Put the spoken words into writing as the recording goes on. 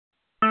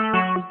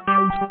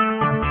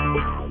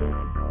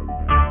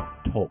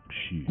Talk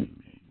shoes.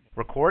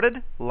 Recorded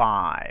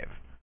live.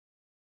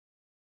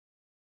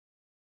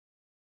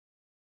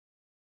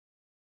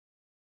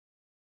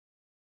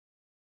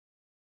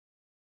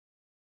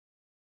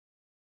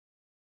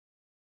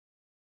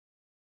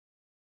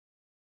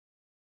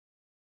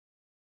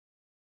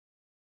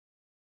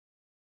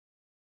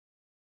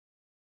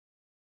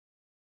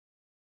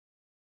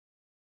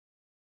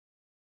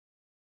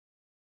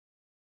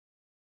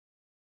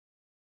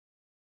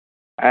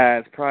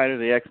 As Pride of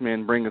the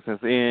X-Men brings us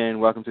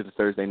in, welcome to the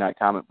Thursday Night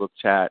Comic Book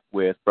Chat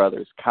with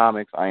Brothers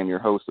Comics. I am your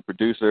host, the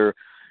producer.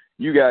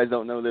 You guys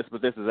don't know this,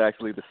 but this is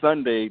actually the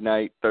Sunday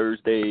night,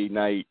 Thursday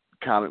night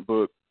comic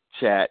book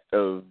chat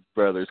of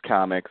Brothers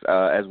Comics,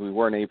 as we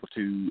weren't able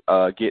to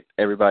get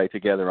everybody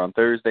together on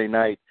Thursday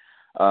night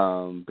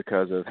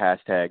because of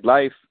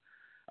 #life.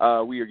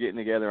 We are getting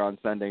together on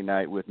Sunday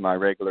night with my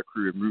regular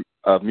crew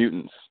of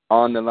mutants.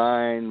 On the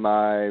line,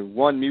 my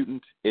one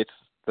mutant, it's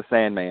the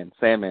Sandman.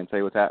 Sandman,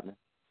 say what's happening.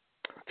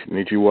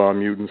 Konnichiwa,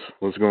 mutants.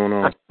 What's going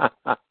on?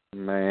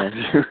 Man,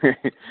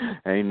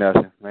 ain't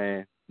nothing,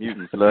 man.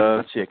 Mutants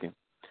love chicken.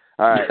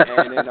 All right,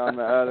 and then on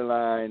the other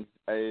line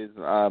is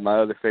my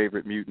other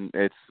favorite mutant.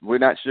 We're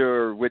not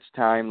sure which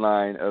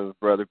timeline of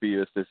Brother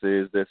Beavis this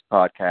is, this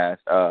podcast,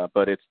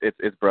 but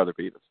it's Brother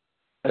Beavis.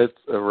 It's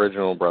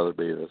original Brother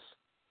Beavis.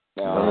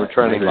 And we're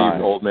trying to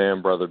keep Old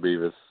Man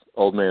Beavis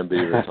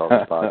off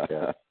the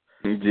podcast.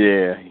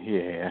 Yeah, he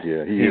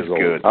is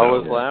good. I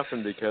was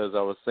laughing because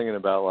I was thinking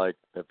about, like,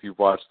 if you've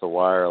watched The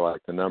Wire,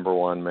 like, the number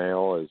one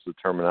male is the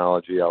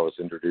terminology I was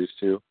introduced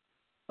to.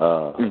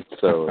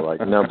 So,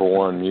 like, number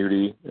one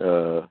mutie, has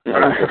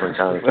a different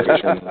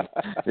connotation.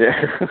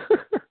 Yeah.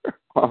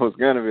 I was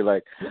going to be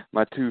like,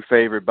 my two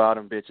favorite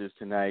bottom bitches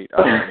tonight,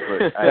 but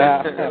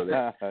I didn't go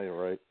there. You're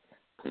right.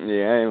 Yeah,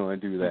 I didn't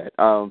want to do that.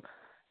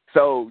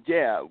 So,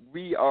 yeah,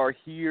 we are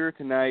here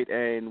tonight,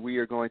 and we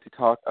are going to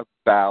talk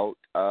about,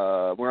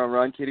 we're going to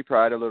run Kitty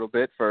Pryde a little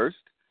bit first.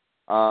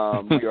 We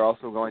are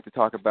also going to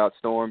talk about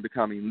Storm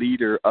becoming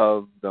leader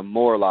of the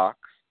Morlocks.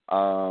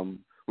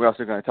 We're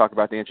also going to talk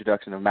about the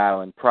introduction of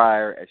Madeline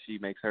Pryor as she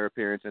makes her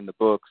appearance in the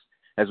books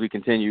as we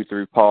continue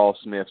through Paul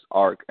Smith's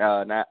arc.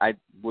 Now, I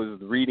was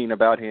reading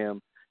about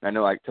him. I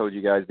know I told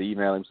you guys to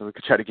email him so we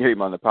could try to get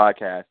him on the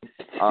podcast.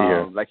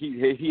 Like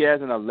he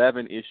has an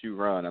 11-issue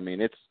run. I mean,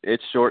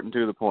 it's short and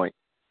to the point.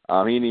 He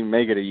didn't even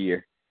make it a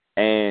year,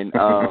 and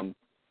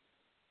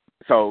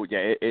so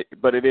yeah.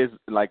 But it is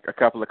like a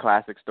couple of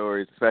classic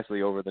stories,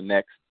 especially over the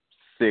next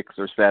 6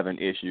 or 7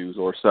 issues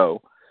or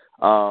so.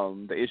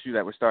 The issue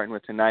that we're starting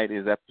with tonight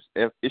is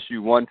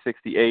issue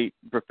 168.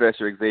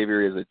 Professor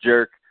Xavier is a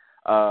jerk.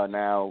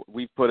 Now,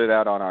 we put it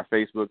out on our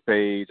Facebook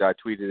page. I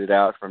tweeted it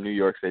out from New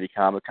York City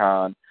Comic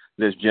Con.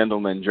 This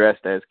gentleman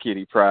dressed as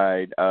Kitty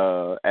Pryde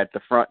at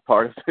the front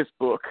part of this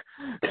book,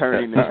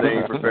 turning to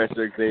say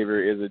Professor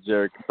Xavier is a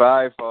jerk.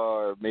 By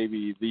far,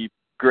 maybe the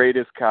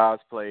greatest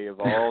cosplay of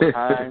all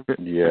time.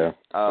 Yeah,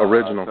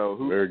 original.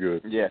 So very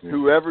good. Yes, yeah.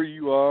 Whoever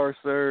you are,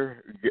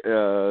 sir,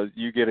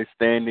 you get a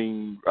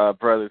standing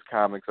Brothers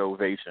Comics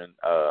ovation.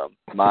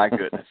 My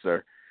goodness,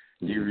 sir.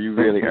 You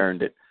really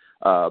earned it.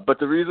 But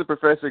the reason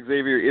Professor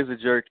Xavier is a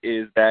jerk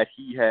is that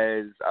he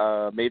has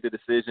made the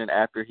decision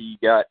after he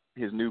got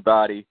his new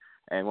body,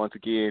 and once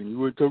again, you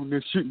weren't talking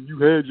that shit and you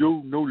had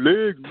no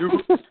legs,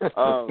 nigga.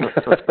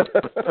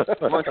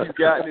 Once he's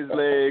gotten his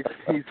legs,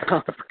 he's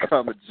going to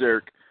become a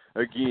jerk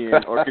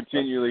again, or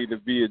continually to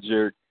be a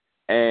jerk,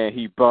 and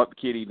he bumped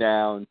Kitty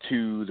down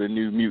to the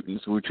New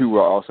Mutants, who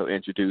were also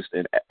introduced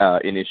in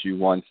issue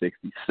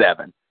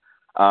 167.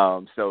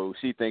 So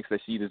she thinks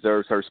that she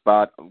deserves her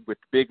spot with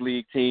the big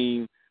league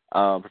team.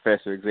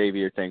 Professor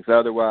Xavier thinks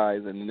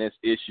otherwise, and this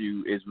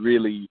issue is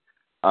really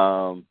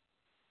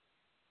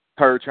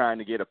her trying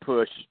to get a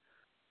push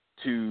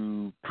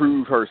to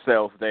prove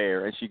herself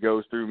there, and she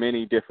goes through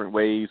many different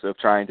ways of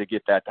trying to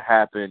get that to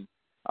happen,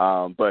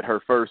 but her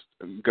first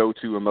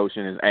go-to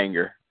emotion is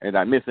anger. Did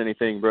I miss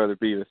anything, Brother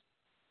Beavis?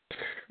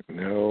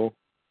 No.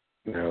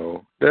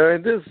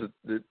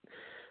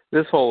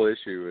 This whole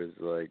issue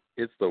is, like,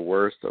 it's the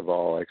worst of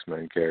all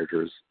X-Men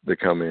characters that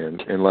come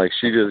in, and, like,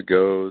 she just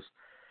goes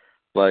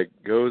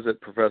at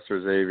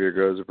Professor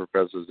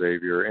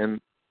Xavier, and,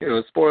 you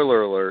know,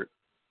 spoiler alert,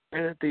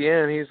 and at the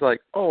end, he's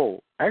like,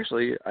 oh,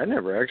 actually, I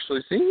never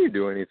actually seen you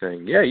do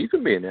anything. Yeah, you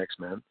can be an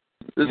X-Men.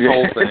 This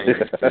whole thing is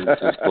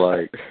just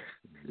like,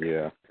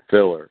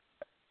 filler.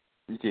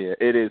 Yeah,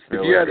 it is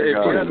filler. If you had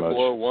to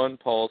blow one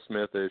Paul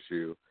Smith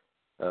issue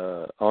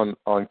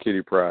on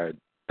Kitty Pryde,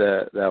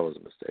 that was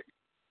a mistake.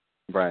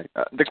 Right.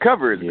 The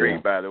cover is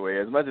great, by the way.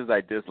 As much as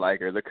I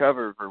dislike her, the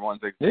cover for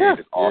 168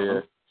 is awesome.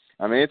 Yeah.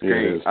 I mean, it's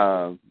great.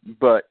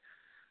 But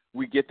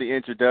we get the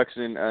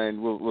introduction,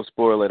 and we'll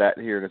spoil it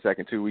here in a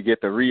second, too. We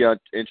get the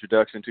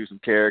reintroduction to some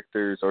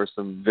characters or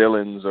some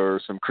villains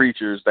or some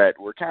creatures that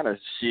were kind of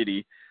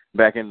shitty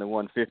back in the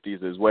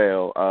 150s as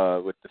well,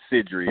 with the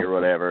Sidri or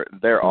whatever.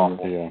 They're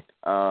awful.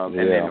 And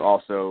then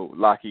also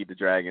Lockheed the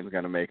Dragon's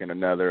going to make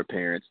another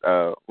appearance,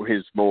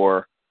 his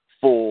more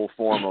full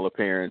formal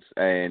appearance,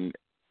 and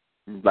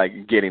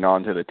like getting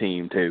onto the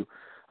team too.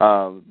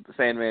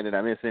 Sandman, did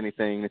I miss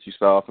anything that you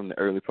saw from the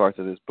early parts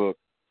of this book?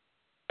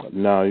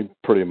 No, you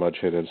pretty much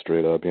hit it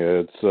straight up.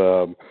 Yeah,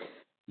 it's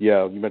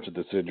yeah. You mentioned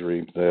this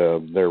injury.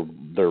 They're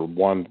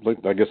one.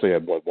 I guess they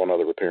had one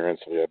other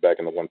appearance. Yeah, back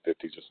in the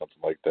 150s or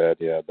something like that.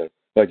 Yeah,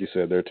 like you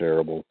said, they're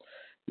terrible.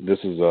 This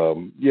is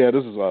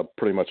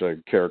pretty much a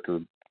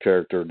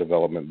character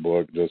development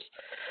book. Just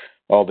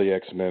all the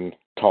X-Men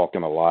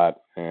talking a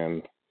lot,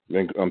 and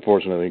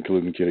unfortunately,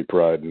 including Kitty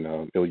Pryde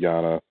and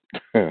Illyana,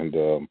 and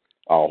a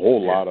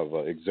whole lot of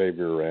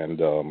Xavier and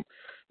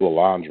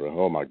Lilandra.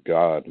 Oh my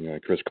God,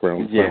 Chris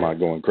Claremont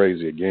going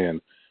crazy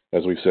again,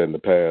 as we've said in the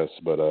past.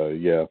 But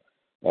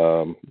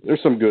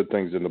there's some good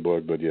things in the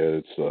book, but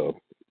it's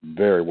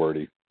very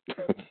wordy.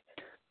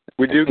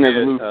 We do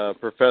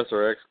get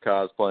Professor X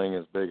cosplaying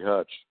as Big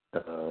Hutch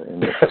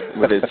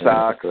with his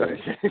socks.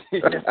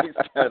 He's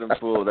got him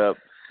pulled up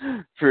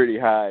pretty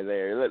high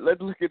there.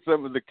 Let's look at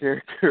some of the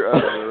character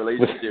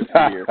relationships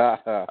here.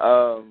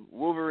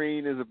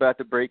 Wolverine is about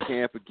to break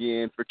camp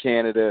again for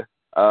Canada,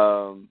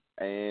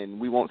 and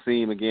we won't see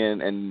him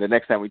again. And the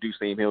next time we do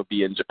see him, he'll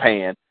be in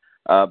Japan.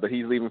 But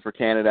he's leaving for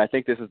Canada. I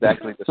think this is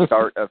actually the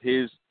start of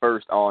his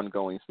first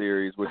ongoing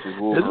series, which is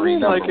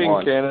Wolverine Isn't he #1.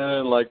 in Canada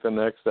in like the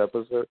next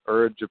episode,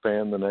 or in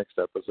Japan the next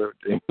episode?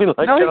 No, he gets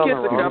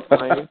the wrong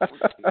plane.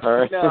 All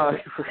right. No.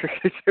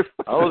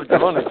 I was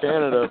going to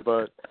Canada,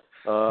 but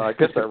I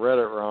guess I read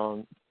it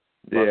wrong.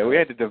 Yeah, we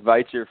had to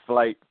divide your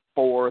flight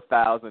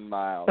 4,000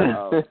 miles.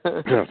 Yeah,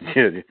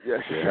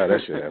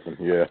 that should happen.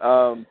 Yeah.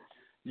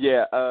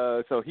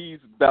 So he's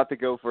about to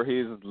go for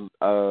his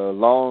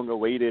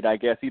long-awaited, I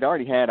guess. He'd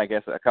already had,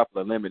 a couple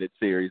of limited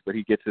series, but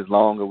he gets his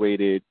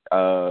long-awaited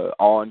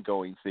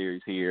ongoing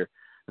series here.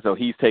 So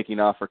he's taking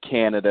off for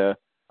Canada.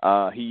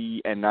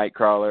 He and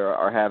Nightcrawler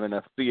are having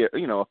a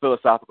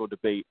philosophical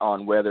debate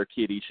on whether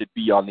Kitty should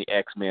be on the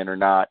X-Men or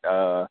not.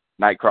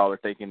 Nightcrawler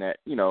thinking that,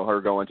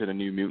 her going to the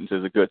New Mutants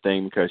is a good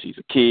thing because she's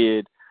a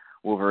kid.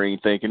 Wolverine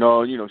thinking,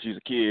 she's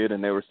a kid,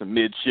 and there were some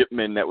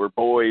midshipmen that were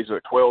boys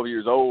or 12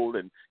 years old,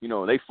 and,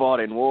 they fought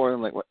in war.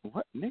 I'm like,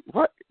 what?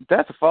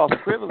 That's a false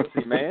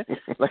equivalency, man.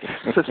 Like,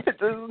 this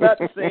is not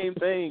the same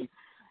thing.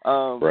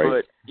 Right.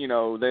 But,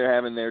 they're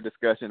having their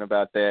discussion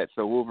about that.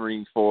 So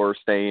Wolverine's for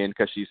staying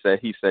because he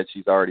said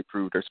she's already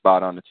proved her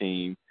spot on the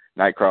team.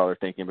 Nightcrawler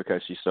thinking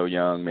because she's so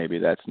young, maybe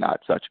that's not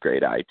such a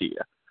great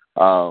idea.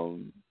 I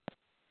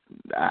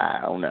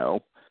don't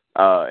know.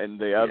 And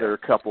the other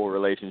couple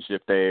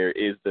relationship there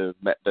is the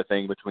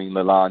thing between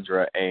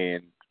Lilandra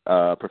and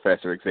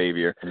Professor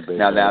Xavier.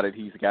 Now that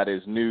he's got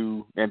his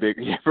new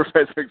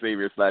Professor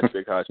Xavier /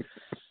 Big Hutch,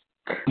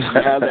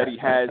 now that he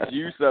has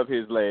use of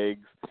his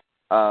legs,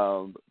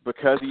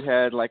 because he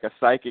had like a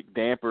psychic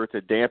damper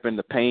to dampen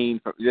the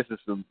pain. This is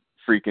some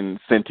freaking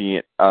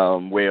sentient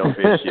whale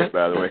fish shit,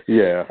 by the way.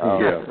 Yeah.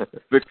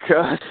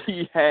 Because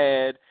he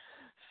had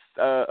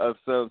of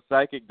some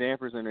psychic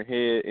dampers in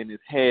his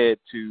head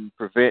to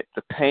prevent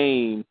the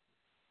pain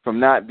from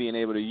not being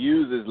able to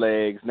use his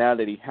legs. Now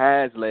that he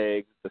has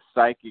legs, the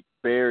psychic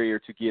barrier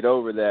to get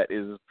over that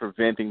is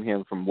preventing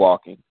him from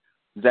walking.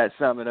 Does that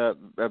sum it up,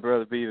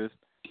 Brother Beavis?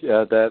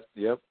 Yeah,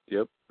 yep.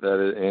 That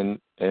is,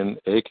 and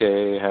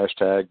AKA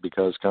hashtag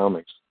because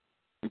comics.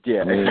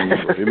 Yeah,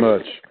 pretty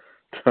much.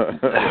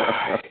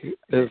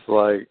 It's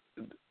like,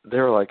 they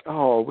were like,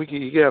 "Oh,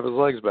 he could have his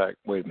legs back."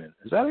 Wait a minute,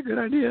 is that a good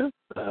idea?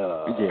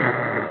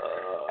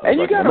 And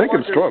you gotta make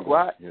wonder him struggle.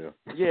 why.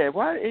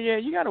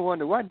 You gotta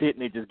wonder why didn't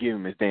they just give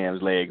him his damn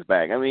legs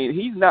back? I mean,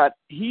 he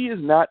is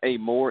not a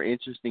more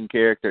interesting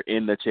character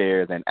in the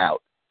chair than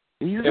out.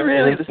 He's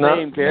really the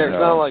same character.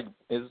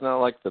 It's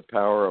not like the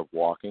power of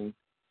walking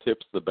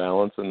tips the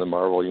balance in the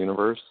Marvel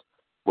universe,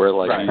 where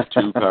he's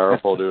too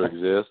powerful to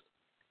exist,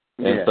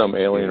 and some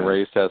alien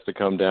race has to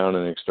come down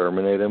and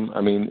exterminate him.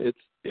 I mean,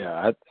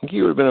 I think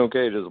he would have been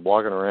okay just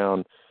walking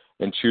around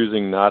and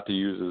choosing not to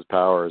use his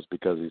powers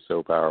because he's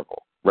so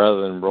powerful,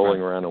 rather than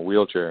rolling around in a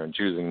wheelchair and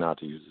choosing not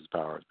to use his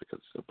powers because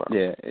he's so powerful.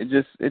 Yeah, it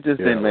just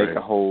didn't make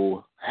a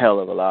whole hell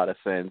of a lot of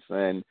sense,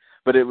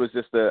 but it was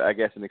just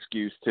an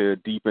excuse to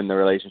deepen the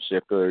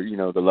relationship or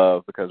the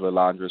love, because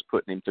Lilandra's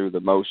putting him through the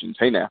motions.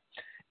 Hey now,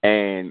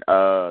 and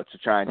to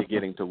trying to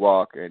get him to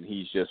walk, and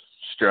he's just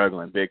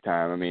struggling big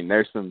time. I mean,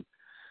 there's some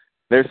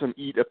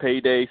eat a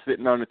payday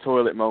sitting on the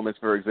toilet moments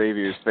for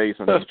Xavier's face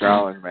on his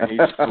drawings, man. He's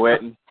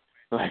sweating,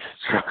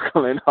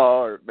 struggling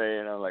hard,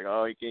 man. I'm like,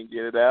 oh, he can't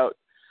get it out.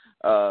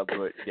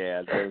 But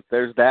yeah,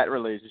 there's that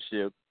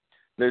relationship.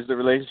 There's the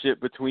relationship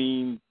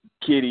between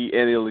Kitty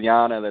and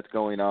Illyana that's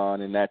going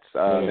on, and that's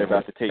they're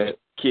about to take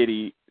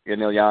Kitty and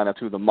Illyana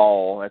to the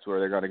mall. That's where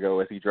they're going to go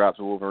as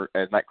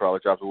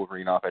Nightcrawler drops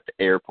Wolverine off at the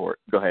airport.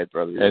 Go ahead,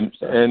 brother. And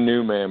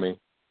new Mammy.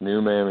 New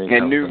Mammy.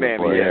 And new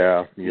Mammy,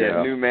 yeah.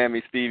 New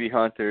Mammy Stevie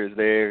Hunter is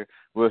there.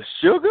 Well,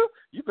 Sugar,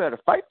 you better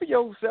fight for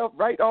yourself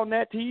right on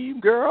that team,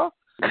 girl.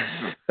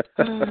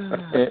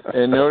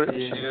 and notice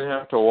she didn't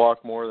have to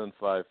walk more than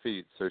 5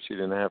 feet, so she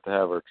didn't have to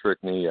have her trick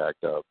knee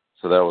yacked up.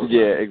 So that was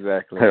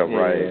exactly.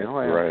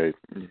 Right.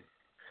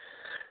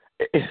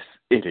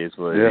 It is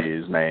what it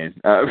is, man.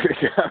 That's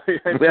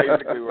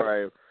basically where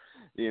I am.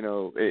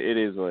 it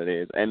is what it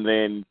is. And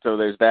then so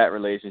there's that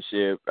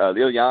relationship.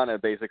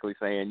 Illyana basically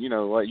saying, you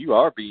know what, you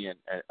are being,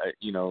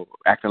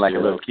 acting like a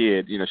little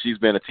kid. She's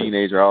been a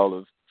teenager all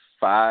of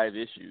 5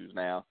 issues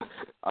now,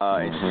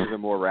 and she's a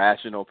more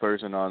rational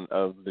person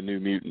of the New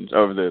Mutants,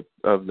 of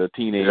the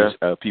teenage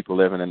people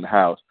living in the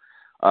house.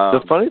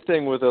 The funny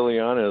thing with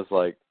Illyana is,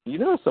 like,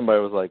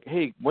 somebody was like,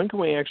 hey, when can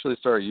we actually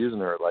start using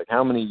her? Like,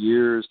 how many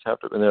years have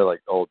to? And they're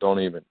like, oh,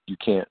 you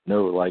can't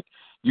know. Like,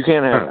 you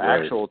can't have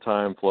actual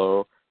time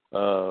flow.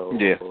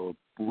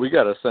 We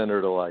got to send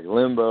her to, like,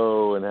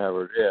 limbo and have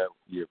her,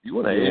 if you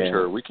want to age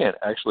her, we can't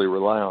actually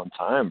rely on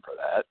time for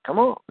that. Come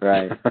on.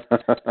 Right.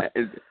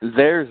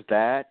 There's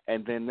that,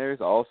 and then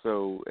there's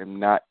also,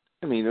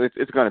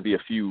 it's going to be a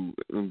few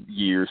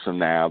years from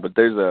now, but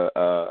there's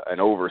an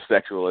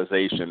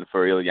over-sexualization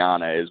for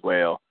Illyana as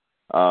well.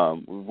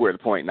 We're at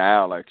the point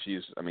now, like,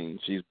 she's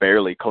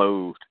barely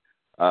clothed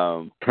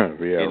in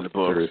the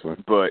book. Seriously.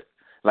 But,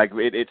 like,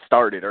 it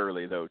started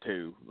early, though,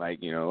 too. Like,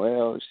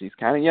 she's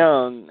kind of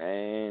young,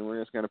 and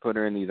we're just going to put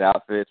her in these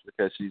outfits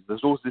because she's the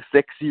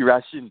sexy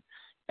Russian.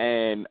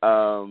 And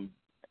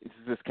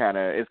it's kind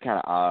of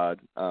odd.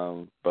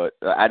 But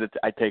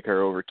I'd take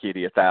her over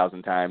Kitty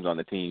 1,000 times on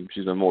the team.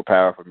 She's a more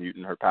powerful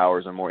mutant. Her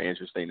powers are more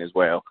interesting as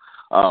well.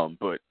 Y'all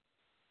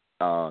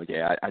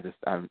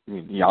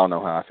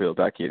know how I feel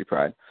about Kitty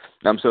Pryde.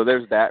 So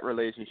there's that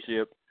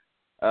relationship.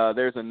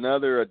 There's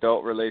another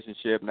adult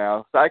relationship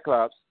now.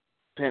 Cyclops,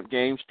 Pimp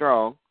Game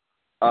Strong.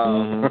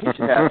 He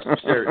should have some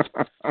shirts.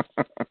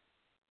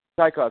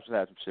 Cyclops should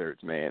have some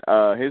shirts, man.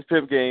 His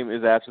pimp game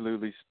is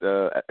absolutely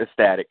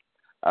ecstatic.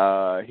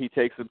 He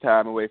takes some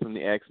time away from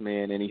the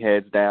X-Men and he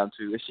heads down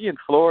to, is she in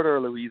Florida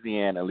or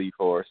Louisiana, Lee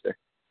Forrester?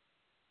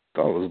 I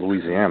thought it was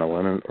Louisiana,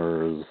 wasn't it?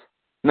 Or is...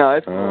 No,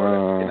 it's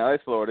Florida.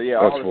 It's Florida. Yeah,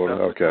 that's all the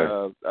Florida.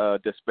 Stuff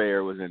with,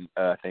 Despair was in,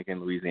 I think, in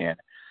Louisiana.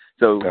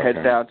 So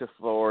heads down to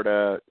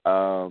Florida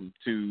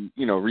to,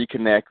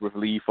 reconnect with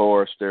Lee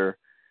Forrester.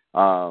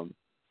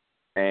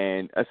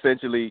 And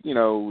essentially,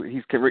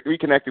 he's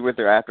reconnected with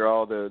her after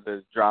all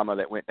the drama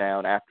that went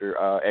down after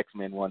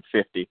X-Men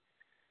 150.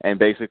 And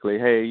basically,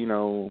 hey,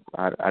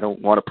 I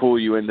don't want to pull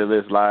you into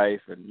this life,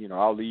 and,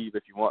 I'll leave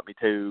if you want me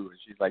to. And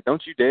she's like,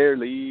 don't you dare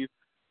leave,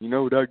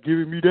 without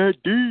giving me that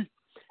D.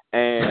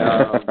 And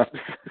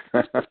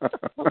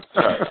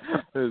sorry,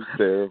 it was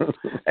terrible.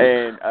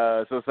 And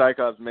so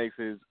Cyclops makes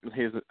his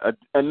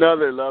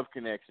another love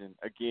connection.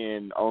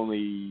 Again,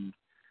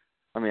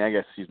 I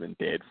guess she's been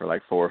dead for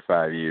like 4 or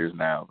 5 years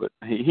now, but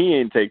he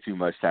ain't take too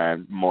much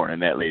time mourning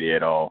that lady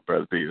at all,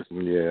 Brother Peters.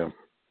 Yeah.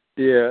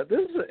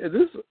 This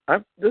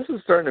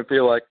is starting to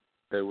feel like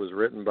it was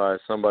written by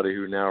somebody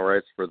who now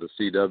writes for the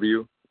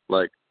CW.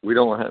 Like, we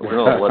don't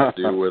know what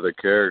to do with a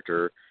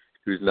character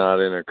who's not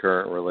in a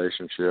current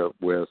relationship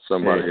with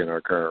somebody in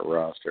our current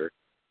roster.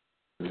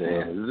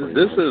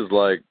 This is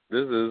like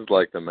the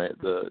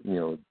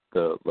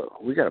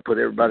we got to put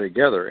everybody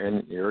together,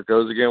 and here it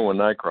goes again with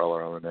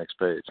Nightcrawler on the next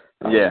page.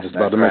 Just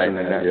about to mention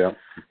that. Yeah.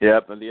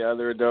 Yep. And the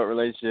other adult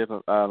relationship,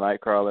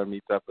 Nightcrawler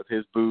meets up with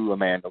his boo,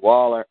 Amanda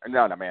Waller.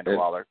 Not Amanda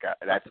Waller. God,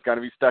 that's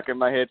gonna be stuck in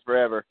my head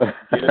forever. Get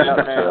it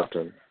out now.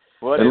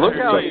 And look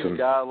how he's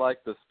got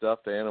like the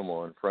stuffed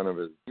animal in front of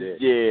his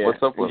dick. Yeah.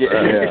 What's up with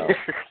that?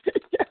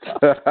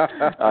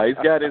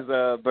 He's got his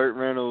Burt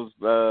Reynolds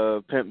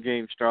Pimp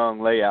Game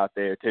Strong layout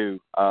there too.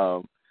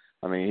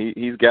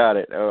 He's got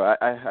it.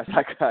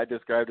 I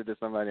described it to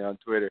somebody on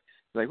Twitter.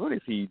 Like, what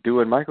is he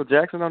doing, Michael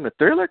Jackson on the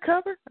Thriller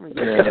cover? He's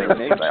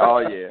like, oh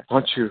yeah. Why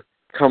don't you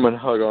come and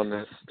hug on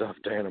this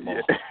stuffed animal?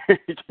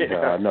 Yeah,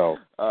 I know.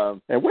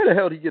 And where the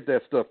hell did he get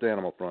that stuffed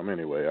animal from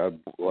anyway?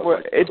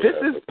 This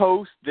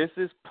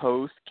is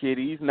post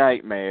Kitty's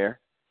Nightmare.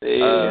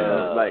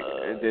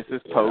 This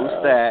is post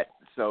that.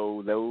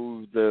 So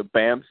the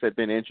Bamps had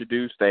been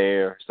introduced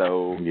there.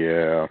 So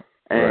yeah.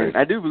 And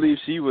I do believe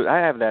she was. I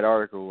have that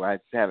article. I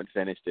haven't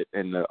finished it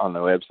on the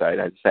website.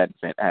 I just hadn't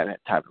had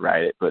time to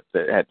write it. But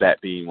that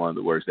being one of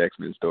the worst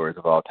X-Men stories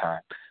of all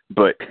time.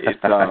 But it's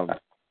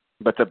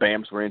but the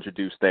Bamps were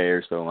introduced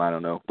there, so I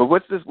don't know. But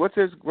what's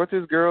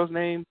his girl's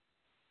name?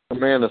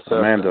 Amanda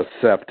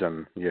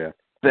Septon. Yeah.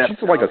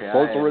 She's like a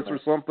sorceress or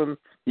something.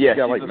 Yeah, she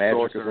got like magic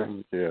sorcerer. or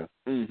something. Yeah.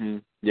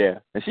 Mhm. Yeah,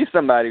 and she's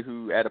somebody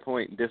who at a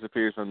point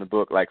disappears from the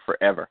book like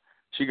forever.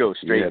 She goes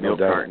straight milk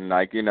carton.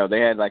 Like, they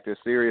had like this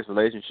serious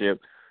relationship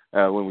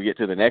when we get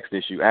to the next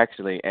issue,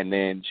 actually, and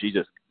then she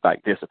just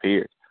like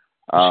disappeared.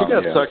 She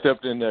got sucked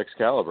up into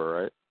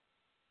Excalibur, right?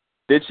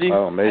 Did she?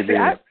 Oh, maybe.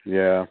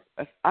 Yeah.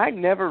 I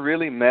never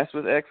really messed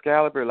with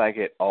Excalibur like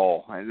at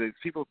all.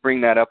 People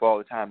bring that up all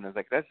the time, and I was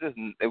like,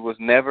 it was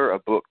never a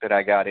book that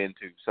I got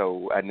into.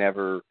 So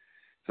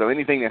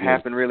anything that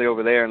happened really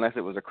over there, unless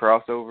it was a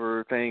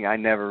crossover thing, I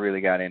never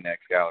really got into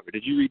Excalibur.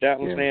 Did you read that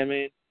one,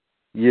 Sandman?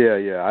 Yeah.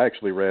 I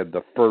actually read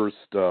the first,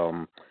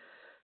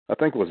 I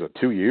think it was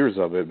 2 years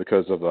of it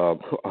because of,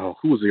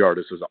 who was the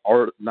artist? It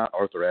was not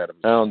Arthur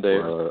Adams. Alan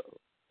Davis.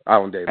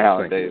 Alan Davis.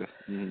 Alan Davis.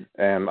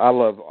 Mm-hmm. And I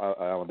love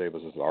Alan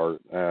Davis's art.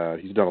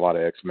 He's done a lot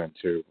of X-Men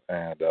too.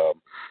 And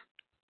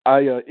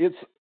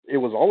it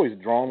was always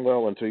drawn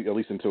well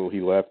until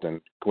he left,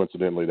 and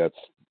coincidentally, that's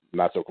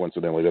not so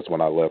coincidentally, that's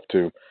when I left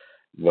too.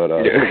 But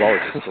it was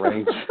always a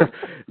strange.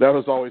 That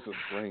was always a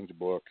strange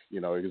book,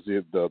 because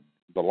the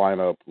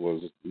lineup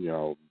was,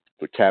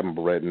 the Captain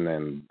Britain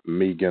and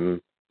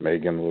Megan,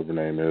 whatever her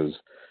name is,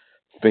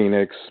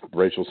 Phoenix,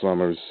 Rachel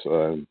Summers,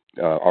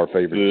 our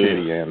favorite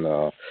Kitty, and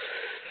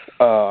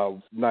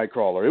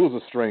Nightcrawler. It was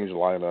a strange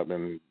lineup,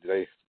 and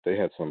they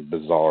had some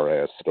bizarre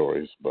ass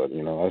stories, but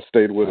I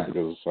stayed with it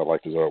because I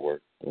liked his artwork.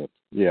 But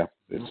yeah,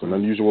 it's an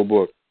unusual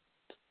book,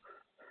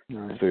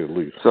 to say the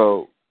least.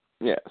 So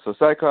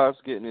Cyclops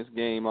getting his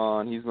game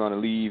on. He's going to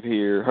leave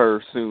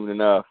her soon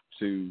enough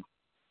to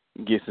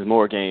get some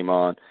more game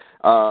on.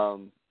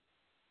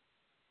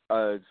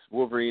 It's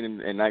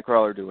Wolverine and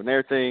Nightcrawler doing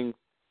their thing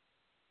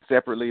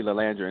separately,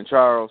 Lilandra and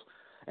Charles.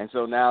 And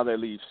so now they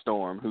leave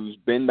Storm, who's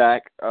been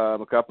back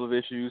a couple of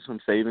issues from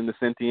saving the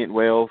sentient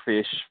whale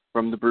fish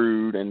from the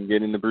brood and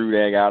getting the brood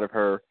egg out of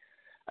her.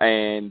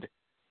 And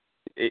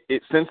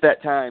it since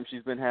that time,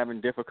 she's been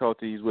having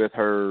difficulties with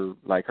her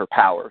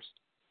powers.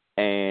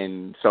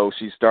 And so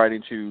she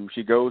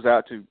goes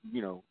out to,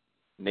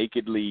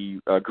 nakedly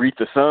greet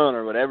the sun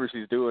or whatever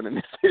she's doing in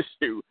this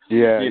issue.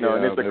 Yeah, and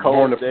it's a Born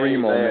cold to Free day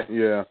moment.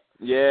 there.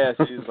 Yeah,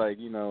 she's like,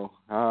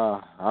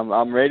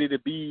 I'm ready to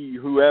be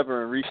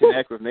whoever and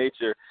reconnect with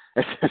nature.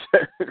 Is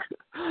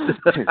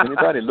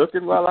anybody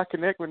looking while I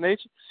connect with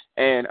nature?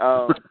 And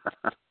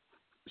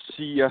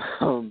she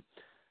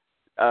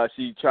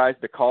tries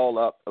to call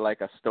up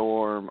like a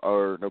storm,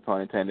 or no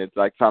pun intended,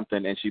 like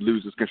something, and she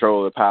loses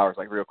control of the powers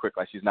like real quick,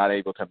 like she's not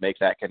able to make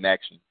that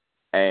connection.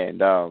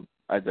 And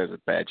there's a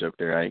bad joke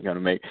there I ain't gonna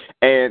make.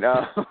 And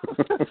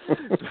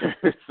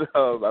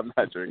so I'm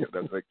not sure if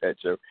that's like that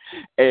joke.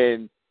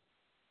 And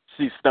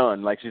she's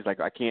stunned, like she's like,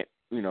 I can't,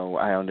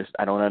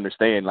 I don't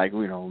understand. Like,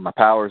 my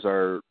powers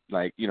are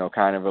like,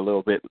 kind of a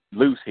little bit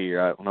loose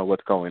here. I don't know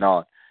what's going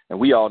on. And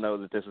we all know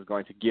that this is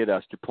going to get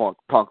us to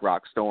punk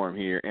rock Storm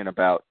here in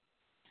about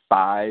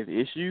 4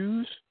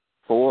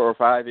 or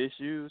 5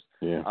 issues.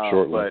 Yeah,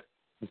 shortly. But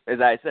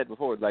as I said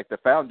before, like the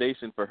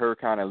foundation for her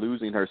kind of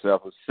losing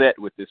herself was set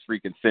with this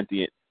freaking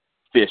sentient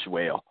fish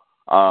whale.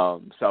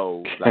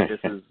 So like this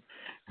is,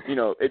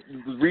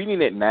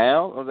 reading it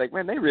now, I was like,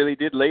 man, they really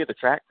did lay the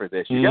track for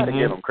this. You got to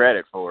give them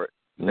credit for it.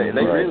 They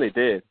really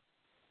did.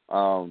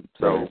 So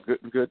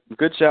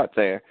good shot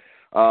there.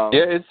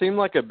 It seemed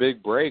like a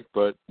big break,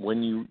 but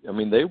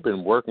they've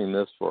been working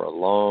this for a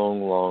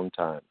long, long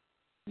time.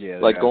 Yeah,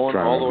 like going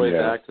all the way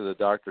back to the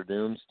Doctor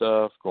Doom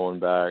stuff, going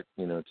back,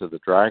 to the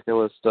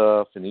Dracula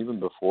stuff, and even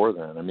before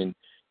then. I mean,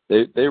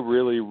 they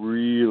really,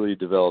 really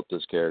developed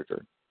this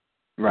character.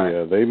 Right.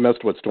 Yeah, they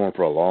messed with Storm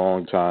for a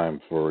long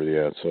time. So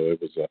it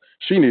was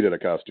she needed a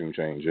costume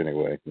change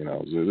anyway.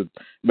 It's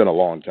been a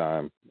long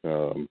time.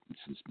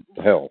 Since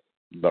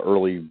the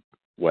early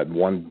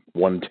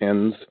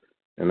 110s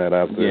in that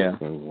outfit. Yeah.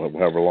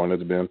 However long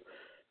it's been.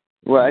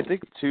 Well, I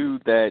think too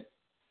that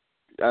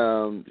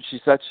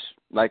she's such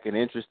like an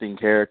interesting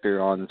character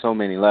on so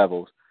many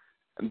levels,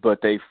 but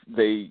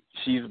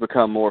she's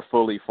become more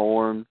fully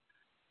formed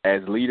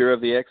as leader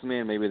of the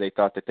X-Men. Maybe they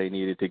thought that they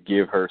needed to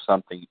give her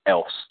something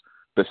else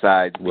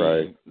besides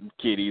being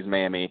Kitty's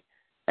mammy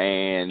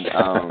and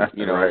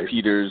right.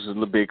 Peter's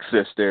big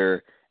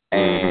sister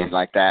and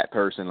like that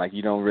person. Like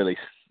you don't really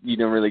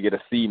get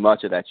to see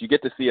much of that. You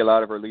get to see a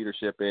lot of her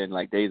leadership in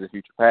like Days of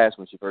Future Past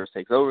when she first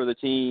takes over the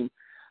team.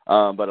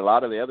 But a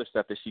lot of the other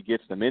stuff that she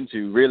gets them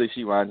into, really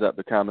she winds up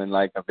becoming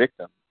like a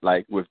victim,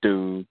 like with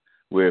Doom,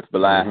 with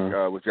Black,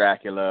 with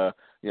Dracula.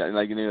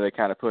 They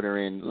kind of put her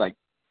in like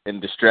in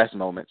distress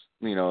moments,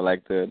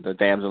 like the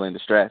damsel in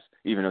distress,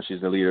 even though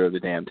she's the leader of the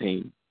damn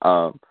team.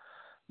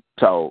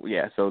 So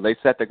they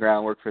set the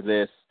groundwork for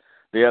this.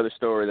 The other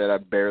story that I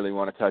barely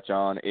want to touch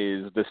on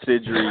is the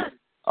Sidri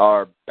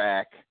are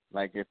back.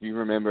 Like if you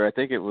remember, I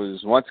think it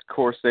was once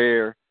Cyclops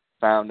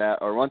found out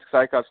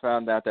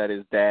that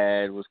his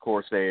dad was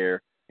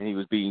Corsair and he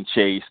was being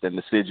chased, and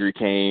the Sidri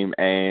came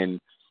and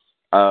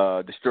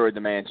destroyed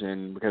the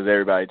mansion because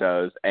everybody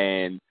does,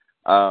 and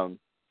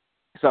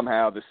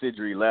somehow the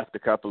Sidri left a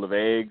couple of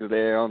eggs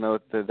there. I don't know.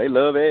 They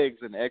love eggs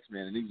in the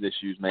X-Men in these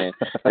issues, man.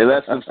 They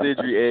left some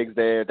Sidri eggs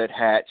there that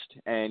hatched,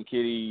 and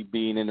Kitty,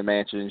 being in the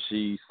mansion,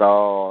 she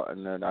saw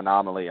an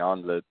anomaly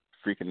on the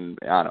freaking,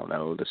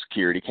 the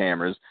security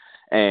cameras,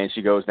 and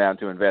she goes down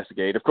to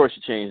investigate. Of course,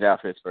 she changed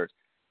outfits first,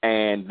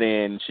 and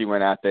then she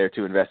went out there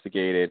to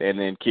investigate it, and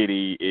then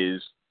Kitty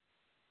is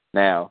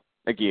now,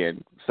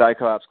 again,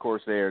 Cyclops,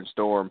 Corsair, and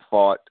Storm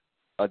fought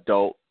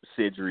adult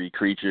Sidri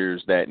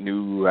creatures that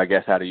knew, I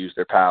guess, how to use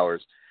their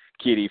powers.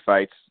 Kitty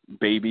fights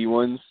baby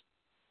ones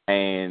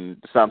and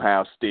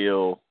somehow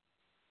still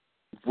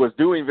was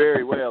doing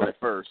very well at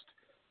first,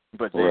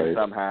 but then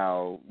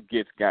somehow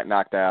got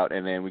knocked out,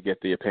 and then we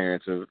get the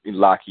appearance of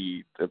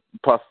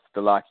Puff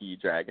the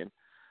Lockheed dragon,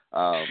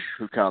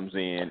 who comes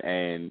in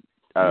and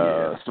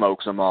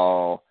smokes them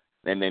all,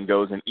 and then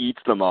goes and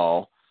eats them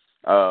all,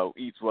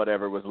 eats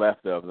whatever was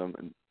left of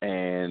them,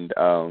 and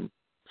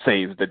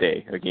saves the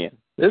day again.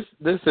 This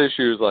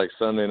issue is like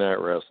Sunday Night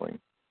Wrestling.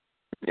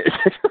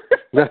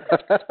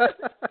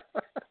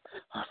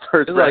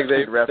 First It's like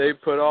wrestling reference. they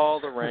put all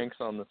the ranks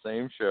on the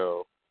same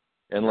show,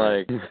 and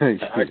like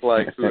act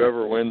like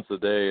whoever wins the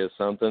day is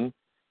something.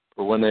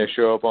 But when they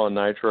show up on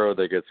Nitro,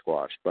 they get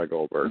squashed by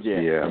Goldberg.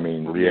 Yeah. I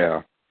mean,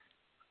 yeah.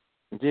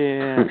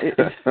 Yeah.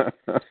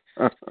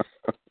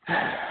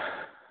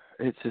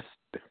 It's just,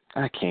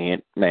 I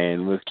can't,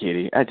 man, with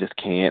Kitty. I just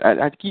can't.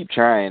 I keep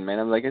trying, man.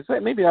 I'm like, it's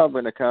like maybe I'm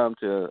going to come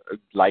to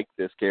like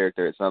this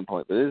character at some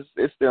point, but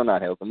it's still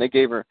not helping.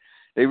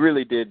 They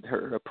really did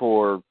her a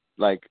poor,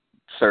 like,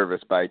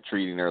 service by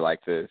treating her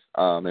like this,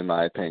 in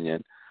my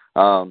opinion.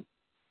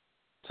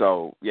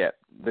 So, yeah,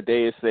 the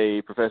day is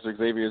say Professor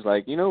Xavier's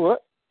like, you know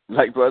what?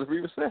 Like Brother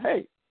Reeves said,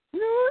 hey, you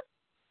know what?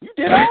 You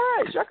did all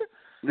right, Shaka.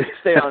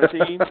 Stay on the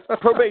team.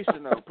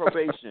 Probation, though.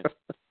 Probation.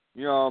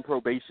 You're on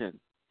probation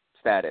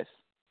status.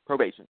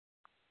 Probation.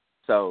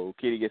 So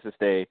Kitty gets to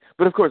stay.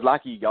 But, of course,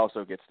 Lockheed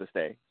also gets to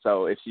stay.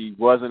 So if she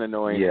wasn't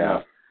annoying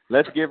enough,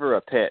 let's give her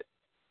a pet.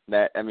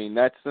 That's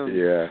some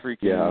freaking...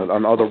 Yeah,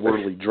 an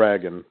otherworldly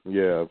dragon.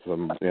 Yeah.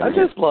 I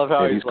just love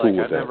how he's cool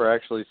like, I've never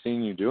actually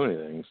seen you do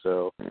anything.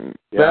 So,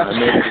 yeah, I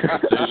made a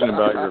decision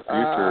about your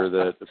future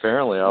that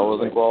apparently I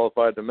wasn't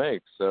qualified to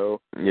make.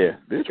 So, yeah.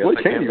 Bitch, what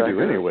can you do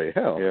anyway?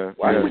 Hell,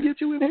 why did we get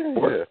you in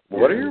here?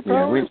 What are your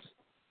powers?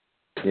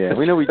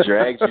 We know we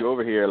dragged you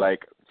over here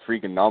like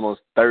freaking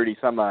almost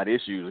 30-some-odd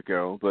issues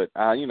ago, but,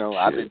 I've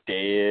been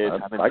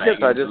dead. I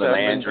guess I just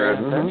haven't been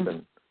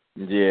attention.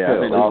 Yeah,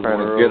 I've been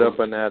trying to get up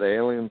in that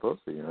alien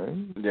pussy, right?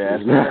 Yeah,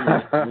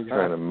 I'm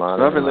trying to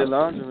monitor Nothing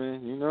laundry,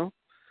 you know?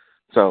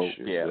 So,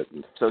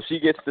 so she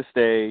gets to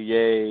stay,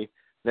 yay,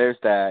 there's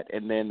that.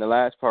 And then the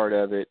last part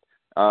of it,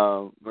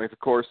 with, of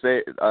course,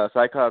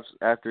 Cyclops,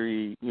 after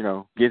he,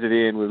 gets it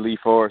in with Lee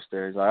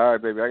Forrester, he's like, all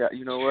right, baby, I got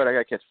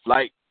to catch a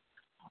flight.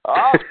 Oh,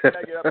 I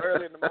got to get up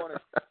early in the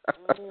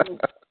morning.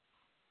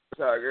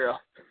 Sorry, girl.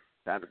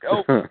 Time to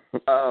go.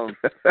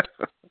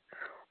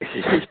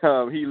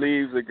 He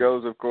leaves and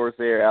goes, of course,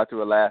 there out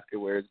to Alaska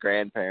where his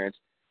grandparents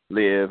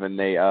live, and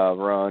they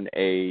run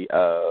a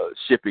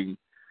shipping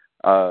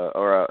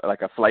or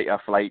a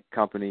flight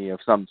company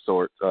of some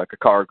sort, like a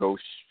cargo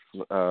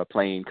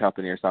plane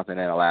company or something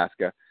in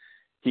Alaska.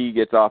 He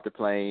gets off the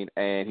plane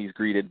and he's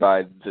greeted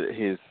by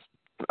his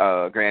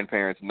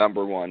grandparents'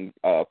 number one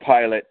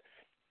pilot,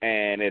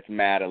 and it's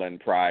Madeline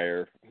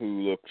Pryor,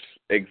 who looks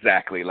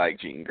exactly like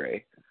Jean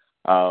Grey.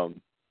 I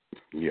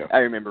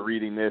remember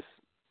reading this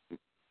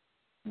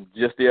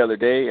just the other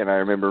day, and I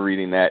remember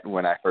reading that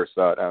when I first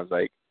saw it. I was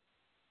like,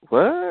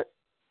 what?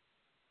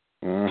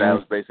 Mm-hmm. That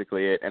was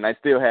basically it. And I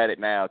still had it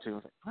now,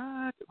 too.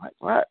 I was like,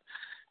 what?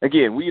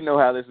 Again, we know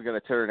how this is going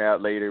to turn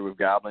out later with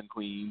Goblin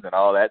Queens and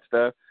all that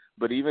stuff,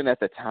 but even at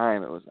the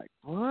time, it was like,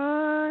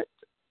 what?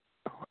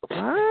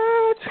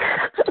 What?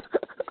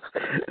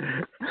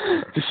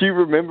 Does you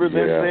remember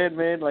them saying,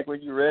 man, like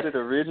when you read it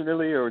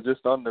originally or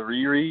just on the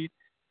reread?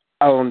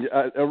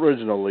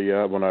 Originally,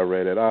 when I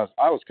read it, I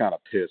was kind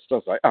of pissed. I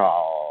was like,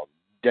 oh,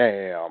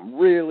 damn,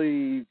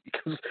 really?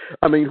 Because,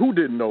 who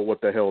didn't know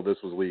what the hell this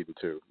was leading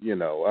to?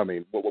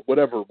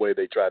 Whatever way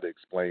they tried to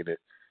explain it,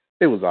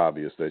 it was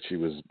obvious that she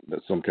was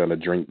some kind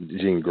of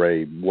Jean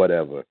Grey,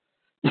 whatever.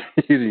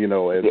 And I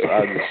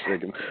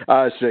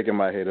was shaking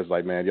my head. It's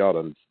like, man,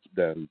 y'all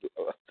done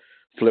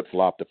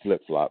flip-flop to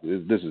flip-flop.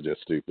 This is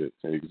just stupid.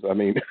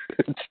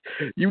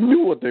 You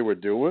knew what they were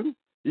doing.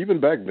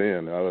 Even back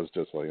then, I was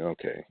just like,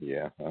 okay,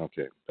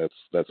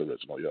 that's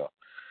original, y'all.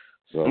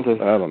 So,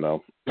 I don't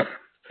know.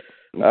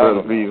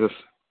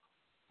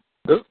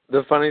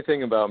 The funny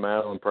thing about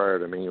Madeline Pryor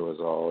to me was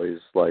always,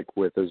 like,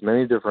 with as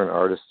many different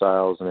artist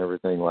styles and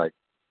everything, like,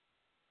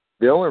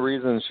 the only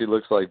reason she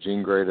looks like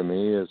Jean Grey to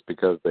me is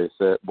because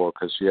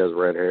because she has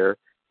red hair,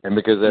 and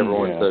because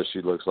everyone says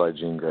she looks like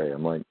Jean Grey.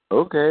 I'm like,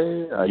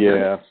 okay, I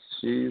guess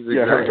she's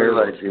exactly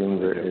like Jean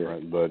Grey.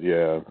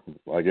 Yeah.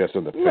 But, I guess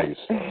in the face,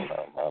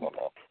 I don't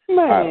know.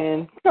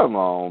 Man, come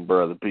on,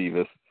 Brother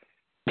Beavis.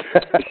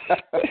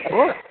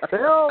 What?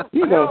 They all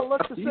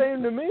look the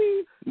same to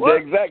me.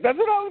 What? That's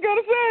what I was going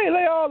to say.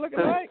 They all look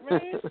alike,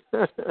 man.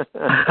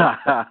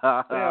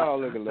 They all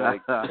look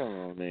alike. Come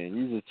on, man.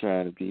 You're just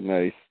trying to be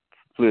nice,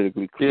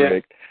 politically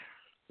correct.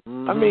 Yeah.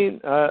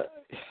 Mm-hmm.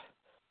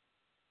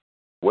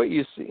 What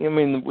you see,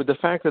 with the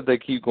fact that they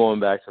keep going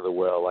back to the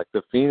well, like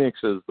the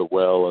Phoenix is the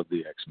well of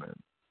the X-Men,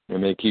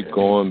 and they keep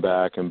going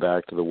back and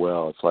back to the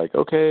well. It's like,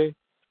 okay,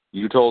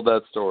 you told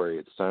that story.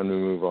 It's time to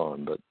move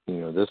on. But,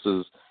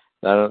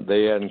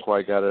 they hadn't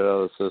quite got it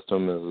out of the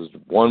system. This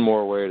is one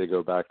more way to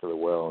go back to the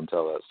well and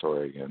tell that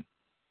story again.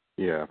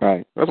 Yeah,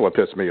 right. That's what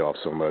pissed me off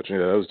so much. It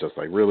was just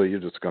like, really, you're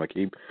just going to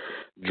keep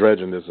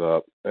dredging this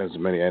up as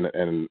many,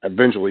 and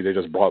eventually they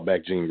just brought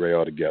back Jean Grey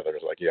altogether.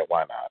 It's like, yeah,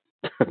 why not?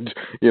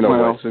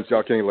 Since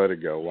y'all can't let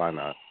it go, why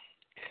not?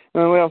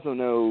 Well, we also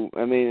know,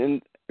 and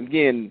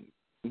again,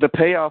 the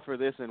payoff for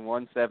this in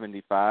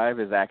 175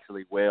 is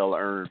actually well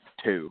earned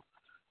too.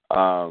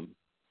 Like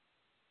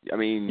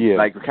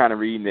we're kind of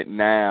reading it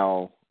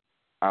now.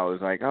 I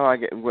was like, oh, I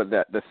get what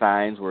the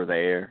signs were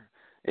there.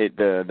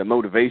 The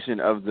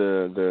motivation of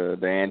the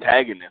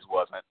antagonist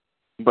wasn't,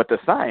 but the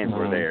signs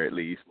were there at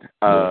least.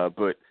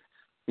 But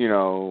you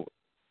know,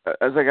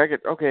 I was like,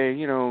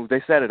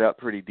 they set it up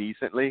pretty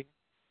decently,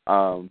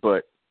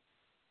 but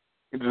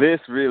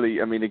this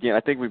really, I mean, again, I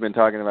think we've been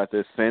talking about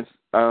this since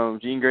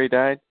Jean Grey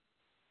died.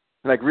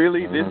 Like,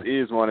 really, this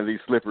is one of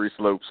these slippery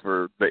slopes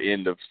for the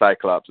end of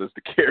Cyclops as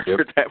the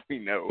character that we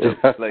know.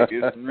 Like,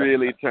 it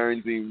really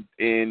turns him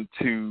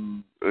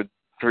into a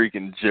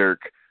freaking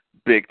jerk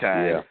big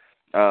time.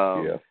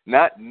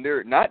 Not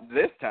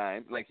this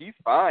time. Like, he's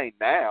fine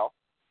now.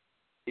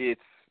 It's,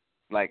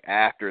 like,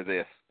 after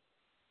this.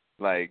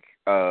 Like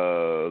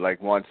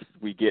once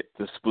we get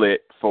the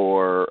split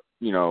for,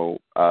 you know,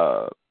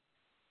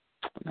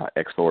 not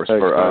X-Force,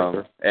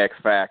 for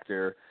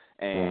X-Factor.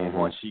 And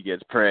once she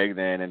gets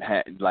pregnant, and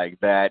like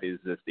that is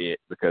just it,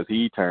 because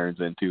he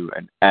turns into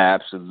an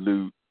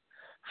absolute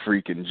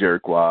freaking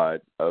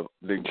jerkwad of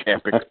the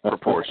epic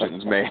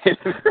proportions, man.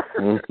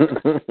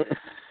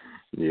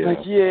 Like,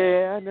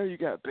 I know you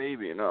got a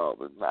baby and all,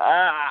 but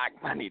I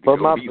need to go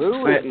my be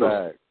boo is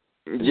back.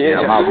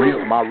 Yeah,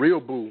 my real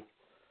boo.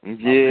 My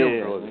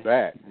real girl is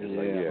back.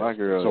 My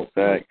girl is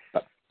back.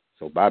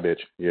 So bye,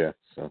 bitch. Yeah.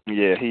 So.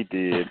 Yeah, he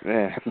did.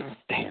 Man,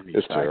 damn you,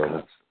 it's Cyclops.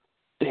 terrible.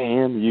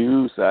 Damn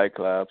you,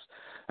 Cyclops.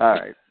 All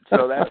right,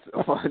 so that's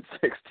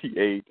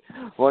 168.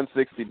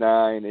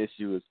 169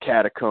 issue is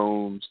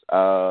Catacombs.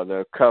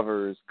 The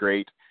cover is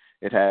great.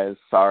 It has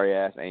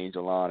sorry-ass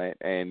Angel on it.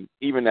 And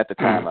even at the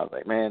time, I was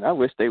like, man, I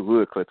wish they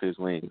would clip his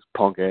wings.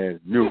 Punk-ass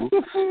new.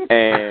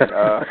 And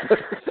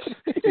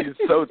he's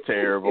so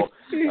terrible.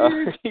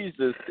 He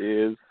just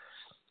is.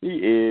 He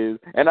is.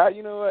 And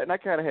you know what? And I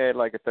kind of had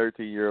like a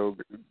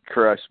 13-year-old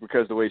crush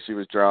because the way she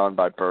was drawn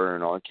by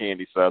Byrne on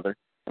Candy Southern.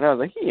 And I was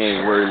like, he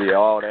ain't worthy of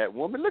all that,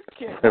 woman. Look at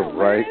Candy.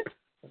 Right. Man.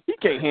 He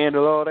can't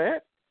handle all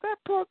that. That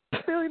punk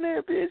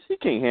billionaire bitch. He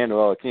can't handle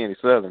all Candy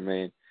Southern,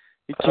 man.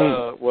 He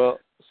can't. Well,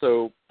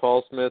 so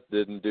Paul Smith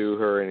didn't do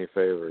her any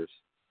favors,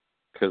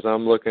 because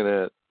I'm looking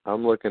at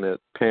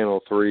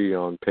panel 3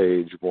 on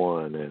page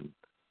 1, and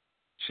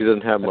she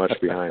doesn't have much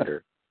behind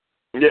her.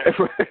 Yeah.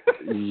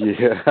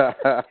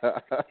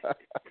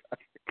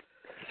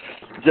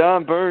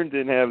 John Byrne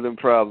didn't have them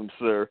problems,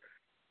 sir.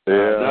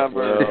 John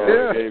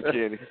Byrne gave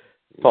Candy.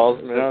 Paul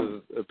Smith has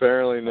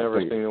apparently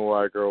never seen a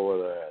white girl with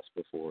an ass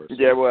before. So.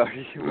 Yeah, well,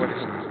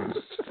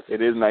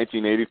 it is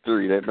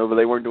 1983.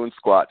 They weren't doing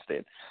squats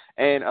then.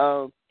 And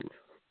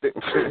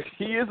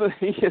he is a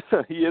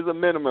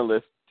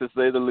minimalist, to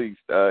say the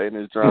least, in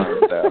his drawing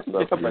style.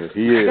 So.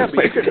 He is. Yeah,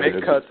 but you can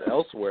make cuts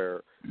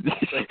elsewhere.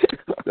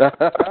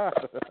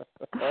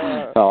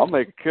 I'll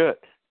make a cut.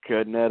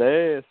 Cutting that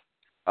ass.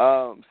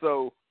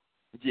 So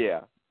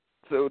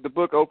the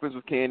book opens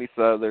with Candy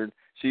Southern.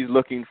 She's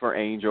looking for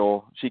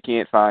Angel. She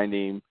can't find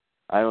him.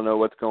 I don't know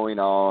what's going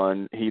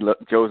on. He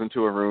goes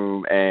into a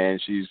room,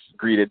 and she's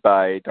greeted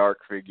by a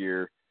dark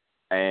figure,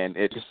 and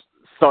it's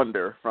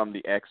Thunder from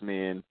the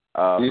X-Men.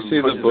 Do you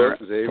see the book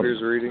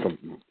Xavier's reading?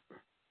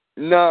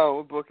 No,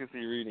 what book is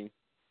he reading?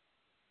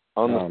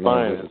 On the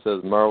spine, it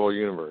says Marvel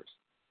Universe.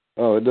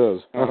 Oh, it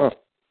does. I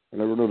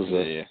never noticed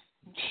that. Yeah.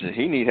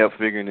 He need help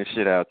figuring this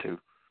shit out, too.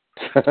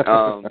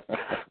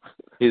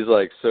 He's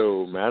like,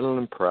 so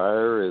Madeline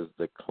Pryor is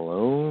the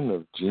clone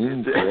of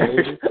Jean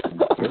Grey,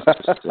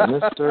 Mr.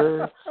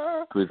 Sinister,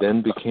 who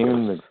then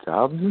became the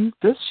Goblin?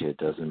 This shit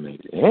doesn't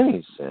make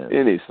any sense.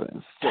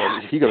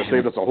 He could have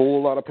saved us a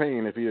whole lot of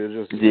pain if he had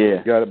just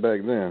got it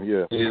back then.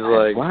 Yeah. He's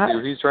like,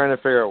 he's trying to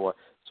figure out what.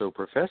 So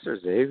Professor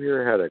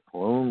Xavier had a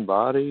clone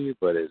body,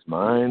 but his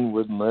mind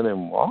wouldn't let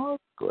him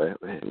walk? What?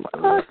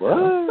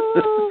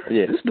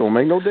 Yeah, this don't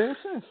make no damn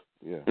sense.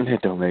 Yeah.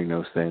 It don't make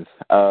no sense.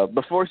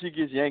 Before she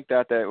gets yanked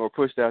out that or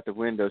pushed out the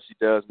window, she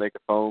does make a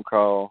phone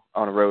call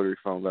on a rotary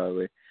phone, by the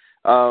way,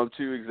 to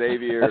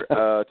Xavier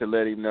to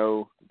let him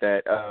know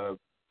that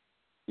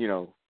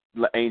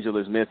Angel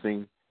is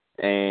missing,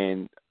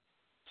 and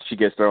she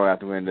gets thrown out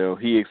the window.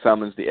 He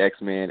summons the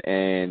X-Men,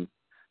 and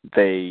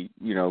they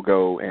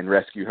go and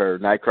rescue her.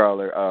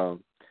 Nightcrawler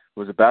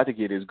was about to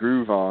get his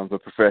groove on,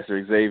 but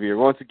Professor Xavier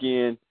once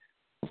again.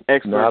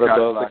 Not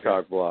above the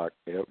cock block.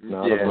 Yep.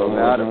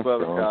 Not above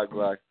the cock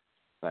block.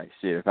 Like,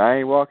 shit, if I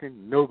ain't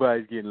walking,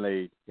 nobody's getting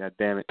laid. God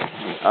damn it.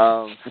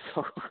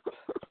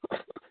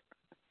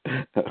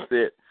 That's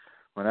it.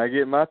 When I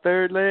get my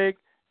third leg,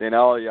 then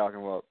all of y'all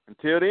can walk.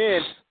 Until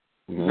then,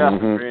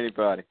 nothing for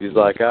anybody. He's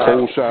like,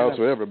 cold shout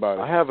to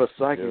everybody. I have a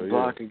psychic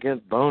block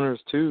against boners,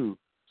 too.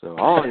 So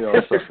all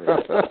y'all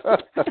suffer.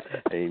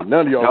 Ain't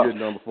none of y'all getting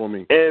done before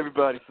me.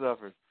 Everybody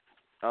suffers.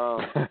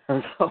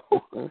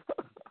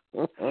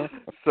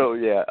 So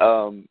yeah,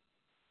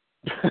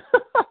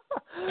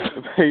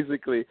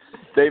 basically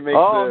they make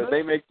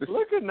the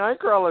look at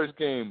Nightcrawler's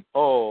game.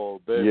 Oh,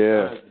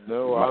 yeah,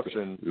 no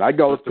option.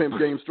 Nightcrawler's pimp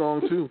game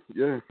strong too.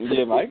 Yeah,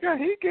 Nightcrawler,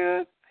 he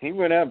good. He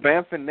went out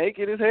bamfing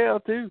naked as hell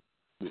too.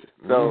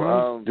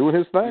 So doing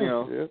his thing.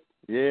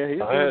 I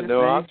had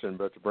no option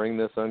but to bring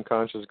this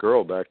unconscious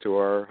girl back to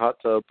our hot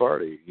tub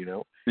party.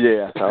 Yeah.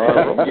 Yeah.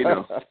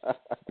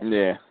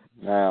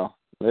 Now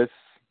let's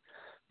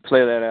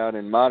play that out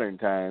in modern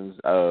times.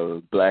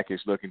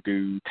 Blackish looking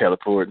dude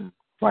teleporting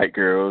white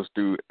girls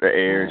through the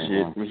air and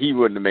shit. I mean, he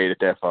wouldn't have made it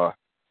that far.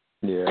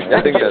 Yeah, I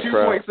I think get that 2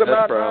 trial, point some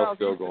odd trial's miles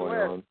still east and going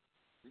west. on.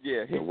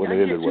 Yeah, he when I it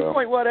get ended 2 well.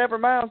 point whatever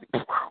miles.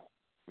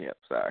 Yep,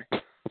 sorry.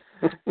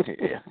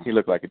 Yeah, he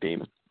looked like a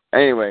demon.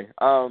 Anyway,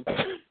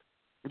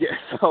 yeah,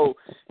 so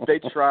they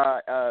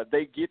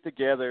get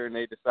together and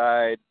they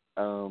decide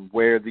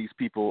where these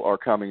people are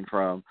coming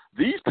from.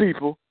 These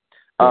people,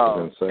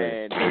 and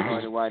they're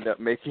going to wind up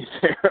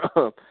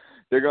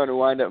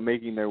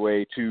making their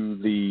way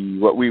to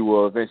what we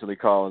will eventually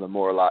call the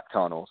Morlock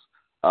tunnels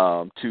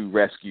to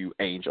rescue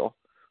Angel,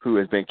 who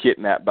has been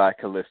kidnapped by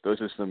Callisto. This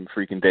is some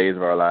freaking Days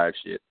of Our Lives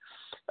shit.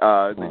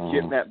 Been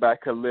kidnapped by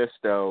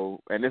Callisto,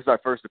 and this is our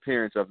first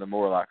appearance of the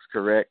Morlocks,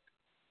 correct?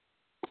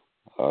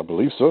 I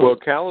believe so. Well,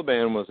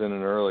 Caliban was in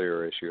an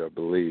earlier issue, I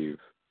believe.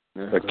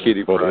 A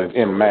Kitty but Pryde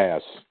in story.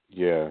 mass,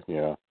 yeah.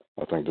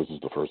 I think this is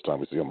the first time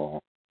we see them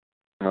all.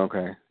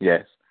 Okay.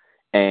 Yes.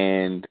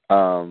 And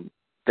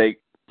they're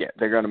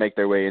going to make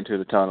their way into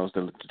the tunnels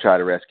to try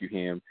to rescue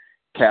him.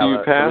 You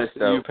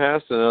Callisto.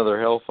 passed another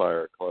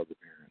Hellfire Club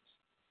appearance.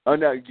 Oh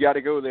no, you got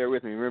to go there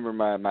with me. Remember,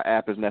 my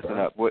app is messing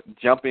up.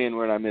 Jump in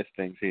when I miss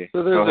things here.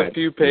 So there's a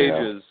few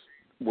pages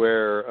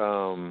where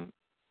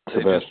they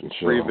Sebastian just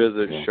Shaw.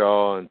 revisit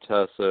Shaw and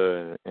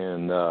Tessa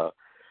and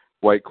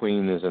White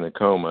Queen is in a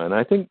coma. And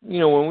I think,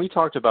 when we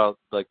talked about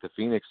like the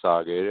Phoenix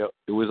Saga,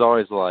 it was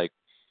always like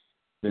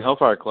the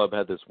Hellfire Club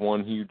had this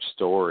one huge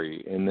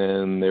story, and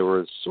then they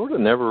were sort of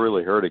never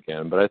really heard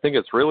again. But I think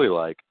it's really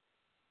like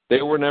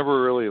they were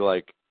never really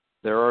like.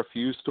 There are a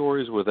few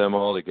stories with them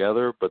all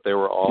together, but they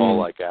were all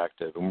like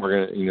active. And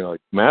we're gonna, like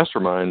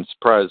Mastermind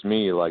surprised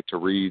me, like to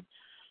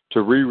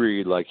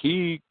reread. Like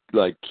he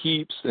like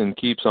keeps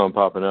on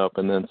popping up,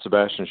 and then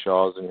Sebastian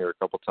Shaw's in here a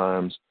couple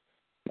times.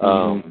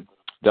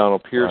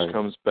 Donald Pierce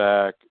comes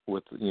back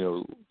with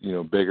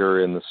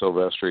bigger in the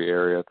Silvestri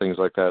area, things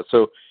like that.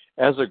 So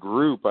as a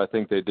group, I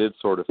think they did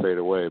sort of fade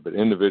away, but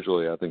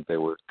individually, I think they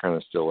were kind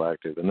of still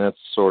active, and that's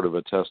sort of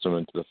a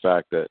testament to the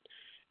fact that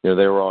they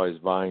were always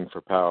vying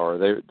for power.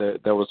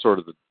 That was sort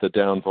of the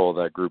downfall of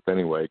that group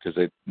anyway, because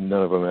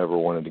none of them ever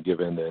wanted to give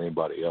in to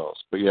anybody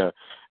else. But yeah,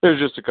 there's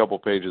just a couple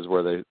pages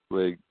where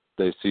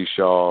they see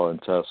Shaw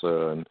and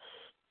Tessa and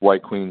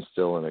White Queen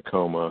still in a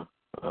coma.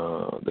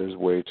 There's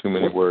way too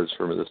many words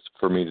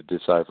for me to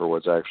decipher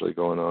what's actually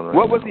going on right now.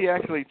 What was he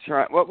actually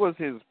trying? What was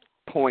his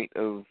point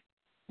of?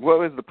 What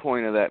was the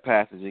point of that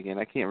passage again?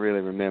 I can't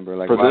really remember.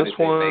 Like, for why this did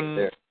they one,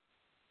 make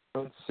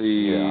their... let's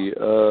see.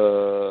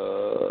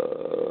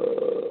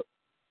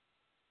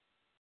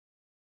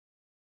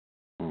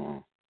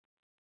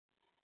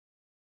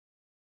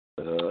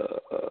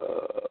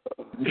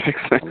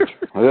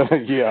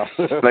 Yeah.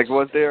 Like,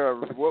 what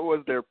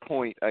was their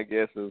point? I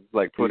guess of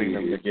like putting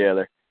them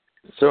together.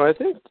 So I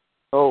think.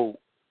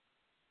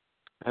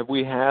 Have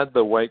we had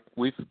the White?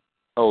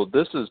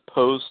 This is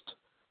post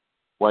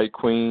White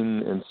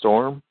Queen and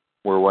Storm,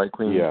 where White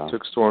Queen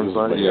took Storm's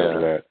body.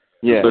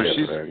 Yeah. So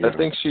I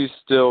think she's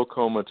still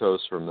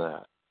comatose from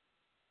that.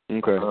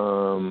 Okay.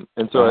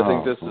 And so I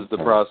think this is the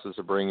process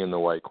of bringing the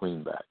White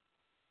Queen back.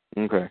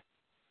 Okay.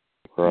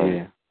 Right.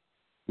 Yeah.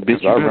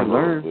 Bitch, you better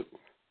learn.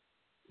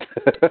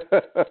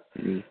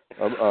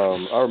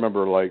 I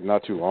remember, like,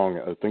 not too long,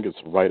 I think it's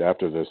right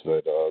after this,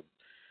 that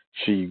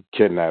she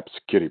kidnaps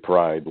Kitty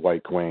Pryde,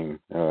 White Queen,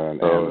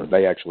 and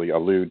they actually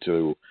allude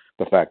to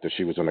the fact that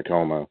she was in a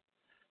coma.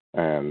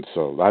 And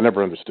so I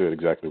never understood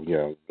exactly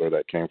where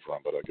that came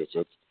from, but I guess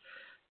it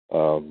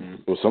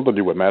was something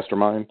to do with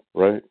Mastermind,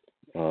 right?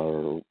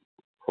 Or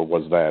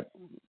was that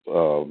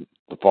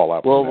the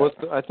fallout? Well,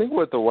 I think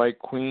with the White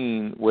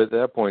Queen, with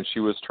that point, she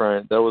was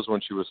trying. That was when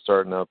she was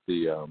starting up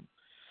the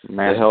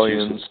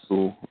Hellions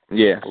school.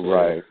 Yeah,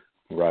 right.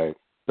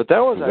 But that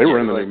was they were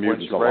in the like New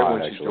Mutants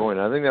when she joined.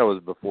 I think that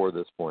was before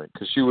this point,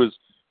 because she was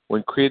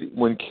when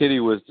Kitty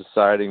was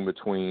deciding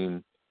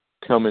between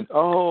coming.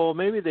 Oh,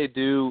 maybe they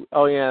do.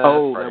 Oh yeah.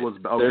 Right. That was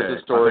okay. There's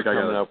a story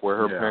coming up where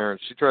her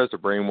parents. She tries to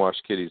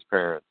brainwash Kitty's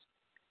parents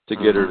to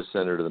get her to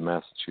send her to the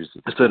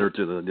Massachusetts. Send her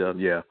to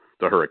to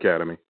her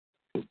academy.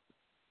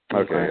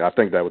 Okay, I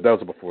think that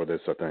was before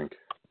this. I think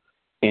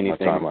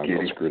anything my timeline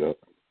was screwed up.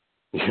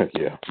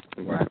 Yeah.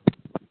 Right.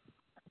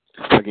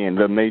 Again,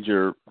 the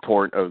major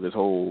point of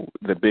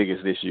the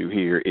biggest issue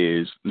here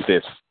is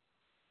this: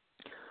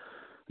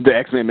 the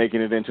X-Men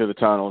making it into the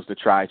tunnels to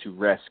try to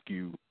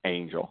rescue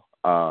Angel.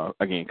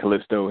 Again,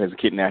 Callisto has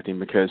kidnapped him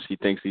because she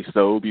thinks he's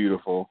so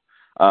beautiful,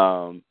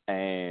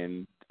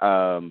 and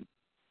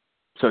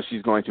so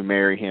she's going to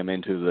marry him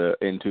into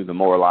the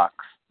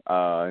Morlocks.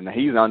 And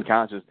he's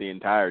unconscious the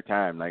entire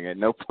time. Like, at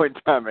no point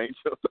in time,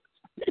 Angel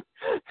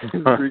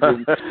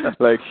freaking,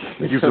 like,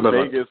 use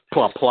it as a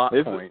plot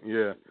point.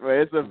 Yeah.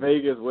 Well, it's a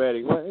Vegas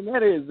wedding. Well, and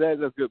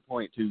that's a good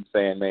point too,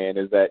 Sandman.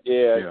 Is that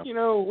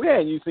we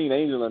hadn't seen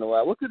Angel in a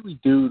while. What could we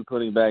do to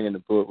put him back in the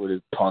book with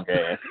his punk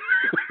ass?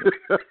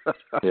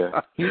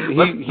 Yeah, he's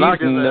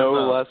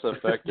no less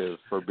effective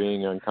for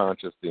being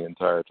unconscious the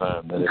entire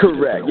time. Than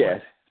correct.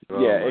 Yes.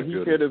 And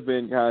he could have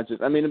been conscious.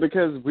 I mean,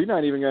 because we're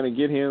not even going to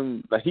get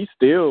him. Like, he's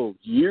still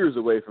years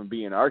away from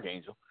being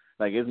Archangel.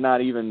 Like, it's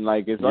not even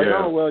like it's like,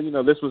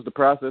 this was the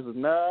process.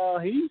 No,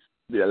 he's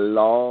a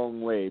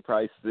long way,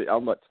 probably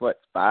almost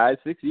 5-6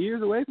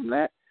 years away from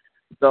that.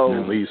 So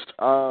at least.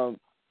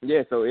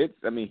 Yeah, so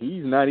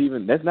he's not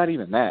even, that's not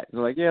even that. It's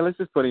like, yeah, let's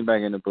just put him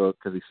back in the book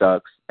because he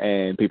sucks,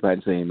 and people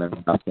hadn't seen him,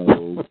 and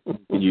so we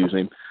can use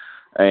him.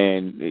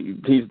 And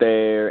he's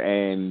there,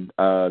 and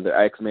the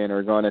X-Men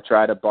are going to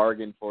try to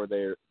bargain for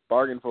his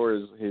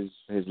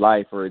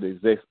life or his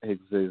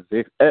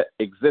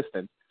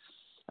existence.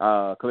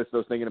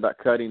 Callisto's thinking about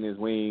cutting his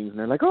wings, and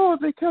they're like, oh, if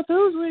they cut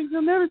those wings,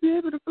 they'll never be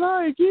able to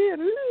fly again.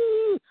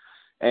 Ooh.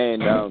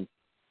 And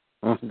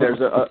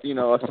there's a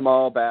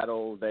small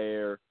battle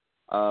there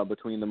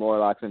between the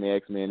Morlocks and the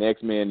X-Men. The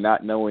X-Men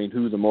not knowing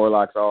who the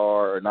Morlocks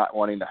are or not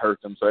wanting to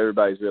hurt them, so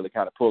everybody's really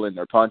kind of pulling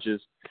their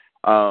punches.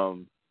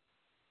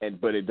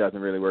 But it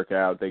doesn't really work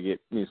out.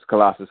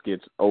 Colossus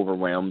gets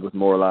overwhelmed with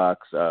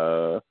Morlocks.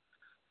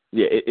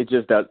 It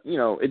just does.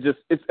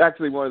 It's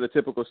actually one of the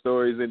typical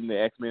stories in the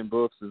X-Men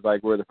books is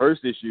like where the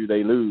first issue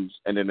they lose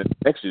and then the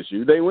next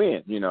issue they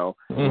win.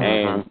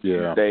 And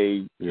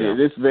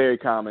it's very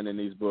common in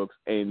these books,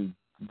 and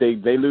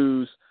they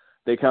lose.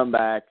 They come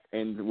back,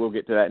 and we'll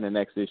get to that in the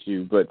next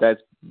issue. But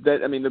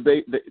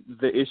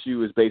the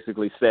issue is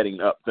basically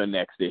setting up the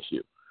next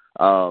issue.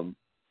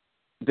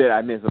 Did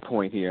I miss a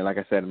point here? Like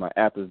I said, my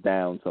app is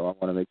down, so I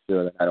want to make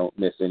sure that I don't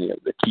miss any of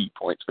the key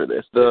points for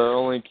this. The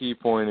only key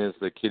point is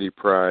that Kitty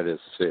Pryde is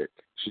sick.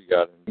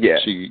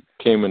 She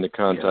came into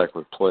contact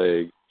with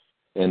plague,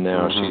 and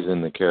now she's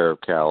in the care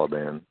of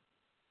Caliban.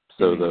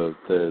 So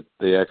the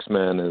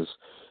X-Men is,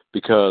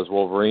 because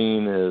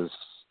Wolverine has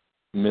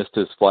missed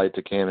his flight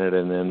to Canada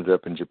and ended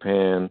up in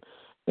Japan,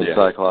 and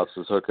Cyclops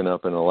is hooking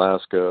up in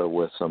Alaska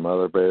with some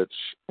other bitch,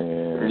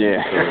 and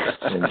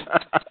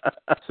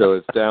so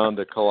it's down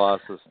to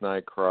Colossus,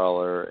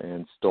 Nightcrawler,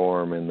 and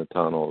Storm in the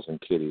tunnels, and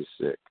Kitty's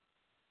sick.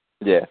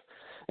 Yeah,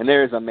 and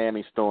there's a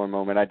Mammy Storm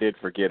moment. I did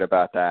forget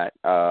about that.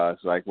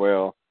 It's like,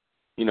 well,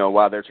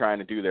 while they're trying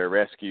to do their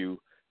rescue,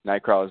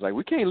 Nightcrawler's like,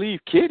 we can't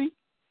leave Kitty,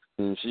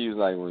 and she's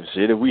like, well,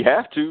 shit, if we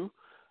have to.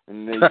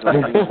 And he's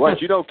like,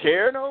 what, you don't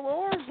care no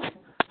more?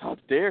 How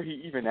dare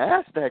he even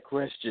ask that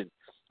question?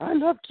 I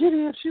love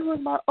Kitty if she was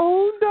my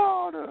own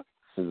daughter.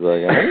 He's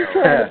like, I ain't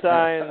trying to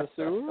die in the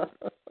sewer.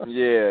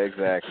 Yeah,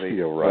 exactly.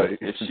 You're right.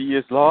 But if she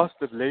is lost,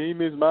 the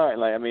blame is mine.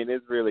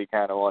 It's really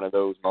kind of one of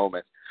those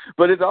moments.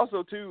 But it's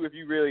also, too, if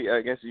you really,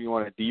 I guess you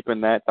want to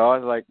deepen that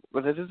thought,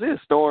 this is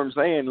Storm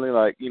saying,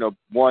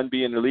 one,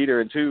 being the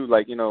leader, and two,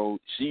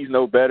 she's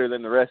no better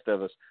than the rest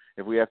of us.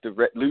 If we have to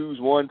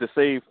lose one to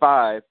save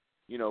five,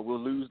 we'll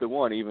lose the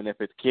one, even if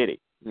it's Kitty.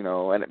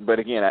 But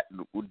again,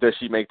 does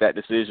she make that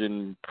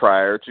decision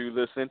prior to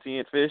the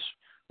sentient fish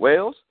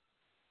whales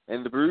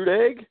and the brood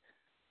egg?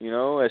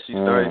 As she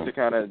started to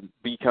kind of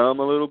become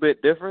a little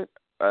bit different.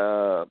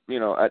 I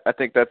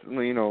think that's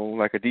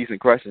like a decent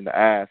question to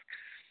ask.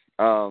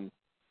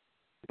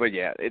 But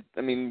yeah,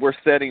 we're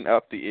setting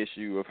up the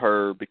issue of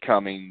her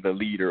becoming the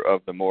leader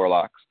of the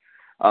Morlocks.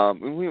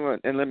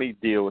 And let me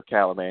deal with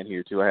Caliban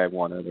here too. I have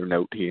one other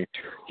note here.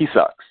 He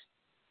sucks.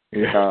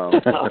 Yeah.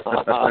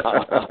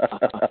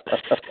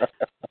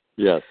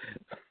 Yes.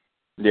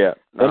 Yeah.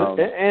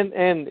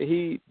 And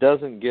he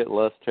doesn't get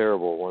less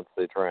terrible once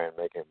they try and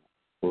make him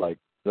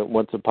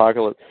once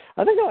Apocalypse.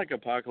 I think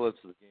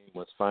Apocalypse's game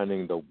was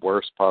finding the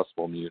worst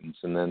possible mutants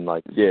and then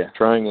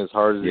trying as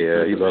hard as he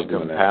could to make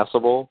them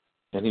passable,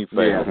 and he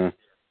failed.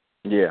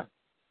 Yeah.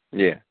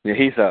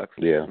 He sucks.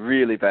 Yeah.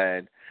 Really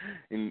bad.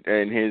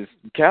 And his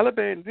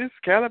Caliban this,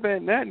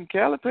 Caliban that, and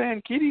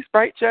Caliban Kitty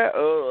Sprite Chat.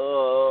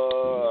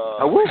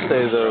 I will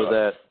say though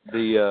that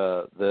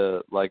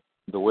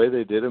the way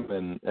they did him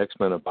in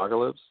X-Men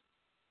Apocalypse,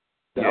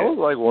 that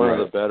was one of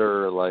the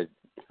better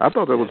I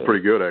thought that was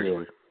pretty good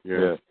actually.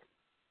 Yeah.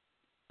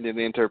 The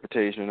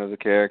interpretation of the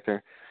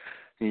character.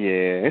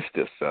 Yeah, it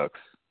still sucks.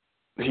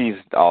 He's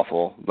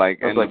awful. That's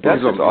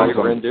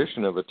a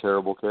rendition of a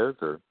terrible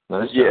character.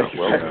 Nice job.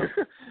 Well done.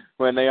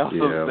 When they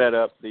also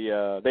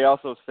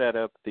set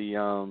up the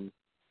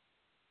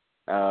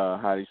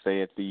how do you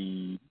say it,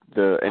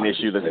 an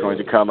issue that's going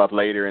to come up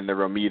later in the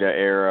Romita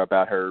era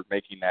about her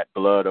making that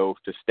blood oath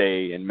to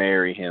stay and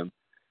marry him,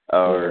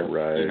 or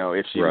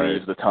if she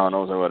leaves the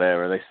tunnels or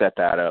whatever. They set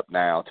that up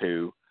now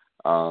too,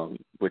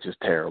 which is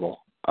terrible.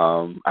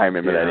 I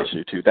remember that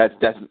issue too. That's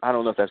I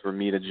don't know if that's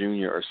Romita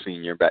Jr. or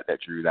Senior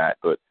that drew that,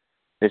 but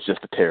it's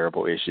just a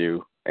terrible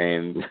issue.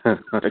 And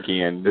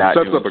again, it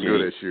sets up a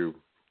good issue.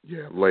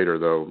 Yeah, later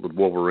though with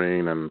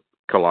Wolverine and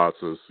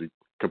Colossus. He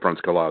confronts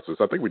Colossus.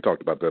 I think we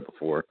talked about that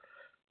before.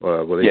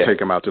 Where they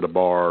take him out to the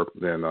bar,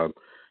 then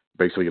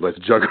basically lets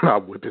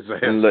Juggernaut whip his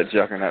ass. And let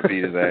Juggernaut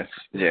beat his ass.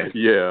 Yeah.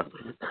 Yeah.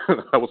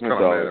 I was kind of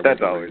mad at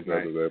that's always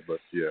nice. That, but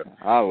yeah.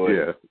 I would.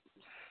 Yeah.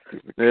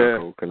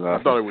 Yeah,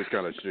 I thought it was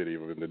kind of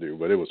shitty of him to do,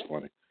 but it was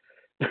funny.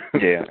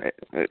 Yeah,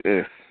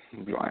 it's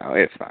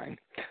fine.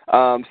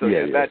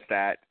 That's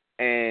that.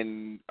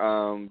 And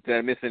did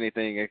I miss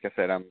anything? Like I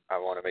said, I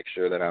want to make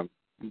sure that I'm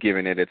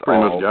giving it its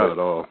pretty all. Pretty much got it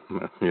all.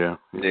 Yeah,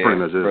 pretty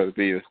much it. Brother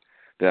Beavis.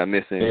 Did I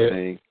miss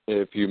anything?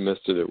 If you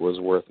missed it, it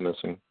was worth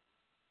missing.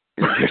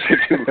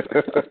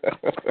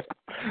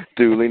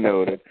 Duly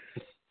noted.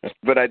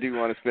 But I do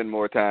want to spend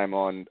more time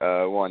on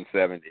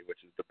 170,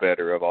 which is the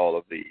better of all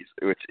of these,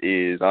 which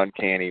is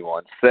Uncanny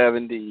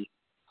 170.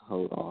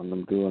 Hold on,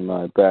 I'm doing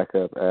my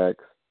backup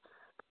acts.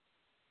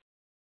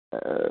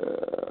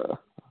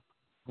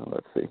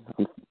 Let's see.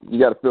 You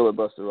got to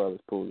filibuster while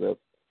this pulls up.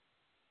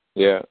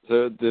 Yeah,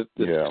 so it's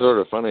sort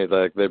of funny.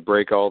 Like they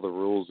break all the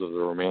rules of the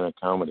romantic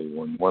comedy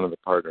when one of the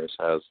partners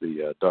has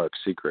the dark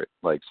secret.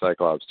 Like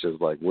Cyclops just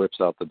like whips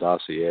out the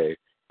dossier.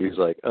 He's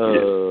like,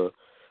 So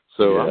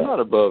I'm not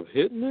above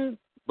hitting it,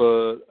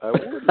 but I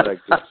would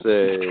like to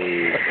say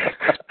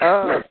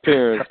the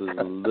appearance is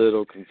a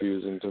little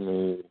confusing to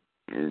me.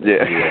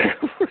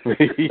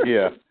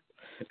 Yeah.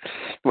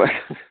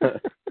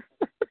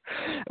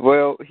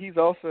 Well, he's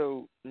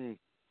also.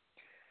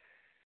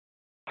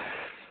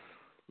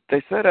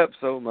 They set up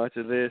so much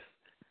of this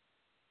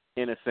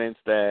in a sense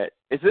that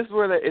is this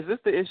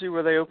the issue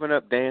where they open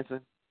up dancing?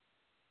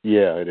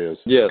 Yeah, it is.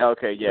 Yes.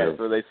 Okay, yeah.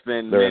 So they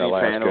spend they're many in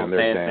Alaska panels and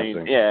they're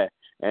dancing. Yeah,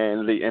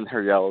 and in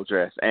her yellow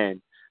dress,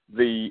 and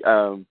the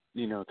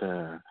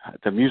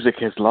the music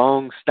has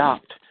long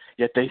stopped,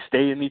 yet they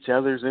stay in each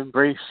other's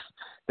embrace.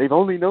 They've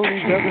only known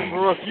each other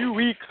for a few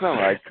weeks. I'm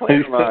like,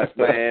 Claremont,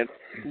 man,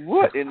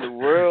 what in the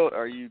world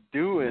are you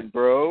doing,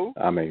 bro?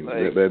 I mean,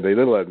 like, they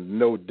didn't let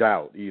no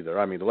doubt either.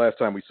 I mean, the last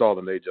time we saw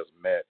them, they just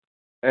met,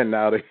 and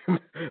now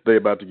they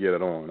about to get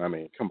it on. I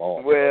mean, come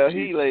on. Well,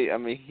 he laid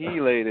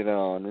it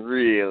on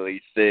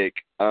really thick.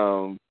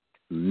 No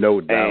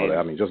doubt.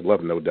 I mean, just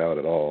love no doubt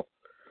at all.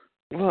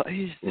 Well,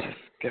 he's just,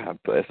 God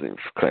bless him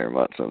for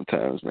Claremont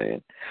sometimes,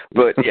 man.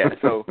 But yeah,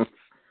 so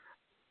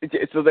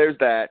there's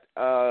that.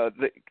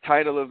 The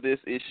title of this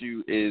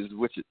issue is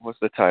what's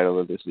the title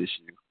of this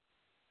issue?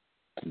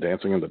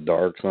 Dancing in the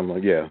Dark, something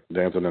like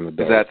Dancing in the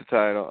Dark. Is that the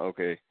title?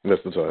 Okay.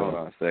 That's the title. Hold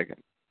on a second.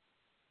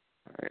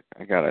 All right,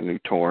 I got a new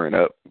torrent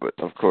up, but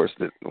of course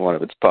one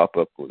of its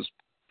pop-up was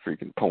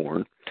freaking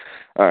porn.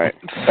 All right.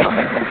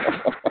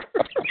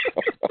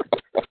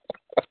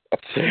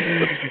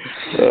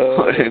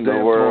 What in the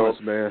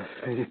world, man?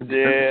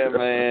 Yeah,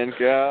 man.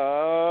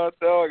 God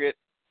dog it.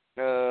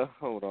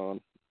 Hold on.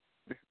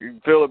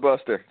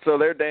 Filibuster. So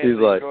they're dancing.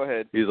 Go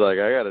ahead. He's like,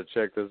 I got to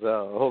check this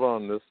out. Hold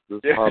on, this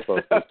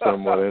pop-up is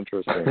somewhat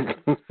interesting.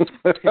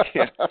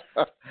 Yeah.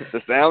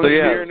 The sound you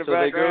hear in the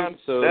background.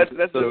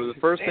 The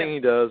first thing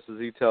he does is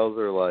he tells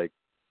her, like,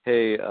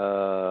 hey,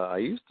 I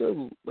used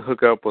to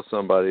hook up with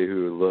somebody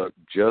who looked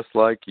just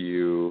like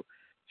you.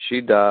 She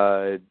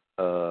died.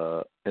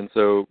 And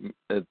so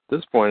at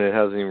this point, it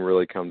hasn't even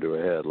really come to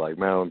a head. Like,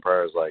 Madeline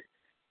Pryor's like,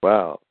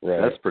 wow,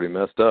 that's pretty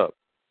messed up.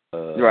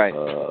 Right.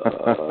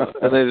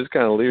 And they just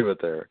kind of leave it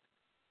there.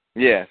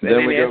 Yes. And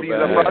then we go he's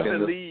back about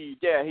to leave.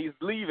 Yeah, he's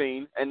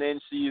leaving, and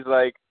then she's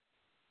like,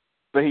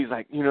 but he's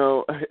like,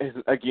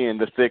 again,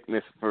 the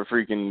thickness for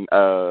freaking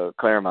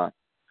Claremont.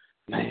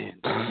 Man,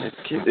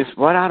 it's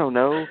what I don't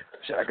know.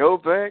 Should I go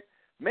back?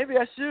 Maybe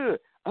I should.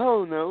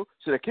 Oh, no.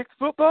 Should I kick the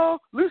football?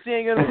 Lucy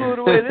ain't going to pull it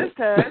away this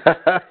time.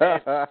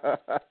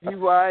 He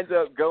winds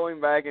up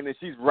going back, and then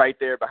she's right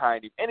there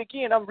behind him. And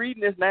again, I'm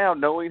reading this now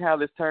knowing how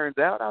this turns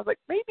out. I was like,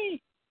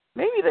 maybe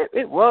that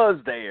it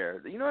was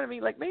there. You know what I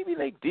mean? Like, maybe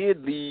they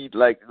did lead,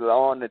 like,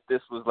 on that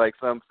this was, like,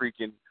 some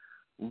freaking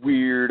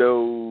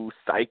weirdo,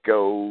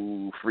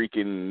 psycho,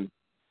 freaking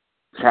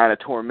kind of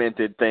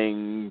tormented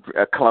thing,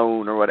 a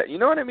clone or whatever. You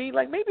know what I mean?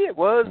 Like, maybe it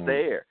was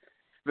there.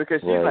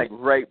 Because she's, like,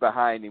 right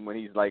behind him when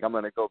he's like, I'm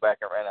going to go back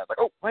and run. I was like,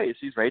 oh, wait,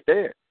 she's right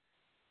there.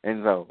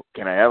 And so,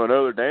 can I have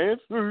another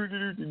dance?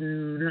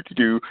 And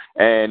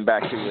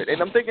back to it. And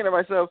I'm thinking to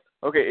myself,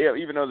 okay,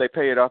 even though they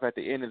pay it off at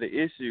the end of the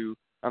issue,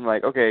 I'm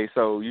like, okay,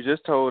 so you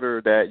just told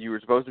her that you were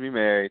supposed to be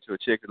married to a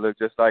chick that looked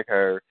just like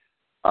her.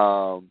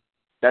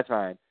 That's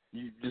fine.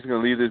 You just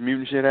going to leave this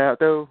mutant shit out,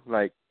 though?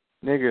 Like,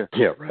 nigga.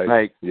 Yeah, right.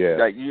 Like, yeah.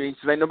 Like, you ain't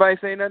nobody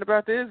saying nothing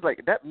about this?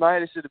 Like, that might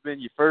have should have been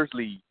your first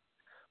lead.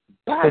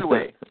 By the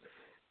way.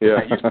 Yeah.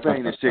 I used to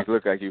think this chick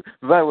look like you.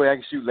 But by the way, I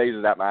can shoot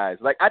lasers out my eyes.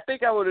 Like, I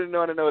think I would have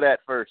known to know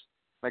that first.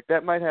 Like,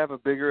 that might have a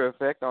bigger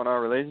effect on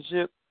our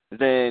relationship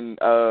than,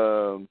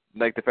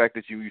 like, the fact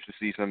that you used to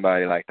see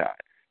somebody like that.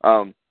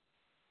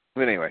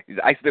 But anyway,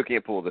 I still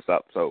can't pull this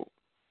up,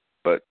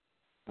 but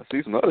I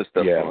see some other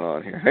stuff going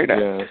on here. Hey,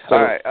 yeah. So,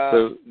 all right.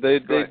 So they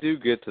do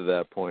get to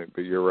that point,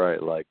 but you're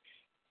right. Like,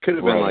 could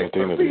have been like,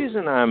 the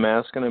reason I'm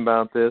asking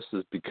about this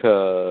is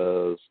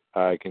because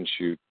I can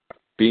shoot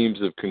beams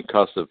of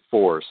concussive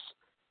force,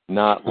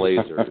 not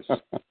lasers,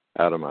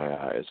 out of my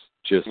eyes.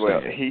 Just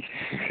saying.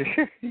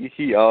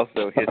 He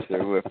also hits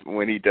her with,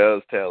 when he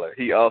does tell her,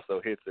 he also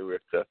hits her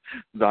with the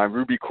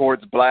Ruby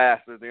Quartz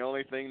Blast is the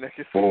only thing that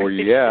can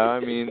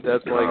I mean,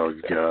 that's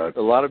like,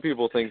 a lot of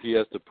people think he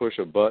has to push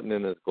a button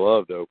in his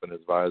glove to open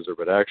his visor,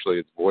 but actually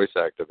it's voice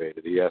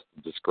activated. He has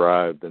to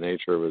describe the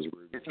nature of his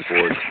Ruby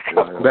Quartz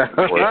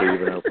before it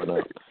even open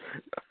up.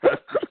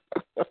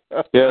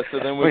 Yeah, so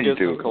then we get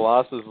some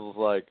Colossus was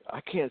like, I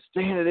can't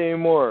stand it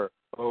anymore.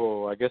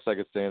 Oh, I guess I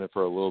could stand it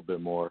for a little bit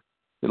more.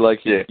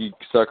 Like he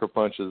sucker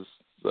punches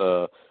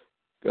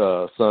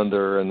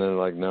Sunder, and then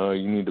like, no,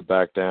 you need to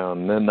back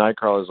down. And then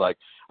Nightcrawler's like,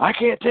 I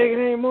can't take it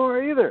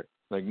anymore either.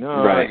 Like,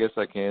 no, Right. I guess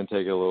I can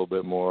take a little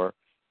bit more.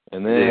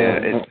 And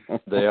then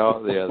they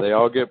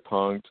all get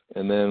punked,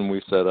 and then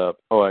we set up.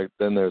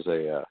 Then there's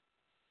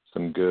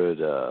some good.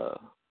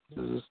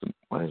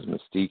 Why is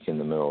Mystique in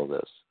the middle of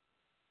this?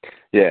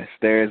 Yes,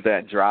 there is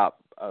that drop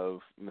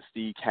of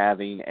Mystique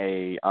having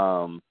a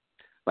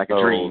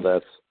dream.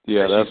 That's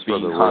for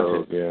the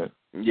Rogue. Yeah.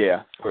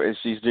 Yeah,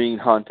 she's being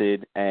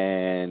hunted,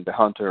 and the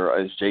hunter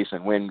is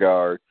Jason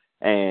Wingard,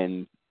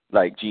 and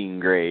like Jean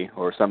Grey,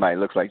 or somebody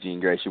looks like Jean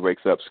Grey. She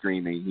wakes up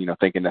screaming,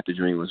 thinking that the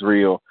dream was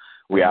real.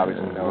 We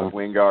obviously know if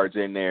Wingard's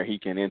in there, he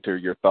can enter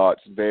your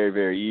thoughts very,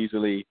 very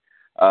easily.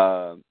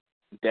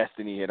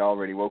 Destiny had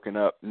already woken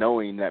up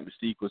knowing that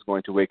Mystique was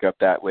going to wake up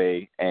that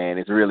way, and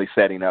it's really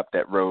setting up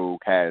that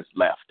Rogue has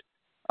left.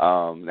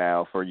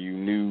 Now, for you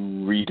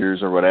new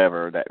readers or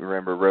whatever that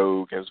remember,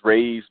 Rogue was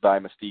raised by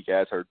Mystique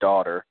as her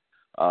daughter,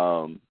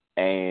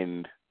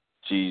 and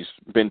she's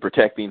been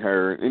protecting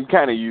her and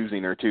kind of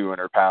using her, too, in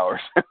her powers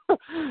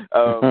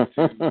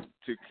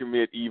to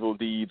commit evil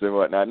deeds and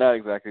whatnot. Not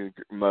exactly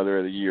Mother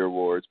of the Year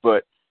awards,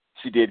 but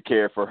she did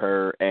care for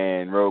her,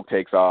 and Rogue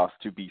takes off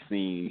to be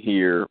seen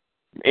here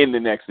in the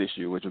next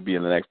issue, which will be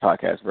in the next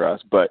podcast for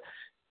us. But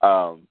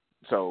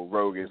so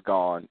Rogue is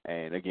gone,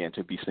 and, again,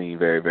 to be seen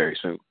very, very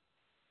soon.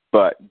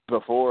 But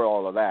before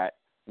all of that,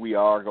 we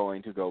are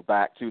going to go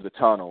back to the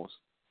tunnels,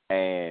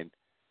 and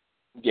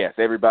yes,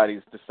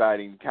 everybody's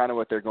deciding kind of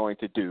what they're going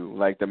to do.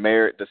 Like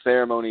the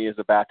ceremony is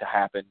about to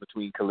happen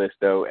between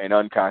Callisto and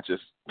unconscious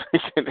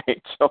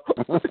Angel.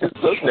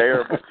 It's so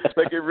terrible.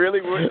 Like, it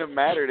really wouldn't have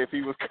mattered if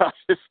he was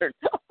conscious or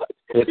not.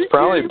 It's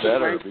probably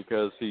better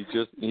because he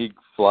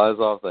flies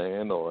off the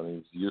handle and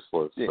he's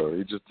useless. Yeah. So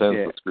he just tends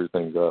to screw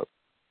things up.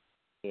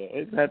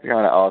 Yeah, that's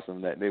kind of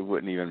awesome that it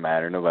wouldn't even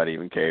matter. Nobody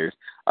even cares.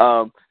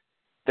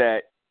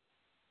 That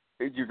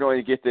you're going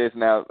to get this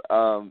now.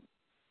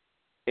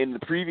 In the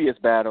previous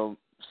battle,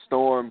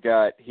 Storm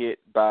got hit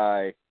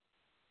by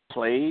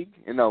Plague.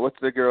 What's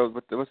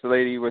the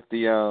lady with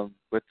the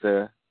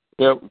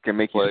can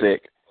make you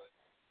sick?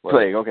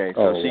 Plague. Okay,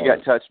 so she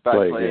got touched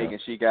by Plague,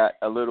 and she got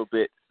a little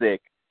bit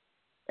sick.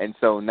 And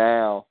so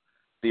now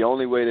the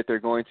only way that they're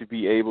going to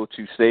be able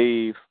to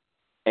save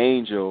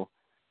Angel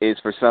is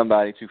for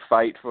somebody to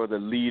fight for the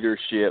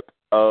leadership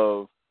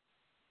of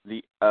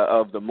the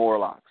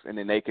Morlocks, and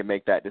then they can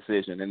make that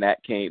decision. And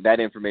that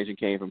information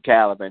came from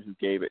Caliban, who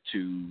gave it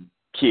to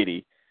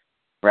Kitty.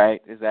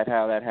 Right? Is that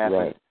how that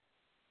happened?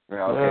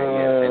 Right.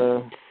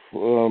 Okay.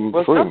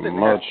 Pretty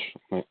much.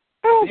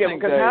 How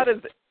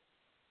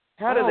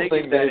do they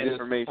get that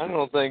information? I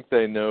don't think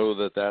they know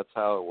that that's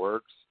how it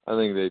works. I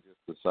think they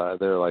just decide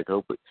they're like,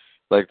 hey,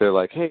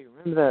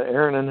 remember that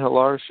Aaron and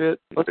Hilar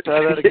shit? Let's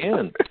try that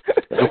again.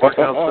 It worked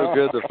out so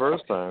good the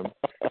first time.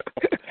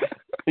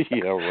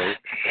 Yeah, right.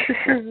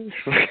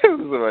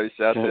 Somebody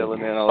shot Dylan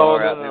and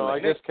Hilar out. No, I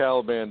guess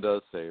Caliban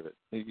does save it.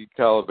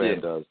 Caliban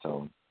does tell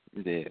him.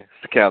 Yeah,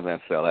 the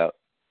Caliban fell out.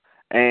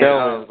 And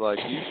Caliban's like,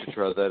 you should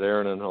try that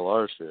Aaron and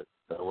Hilar shit.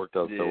 That worked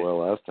out so well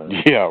last time.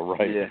 Yeah,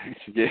 right. Yeah.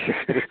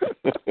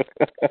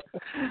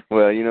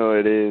 Well, you know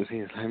what it is.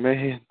 He's like,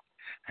 man,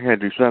 I gotta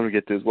do something to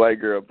get this white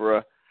girl,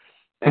 bruh.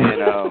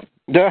 And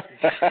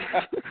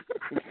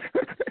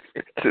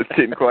just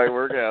didn't quite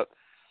work out.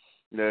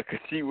 No, 'cause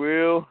she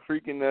will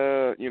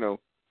freaking,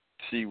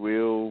 she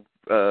will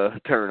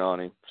turn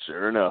on him.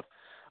 Sure enough.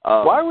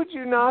 Why would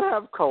you not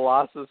have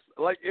Colossus?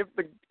 Like, if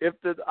the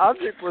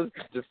object was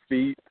to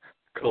defeat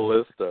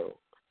Callisto,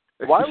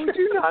 why would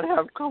you not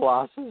have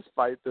Colossus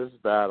fight this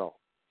battle?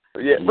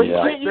 Yeah, but you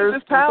can't use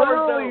his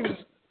powers,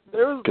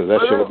 because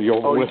that shit will be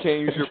over with. You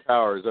can't use your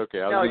powers.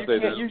 Okay, I was going to say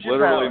there's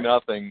literally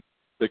nothing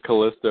that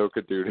Callisto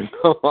could do to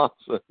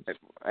Colossus.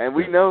 And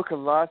we know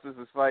Colossus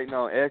is fighting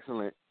on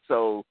excellent,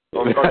 or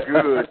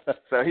good,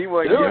 so he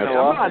wasn't getting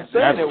no offense. I'm not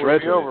saying it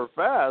would be over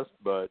fast,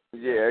 but...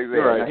 Yeah,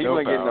 exactly. He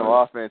wasn't getting no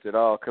offense at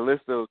all.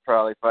 Callisto was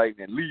probably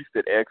fighting at least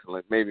at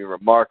excellent, maybe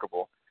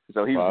remarkable,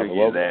 so he was going to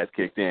get his ass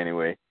kicked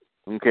anyway.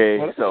 Okay,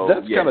 well,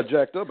 that's kind of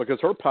jacked up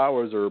because her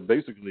powers are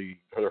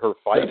basically her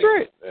fighting. That's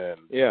right. And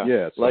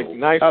so like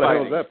knife how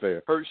fighting. the hell is that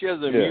fair? She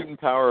has the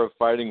mutant power of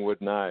fighting with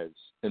knives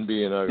and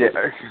being ugly.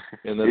 Yeah,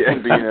 and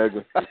being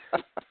ugly.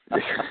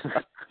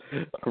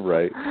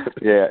 Right.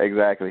 Yeah,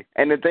 exactly.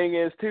 And the thing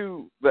is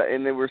too,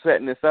 and then we're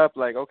setting this up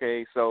like,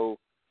 okay, so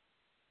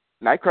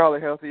Nightcrawler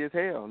healthy as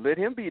hell. Let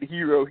him be the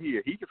hero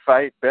here. He could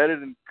fight better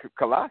than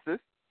Colossus.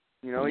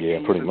 He can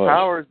use his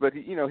powers, but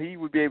he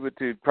would be able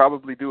to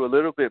probably do a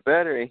little bit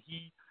better. And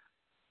he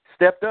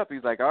stepped up.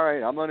 He's like, all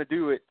right, I'm going to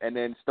do it. And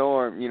then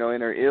Storm, in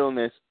her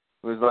illness,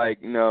 was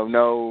like,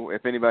 no,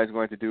 if anybody's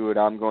going to do it,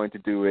 I'm going to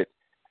do it.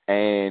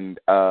 And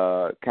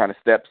kind of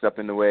steps up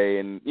in the way.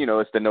 And,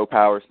 it's the no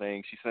powers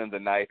thing. She sends a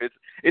knife.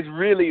 It's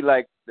really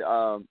like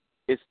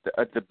it's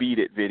the Beat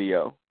It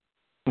video.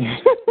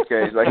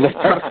 Okay, like she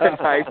throws a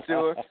knife to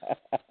her.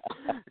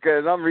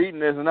 Because I'm reading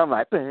this and I'm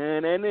like, yeah,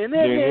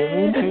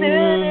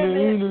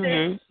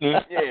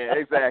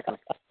 exactly.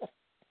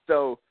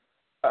 So,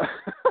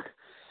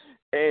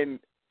 and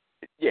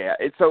yeah,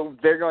 so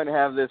they're going to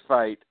have this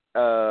fight,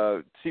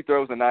 she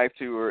throws a knife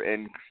to her,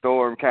 and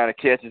Storm kind of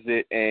catches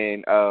it,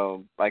 and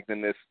like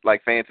in this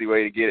like fancy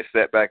way to get it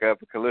set back up.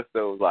 And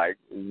Callisto's like,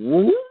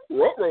 woo,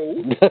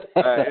 ruh-roh.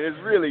 It's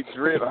really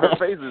drip. Her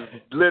face is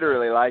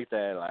literally like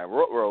that, like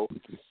ruh-roh.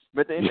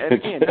 But then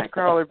again,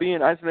 Nightcrawler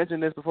being, I just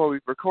mentioned this before we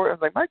record, I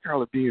was like,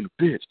 Nightcrawler being a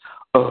bitch.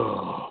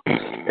 Oh,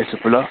 it's a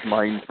bluff,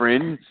 my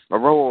friend.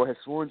 Aurora has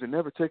sworn to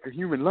never take a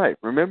human life.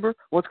 Remember?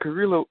 Once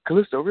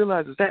Callisto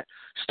realizes that,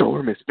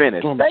 Storm is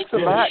finished. Thanks a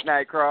lot,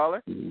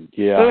 Nightcrawler.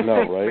 Yeah, I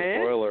know, right?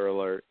 Man. Spoiler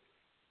alert.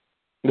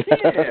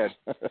 Yeah.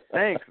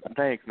 Thanks,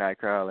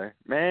 Nightcrawler.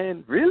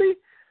 Man, really?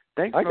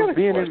 Thanks for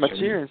being in my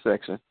cheering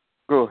section.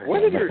 Go ahead.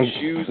 When did her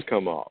shoes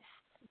come off?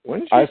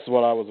 That's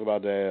what I was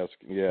about to ask.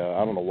 Yeah,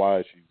 I don't know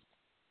why she's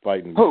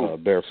fighting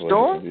barefoot.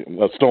 Storm?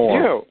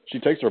 Storm. Yeah. She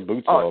takes her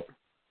boots off.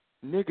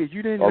 Nigga,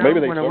 you didn't or know maybe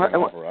they when took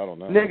them off her, I don't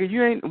know. Nigga,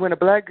 you ain't, when a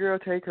black girl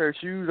take her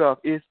shoes off,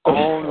 it's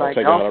on like,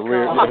 take out her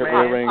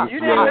earrings. You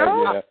didn't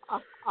know? Yeah.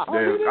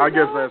 Oh, I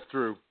guess that's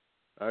true.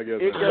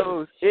 It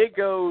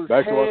goes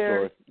back hair, to our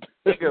story.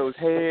 It goes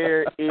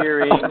hair,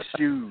 earrings,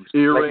 shoes.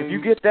 Like, if you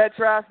get that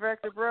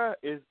trifecta, bruh,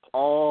 it's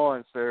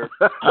on, sir.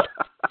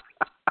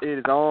 It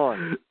is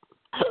on.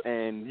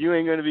 And you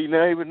ain't going to be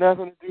with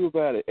nothing to do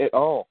about it at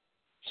all.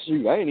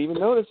 Shoot, I didn't even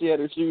notice she had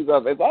her shoes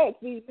off. If I had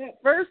seen that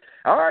first,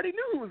 I already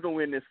knew who was going to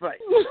win this fight.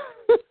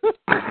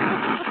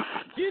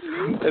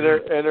 And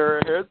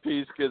her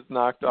headpiece gets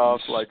knocked off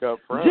like up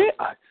front.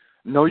 Yeah.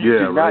 No, you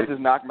did not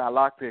just knock my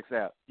lockpicks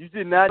out. You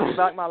did not just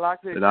knock my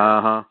lockpicks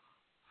out.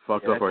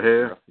 Fucked up her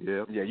hair.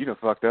 Yeah. Yeah, you done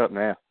fucked up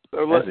now.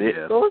 So let's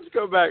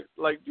go back.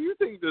 Like, do you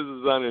think this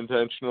is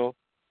unintentional?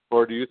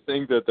 Or do you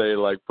think that they,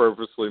 like,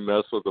 purposely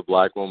messed with the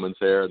black woman's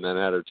hair and then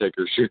had her take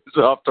her shoes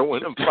off to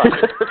win a fight?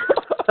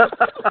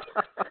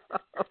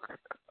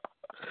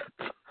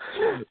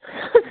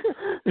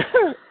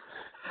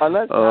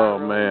 Unless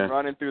man,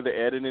 running through the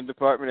editing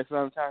department at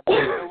some time, you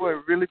know what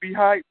would really be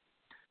hype?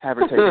 Have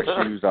her take her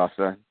shoes off,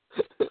 son.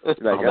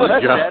 Like,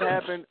 unless that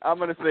happened, I'm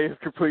going to say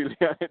it's completely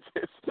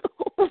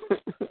unintentional.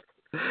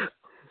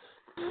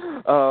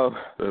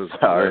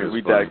 Sorry,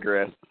 we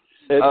digress.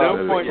 At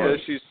no point does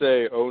she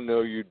say, "Oh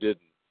no, you didn't."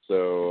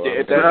 So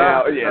if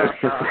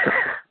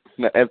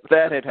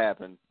that had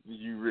happened,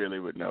 you really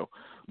would know.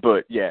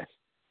 But yes,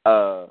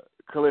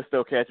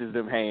 Callisto catches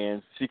them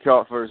hands. She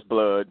caught first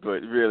blood,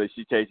 but really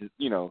she catches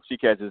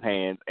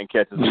hands and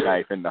catches the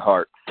knife in the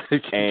heart,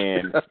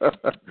 and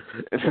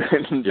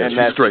she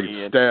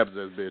straight stabs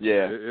that bitch.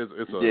 Yeah,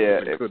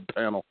 it's a good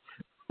panel.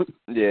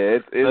 Yeah,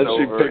 it's then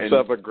over. She picks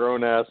up a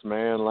grown-ass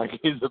man like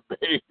he's a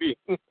baby.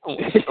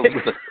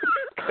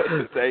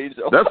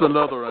 That's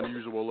another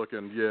unusual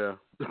looking, the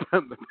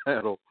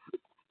panel.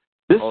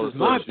 This is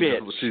my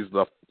bitch. She's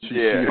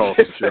She-Hulk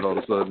and shit all of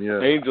a sudden, yeah.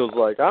 Angel's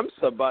like, I'm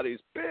somebody's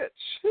bitch.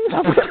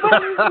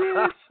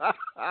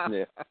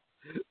 Yeah.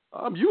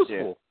 I'm useful.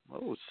 Yeah.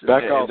 Oh, shit.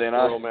 Back off,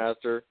 Squirrel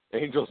Master.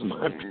 Angel's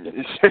my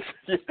bitch.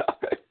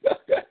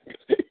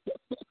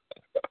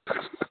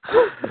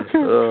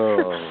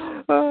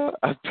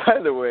 By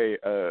the way,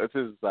 this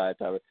is a side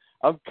topic.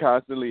 I'm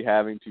constantly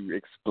having to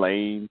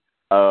explain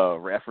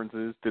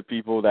references to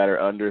people that are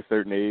under a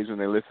certain age when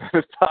they listen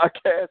to this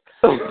podcast.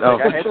 Like,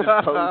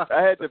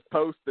 I had to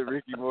post the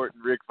Ricky Morton,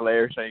 Ric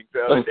Flair thing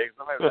the other day.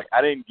 Somebody was like,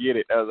 I didn't get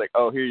it. I was like,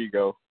 oh, here you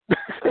go. I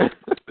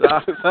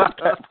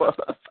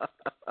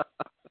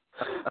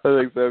was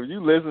like, so if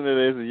you listen to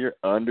this and you're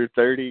under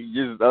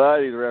 30, a lot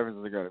of these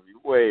references are going to be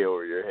way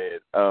over your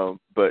head.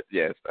 But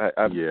yes,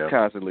 I'm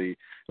constantly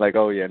like,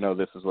 oh yeah, no,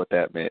 this is what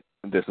that meant.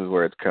 This is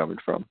where it's coming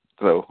from.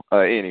 So,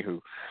 anywho,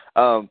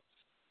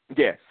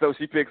 yeah. So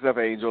she picks up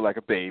Angel like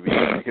a baby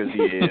because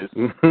he is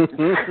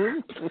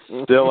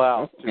still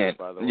out, too,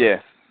 by the way.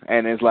 Yes,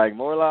 and it's like,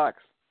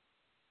 Morlocks,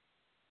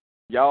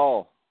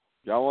 y'all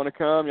want to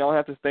come? Y'all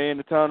have to stay in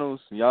the tunnels.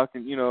 Y'all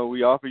can,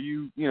 we offer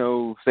you,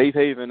 safe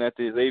haven at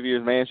the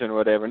Xavier's mansion or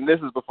whatever. And this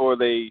is before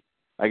they,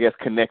 I guess,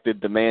 connected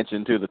the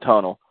mansion to the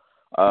tunnel,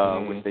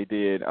 which they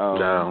did.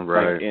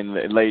 Right.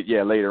 Like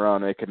later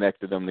on they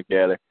connected them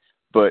together.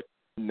 But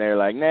they're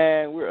like,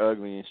 nah, we're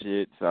ugly and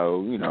shit.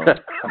 So, no.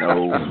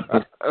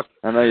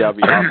 I know y'all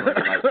be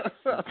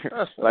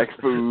offering like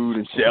food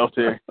and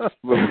shelter, but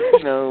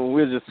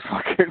we're just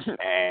fucking.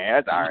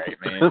 That's all right,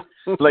 man.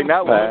 Like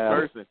not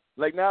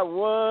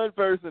one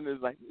person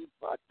is like,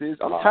 fuck this.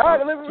 I'm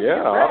tired of living with you.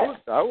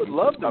 I would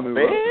love to move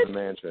up to the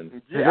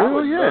mansion. Yeah, I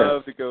would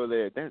love to go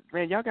there.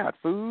 Man, y'all got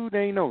food.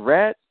 There ain't no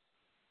rats.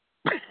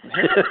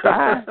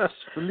 Bye.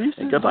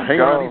 Got to hang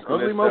around these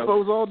ugly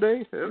mofos all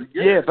day?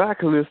 Yeah, bye,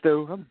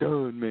 Callisto. I'm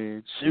done,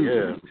 man.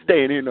 Shoot, I'm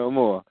staying here no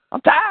more. I'm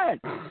tired.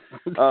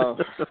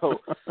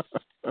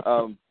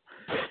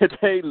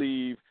 They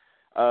leave.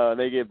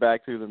 They get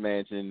back to the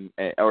mansion,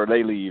 or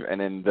they leave, and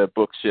then the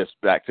book shifts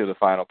back to the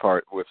final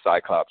part with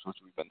Cyclops,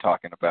 which we've been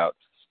talking about,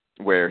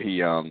 where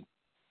he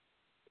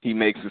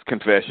makes his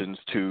confessions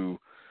to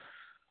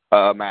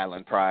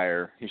Madeline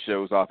Pryor. He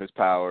shows off his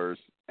powers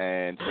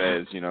and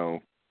says,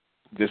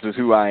 this is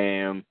who I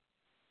am,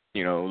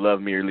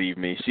 love me or leave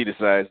me. She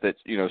decides that,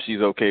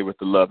 she's okay with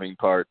the loving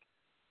part,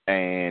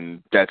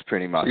 and that's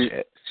pretty much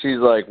it. She's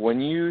like,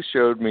 when you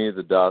showed me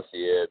the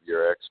dossier of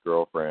your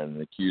ex-girlfriend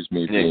and accused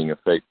me of being a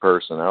fake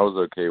person, I was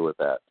okay with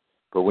that.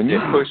 But when you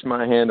pushed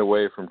my hand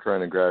away from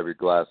trying to grab your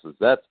glasses,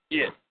 that's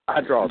it.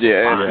 I draw the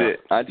line.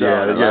 I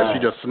draw the line.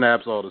 She just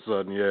snaps all of a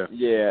sudden,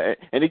 Yeah,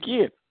 and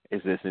again,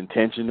 is this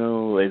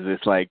intentional? Is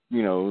this like,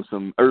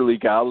 some early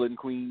Goblin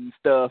Queen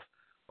stuff?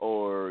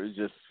 Or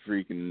just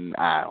freaking,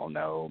 I don't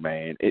know,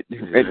 man.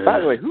 And by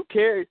the way, who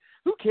carries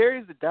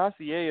the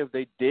dossier of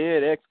their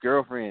dead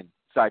ex-girlfriend,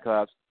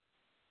 Cyclops?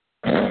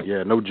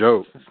 Yeah, no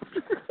joke.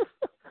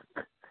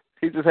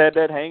 He just had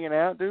that hanging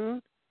out,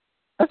 dude?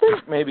 I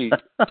think maybe,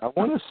 I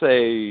want to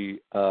say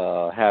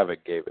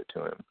Havoc gave it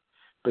to him.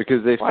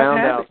 Because they found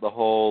out the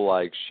whole,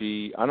 like,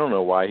 I don't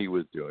know why he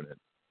was doing it,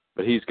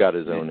 but he's got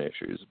his own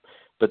issues.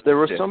 But there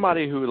was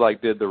somebody who,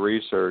 like, did the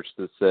research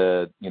that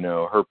said,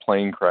 her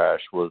plane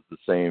crash was the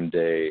same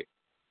day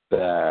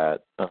that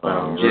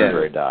Jean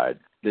Grey died.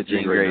 That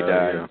Jean Grey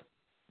died.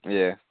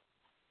 Yeah.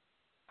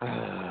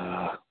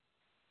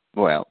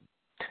 Well.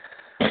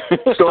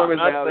 Storm is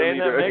now the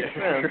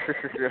leader.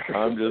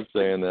 I'm just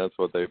saying that's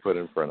what they put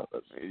in front of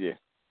us. Yeah.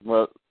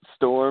 Well,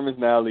 Storm is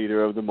now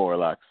leader of the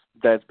Morlocks.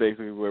 That's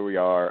basically where we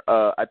are.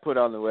 I put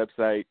on the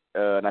website,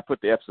 and I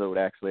put the episode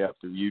actually up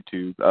through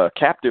YouTube.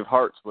 Captive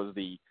Hearts was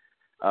the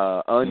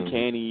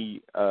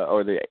Uncanny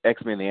or the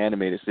X-Men the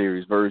Animated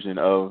Series version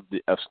of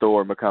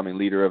Storm becoming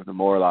leader of the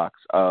Morlocks.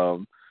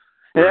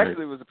 It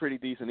actually was a pretty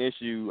decent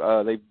issue.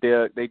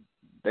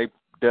 They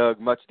dug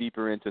much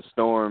deeper into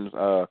Storm's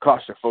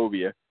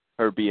claustrophobia,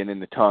 her being in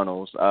the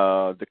tunnels.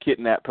 The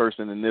kidnapped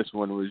person in this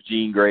one was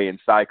Jean Grey and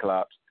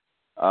Cyclops.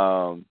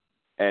 And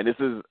this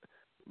is,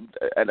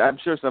 and I'm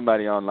sure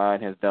somebody online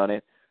has done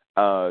it.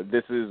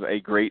 This is a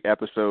great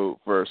episode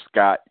for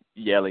Scott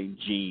yelling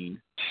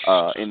Jean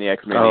in the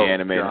X-Men the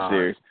Animated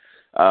Series.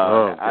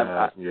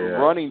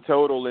 Running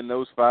total in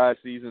those 5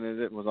 seasons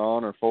as it was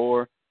on, or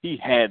 4, he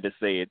had to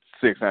say it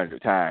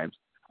 600 times.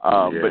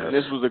 But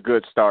this was a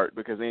good start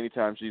because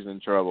anytime she's in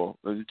trouble,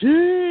 it was,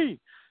 G!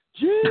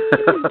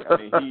 I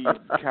mean, he's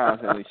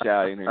constantly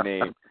shouting her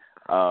name.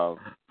 I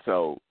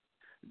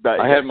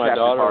had my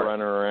daughter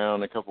running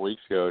around a couple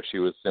weeks ago. She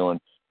was feeling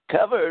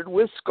covered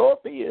with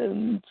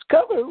scorpions. So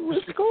I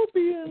was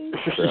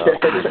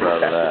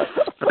proud of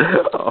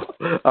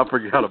that. I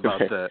forgot about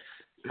that.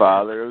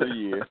 Father of the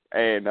Year,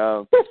 and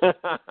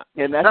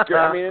that's good.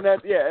 I mean, and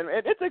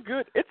it's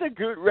a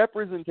good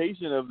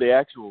representation of the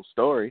actual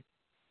story.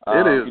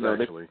 It is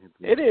actually.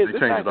 It is. They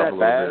changed it up a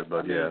little bit,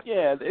 but yeah.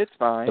 Yeah, it's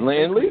fine.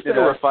 At least they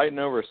were fighting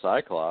over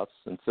Cyclops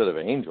instead of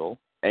Angel.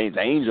 It's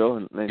Angel,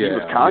 and he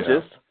was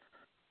conscious.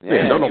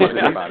 Yeah, don't know what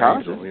about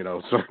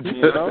Angel, So.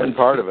 And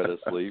part of it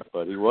asleep,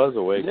 but he was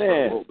awake for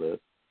a little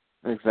bit.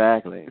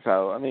 Exactly.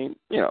 So, I mean,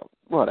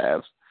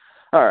 whatevs.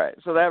 All right,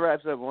 so that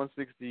wraps up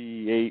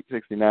 168,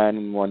 69,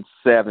 and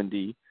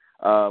 170.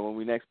 When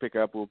we next pick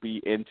up, we'll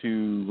be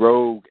into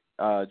Rogue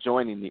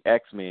joining the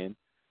X-Men,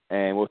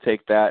 and we'll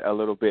take that a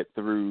little bit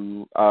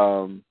through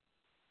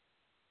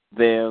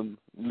them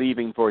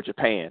leaving for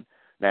Japan.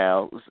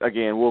 Now,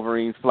 again,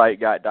 Wolverine's flight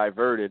got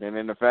diverted, and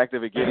in the fact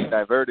of it getting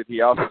diverted,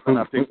 he also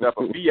picked up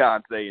a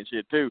fiancé and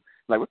shit, too.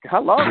 Like,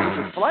 how long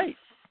was this flight?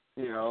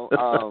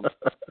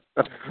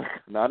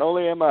 Not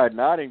only am I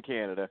not in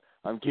Canada,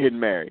 I'm getting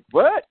married.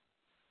 What?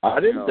 I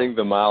didn't think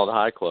the Mild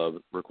High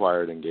Club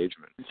required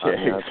engagement.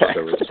 Right.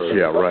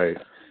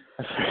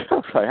 I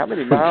was like, how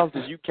many miles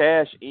did you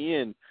cash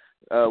in,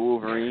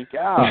 Wolverine?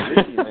 God,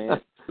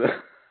 man.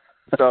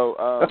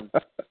 So,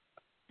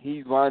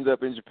 he winds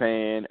up in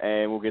Japan,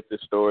 and we'll get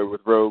this story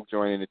with Rogue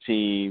joining the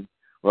team.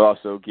 We'll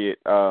also get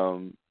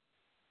we'll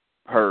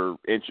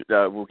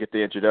get the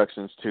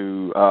introductions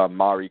to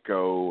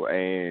Mariko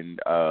and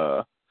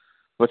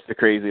what's the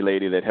crazy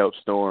lady that helps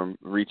Storm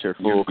reach her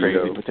full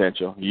crazy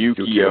potential?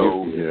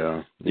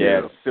 Yukio.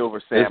 Yeah.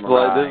 Silver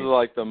Samurai. This is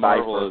like the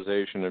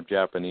Marvelization of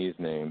Japanese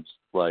names.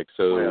 Like,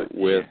 so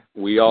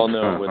we all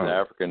know with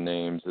African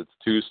names, it's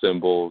 2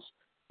 symbols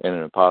and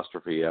an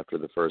apostrophe after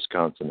the first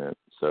consonant.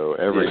 So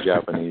every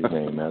Japanese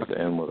name has to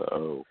end with an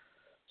O.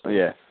 So.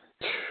 Yes.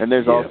 And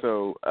there's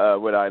also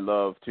what I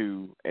love,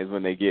 too, is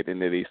when they get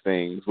into these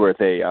things where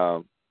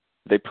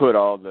they put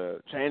all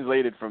the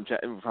translated from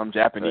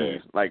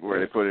Japanese, like where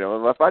they put it.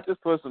 Well, if I just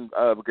put some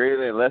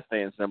greater than less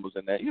than symbols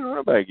in there,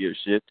 nobody gives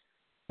a shit.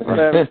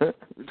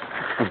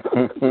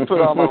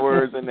 Put all my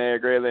words in there,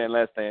 greater than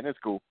less than. It's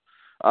cool.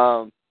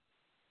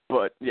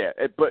 But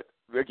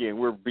again,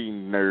 we're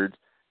being nerds.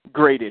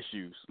 Great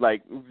issues.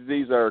 Like,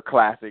 these are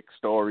classic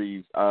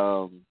stories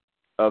of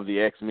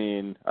the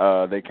X-Men.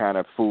 They kind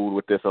of fooled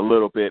with this a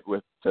little bit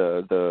with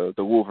the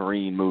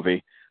Wolverine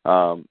movie.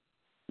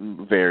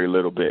 Very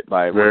little bit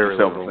by the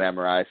Silver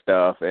Samurai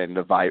stuff and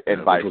the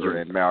Viper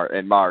and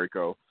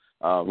Mariko.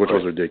 Which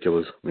was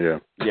ridiculous. Yeah.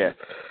 Yeah.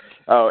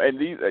 Oh, and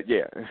these,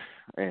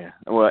 yeah.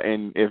 Well,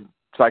 and if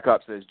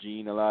Cyclops says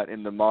Jean a lot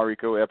in the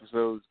Mariko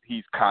episodes,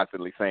 he's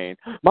constantly saying,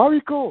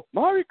 Mariko!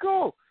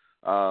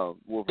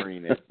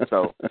 Wolverine is.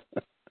 So,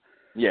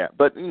 yeah.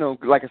 But,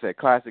 like I said,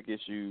 classic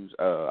issues.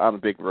 I'm a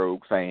big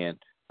Rogue fan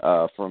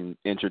from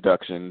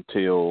introduction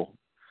till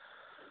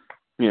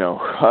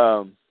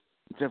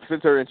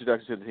since her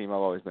introduction to the team, I've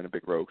always been a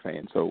big Rogue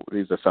fan. So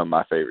these are some of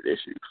my favorite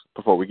issues.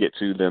 Before we get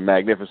to the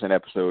magnificent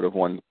episode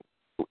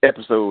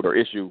or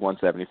issue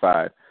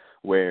 175,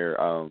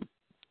 where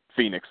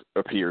Phoenix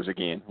appears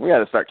again. We got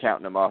to start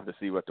counting them off to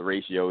see what the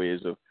ratio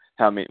is of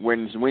how many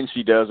when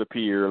she does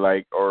appear,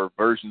 like, or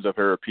versions of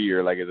her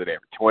appear. Like, is it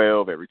every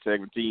 12, every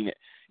 17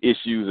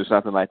 issues or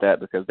something like that?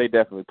 Because they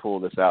definitely pull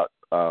this out.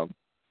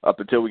 Up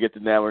until we get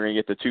to now, we're going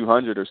to get to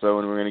 200 or so,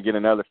 and we're going to get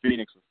another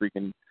Phoenix with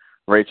freaking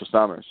Rachel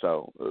Summers.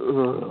 So,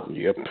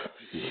 Yep.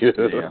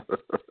 Yeah.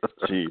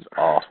 She's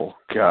awful.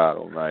 God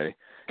almighty.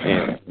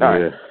 And, all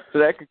right. So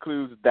that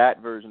concludes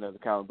that version of the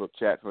comic book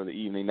chat for the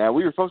evening. Now,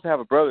 we were supposed to have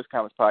a Brothers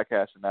Comics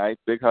podcast tonight.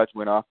 Big Hutch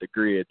went off the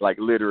grid, like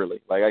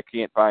literally. Like, I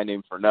can't find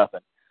him for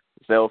nothing.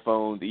 Cell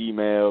phone, the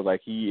email,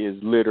 like, he is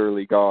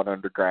literally gone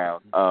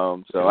underground.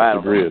 So I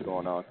don't know what's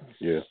going on.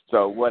 Yeah.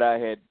 So what I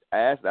had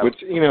asked,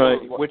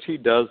 which he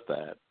does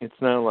that. It's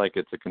not like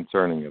it's a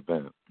concerning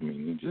event. I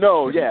mean, he just he's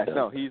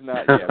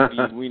not.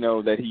 Yeah, we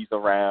know that he's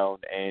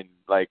around and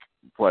like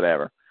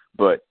whatever,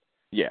 but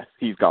yes,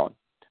 he's gone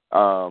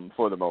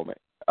for the moment.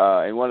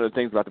 And one of the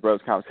things about the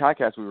Brothers Comics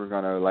podcast, we were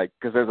gonna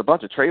because there's a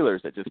bunch of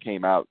trailers that just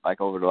came out like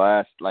over the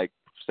last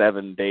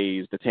 7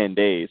 days to 10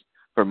 days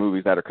for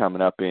movies that are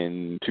coming up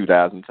in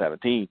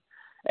 2017,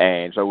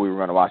 and so we were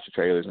gonna watch the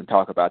trailers and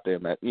talk about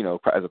them as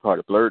a part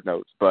of Blurred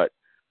Notes, but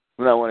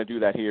we don't want to do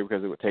that here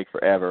because it would take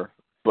forever.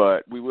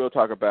 But we will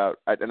talk about,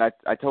 and I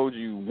told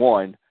you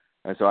one,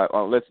 and so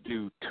let's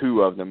do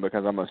two of them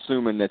because I'm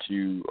assuming that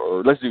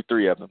let's do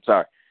three of them,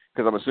 sorry,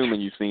 because I'm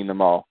assuming you've seen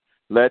them all.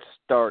 Let's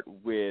start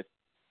with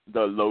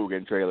the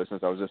Logan trailer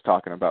since I was just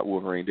talking about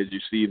Wolverine. Did you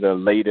see the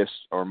latest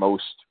or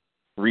most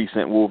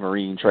recent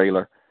Wolverine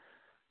trailer?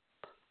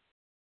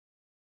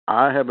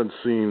 I haven't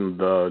seen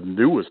the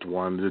newest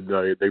one. Did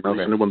they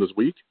release a new one this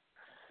week?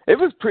 It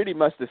was pretty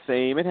much the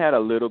same. It had a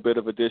little bit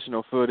of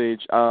additional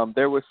footage.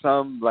 There was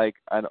some, I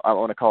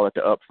want to call it the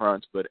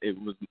upfronts, but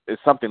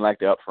it's something like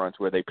the upfronts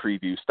where they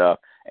preview stuff.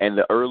 And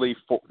the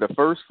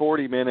first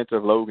 40 minutes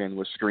of Logan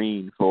was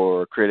screened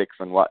for critics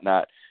and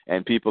whatnot,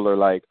 and people are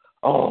like,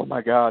 oh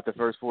my God, the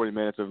first 40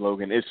 minutes of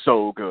Logan is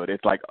so good.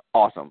 It's like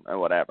awesome and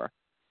whatever.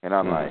 And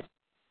I'm like,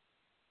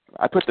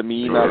 I put the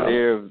meme out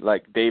there of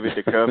David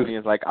Duchovny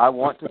is like, I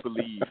want to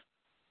believe,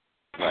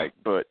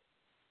 but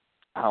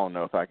I don't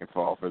know if I can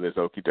fall for this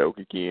okie doke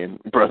again,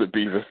 Brother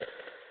Beaver.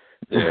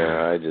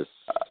 Yeah,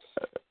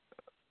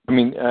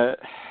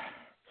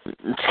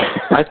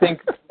 I think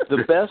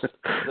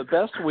the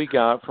best we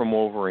got from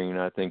Wolverine,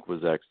 I think,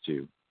 was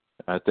X2.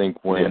 I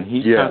think when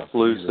he cuts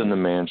loose in the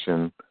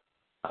mansion,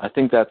 I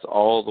think that's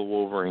all the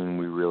Wolverine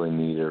we really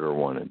needed or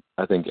wanted.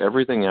 I think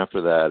everything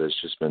after that has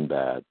just been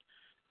bad.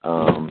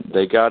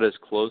 They got as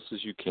close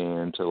as you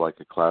can to a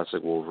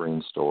classic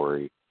Wolverine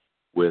story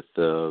with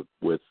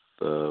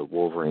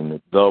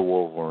Wolverine,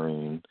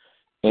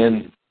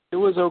 and it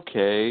was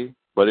okay,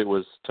 but it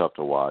was tough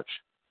to watch.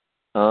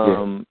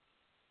 And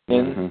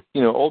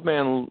Old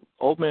Man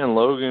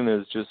Logan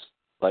is just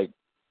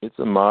it's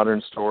a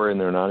modern story,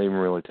 and they're not even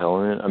really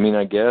telling it. I mean,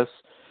 I guess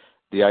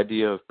the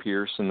idea of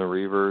Pierce and the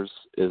Reavers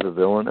is a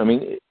villain. I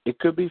mean, it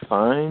could be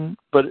fine,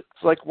 but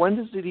it's when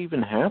does it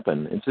even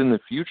happen? It's in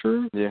the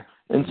future,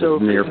 and so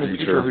if near it's in the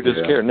future, who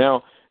does care?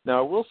 Now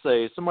I will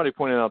say, somebody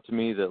pointed out to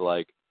me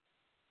that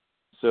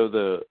so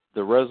the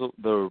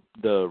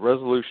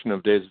resolution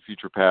of Days of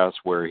Future Past,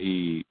 where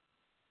he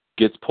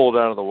gets pulled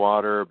out of the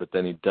water, but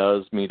then he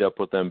does meet up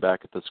with them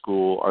back at the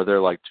school. Are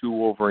there two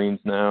Wolverines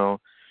now?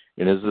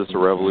 And is this a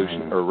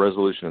revolution or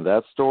resolution of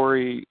that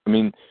story? I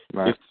mean,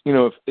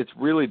 if it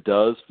really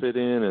does fit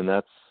in, and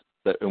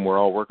and we're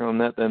all working on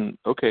that, then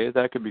okay,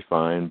 that could be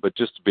fine. But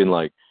just being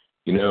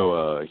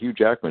Hugh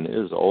Jackman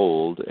is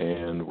old,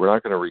 and we're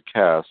not going to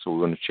recast, so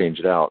we're going to change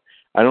it out.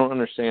 I don't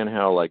understand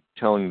how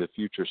telling the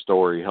future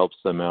story helps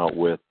them out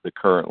with the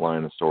current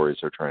line of stories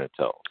they're trying to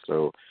tell.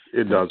 So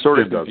it does. I'm sort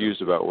of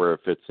confused about where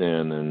it fits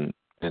in,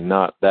 and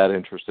not that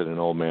interested in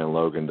Old Man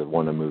Logan to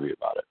want a movie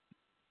about it.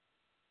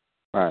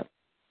 All right.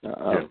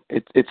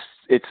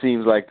 It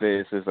seems like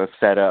this is a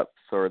setup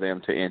for them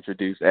to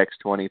introduce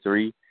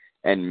X-23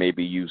 and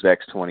maybe use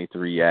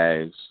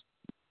X-23 as,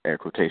 air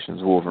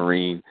quotations,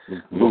 Wolverine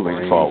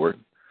moving forward.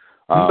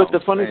 But the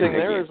funny thing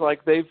there is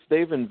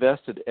they've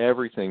invested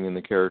everything in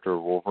the character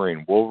of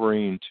Wolverine.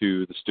 Wolverine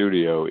to the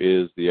studio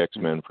is the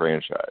X-Men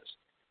franchise.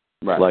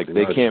 Right.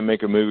 They can't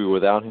make a movie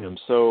without him,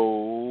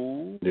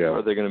 so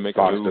are they going to make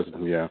a movie?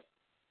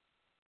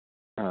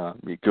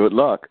 Good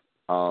luck.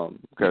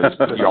 Because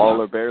y'all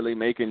are barely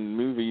making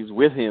movies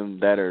with him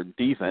that are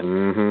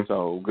decent.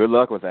 So good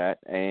luck with that.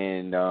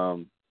 And I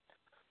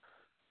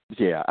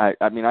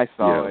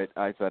saw it.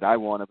 I said, I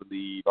want to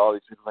believe. All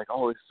these people are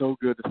oh, it's so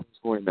good. This is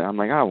going to. I'm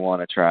like, I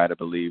want to try to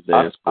believe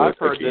this. I've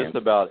heard this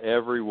about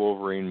every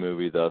Wolverine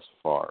movie thus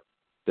far.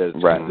 That's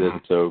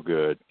so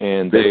good.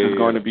 And this is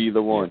going to be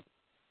the one.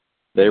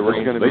 They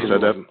said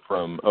that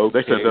from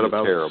they said that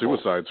about terrible.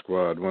 Suicide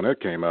Squad when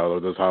that came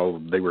out. That's how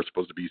they were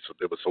supposed to be.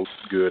 It was so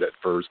good at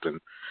first, and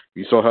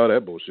you saw how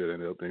that bullshit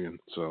ended up being.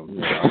 So,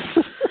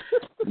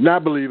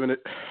 not believing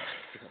it.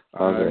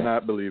 I'm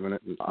not believing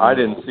it. I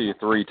didn't see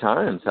 3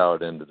 times how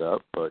it ended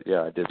up, but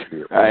yeah, I did see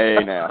it. Hey,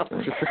 now.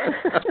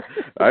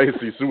 I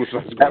didn't see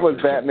Suicide Squad. That was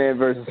Batman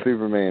versus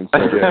Superman. So.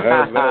 Yeah,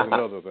 that was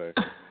another thing.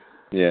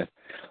 Yeah.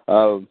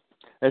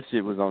 That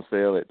shit was on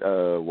sale at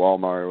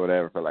Walmart or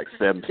whatever for like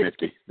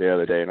 $7.50 the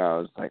other day, and I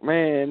was like,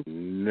 man,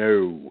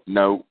 no.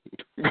 No.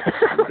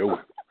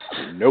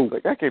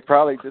 Like, I could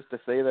probably just to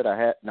say that I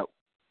had nope.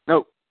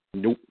 Nope.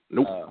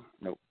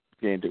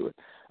 Can't do it.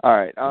 All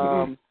right.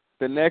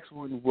 The next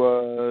one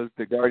was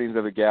the Guardians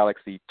of the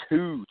Galaxy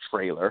 2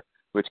 trailer,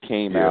 which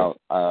came out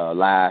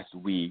last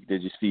week.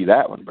 Did you see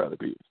that one, Brother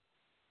Beavis?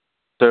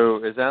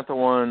 So is that the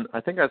one? I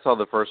think I saw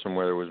the first one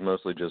where it was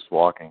mostly just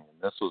walking.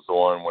 This was the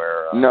one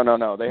where no.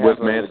 They with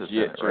have a Mantis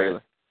legit in it, trailer.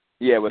 right?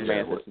 Yeah, with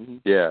Mantis. Mm-hmm.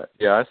 Yeah,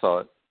 I saw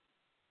it.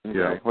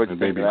 Yeah, What'd you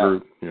think Baby of that?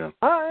 Groot. Yeah.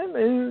 I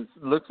mean,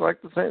 it looks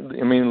like the same.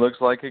 I mean, it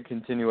looks like a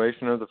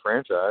continuation of the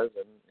franchise,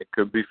 and it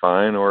could be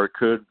fine, or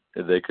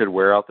they could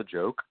wear out the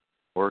joke,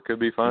 or it could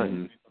be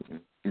fine.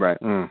 Mm-hmm. Right.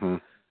 Mm-hmm.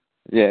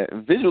 Yeah,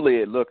 visually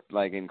it looked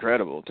like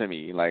incredible to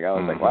me. Like I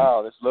was like,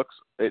 wow, this looks.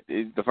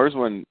 The first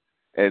one,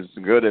 as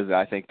good as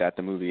I think that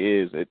the movie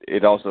is,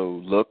 it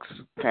also looks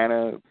kind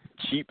of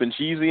cheap and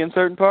cheesy in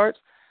certain parts.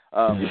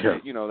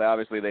 You know,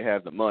 obviously they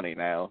have the money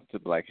now to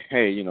be like,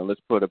 hey, you know,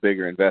 let's put a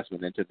bigger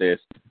investment into this.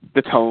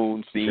 The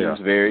tone seems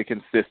very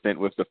consistent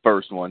with the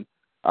first one.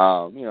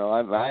 You know,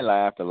 I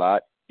laughed a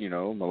lot. You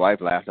know, my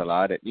wife laughed a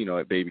lot at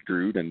Baby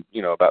Groot and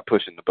about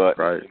pushing the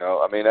button. Right. You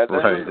know, I mean, it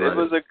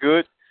was a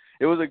good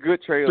trailer.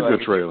 It's a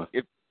good trailer.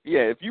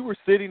 If you were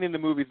sitting in the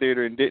movie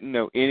theater and didn't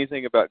know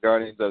anything about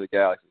Guardians of the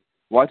Galaxy,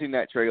 watching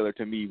that trailer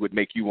to me would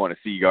make you want to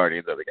see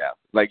Guardians of the Galaxy.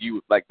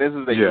 This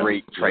is a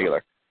great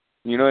trailer.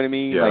 You know what I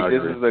mean? Yeah,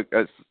 this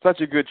is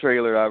such a good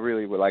trailer. I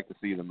really would like to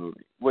see the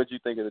movie. What did you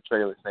think of the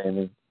trailer,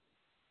 Sandy?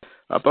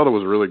 I thought it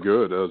was really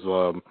good.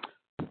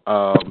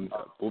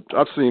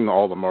 I've seen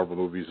all the Marvel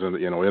movies in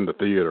the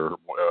theater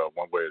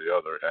one way or the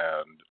other,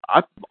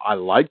 and I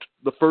liked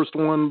the first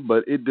one,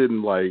 but it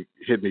didn't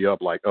hit me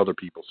up like other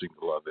people seem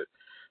to love it.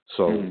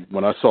 So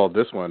when I saw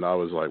this one, I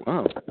was like,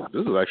 wow,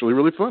 this is actually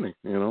really funny,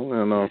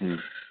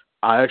 and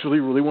I actually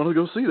really want to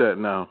go see that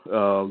now.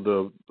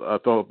 I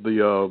thought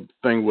the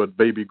thing with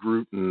Baby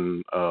Groot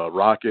and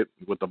Rocket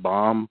with the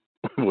bomb,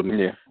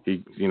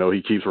 he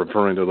keeps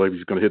referring to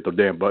he's going to hit the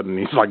damn button.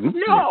 He's like,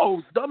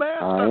 no,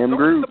 dumbass, I am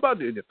Groot. The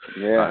button.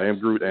 Yeah, I am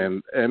Groot,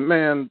 and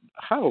man,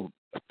 how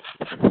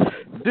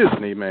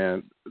Disney,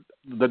 man,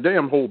 the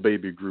damn whole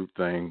Baby Groot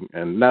thing,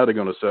 and now they're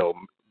going to sell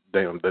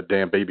the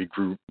damn Baby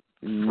Groot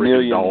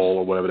freaking doll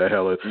or whatever the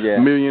hell it is. Yeah.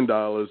 $1 million,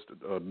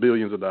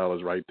 billions of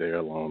dollars right there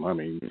alone. I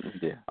mean,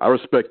 I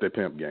respect the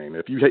pimp game.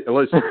 If you hate,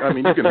 you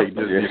can hate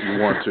Disney if you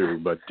want to,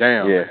 but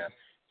damn, man,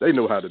 they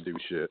know how to do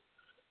shit.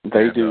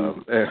 They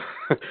do.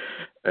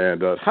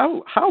 And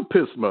how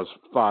pissed must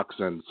Fox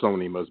and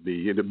Sony must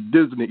be? If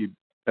Disney,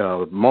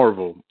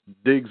 Marvel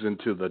digs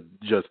into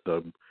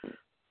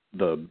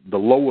the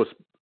lowest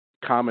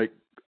comic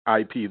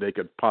IP they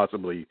could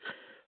possibly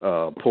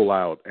pull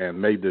out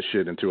and made this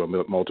shit into a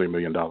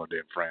multi-million-dollar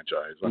damn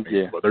franchise. I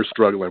mean, but they're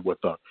struggling with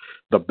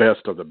the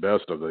best of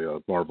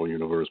the Marvel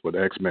universe with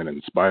X-Men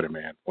and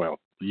Spider-Man. Well,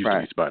 it used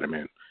to be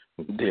Spider-Man.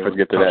 Yeah, we'll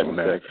get to that in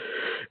a second.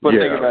 But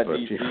think about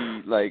DC,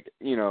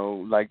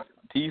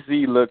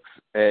 DC looks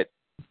at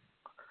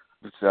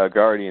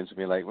Guardians and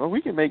be like, well,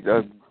 we can make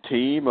a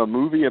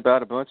movie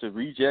about a bunch of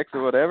rejects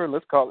or whatever.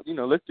 Let's call it,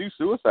 let's do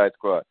Suicide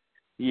Squad.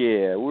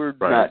 Yeah, we're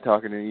not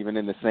talking even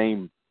in the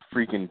same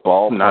freaking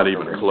ballpark. Not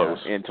even close.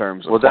 In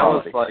terms of that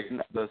quality.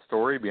 was the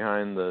story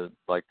behind the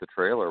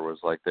trailer was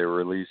they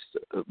released.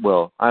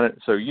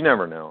 So you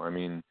never know. I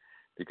mean,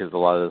 because a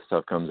lot of this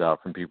stuff comes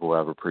out from people who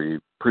have a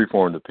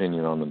preformed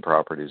opinion on the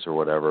properties or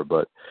whatever.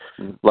 But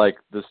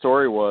the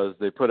story was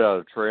they put out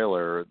a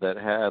trailer that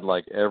had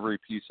every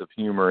piece of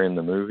humor in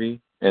the movie,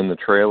 and the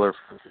trailer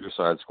for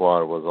Suicide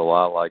Squad was a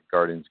lot like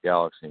Guardians of the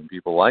Galaxy, and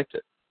people liked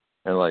it.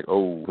 And wait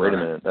a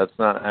minute, that's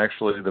not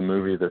actually the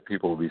movie that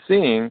people will be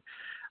seeing.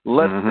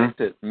 Let's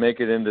make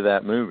it into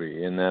that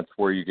movie, and that's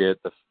where you get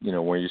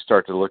where you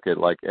start to look at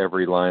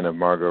every line of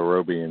Margot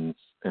Robbie, and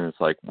it's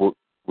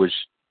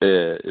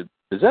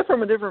is that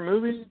from a different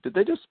movie? Did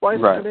they just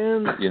splice that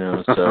in?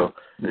 So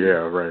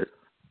yeah, right.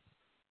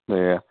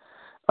 Yeah,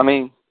 I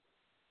mean,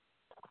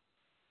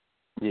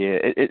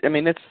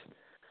 it's.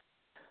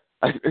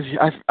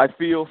 I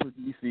feel for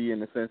DC in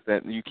the sense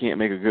that you can't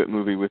make a good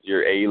movie with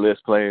your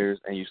A-list players,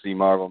 and you see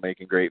Marvel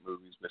making great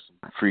movies with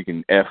some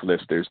freaking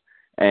F-listers.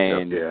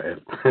 And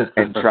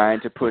and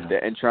trying to put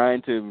that and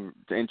trying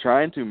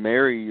to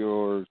marry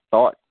your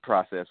thought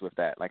process with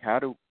that.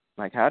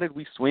 How did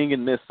we swing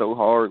and miss so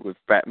hard with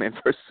Batman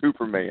vs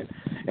Superman?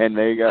 And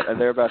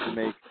they're about to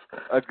make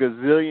 $1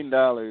 gazillion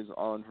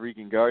on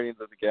freaking Guardians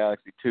of the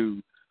Galaxy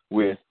 2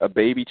 with a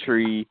baby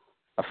tree,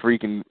 a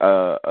freaking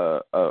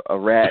a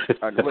rat,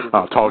 a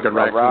talking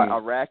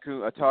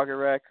raccoon, a talking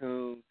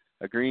raccoon,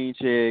 a green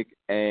chick,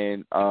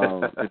 and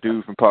the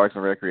dude from Parks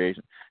and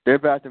Recreation. They're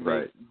about to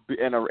make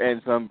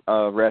and some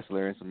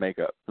wrestler and some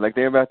makeup.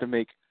 They're about to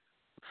make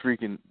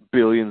freaking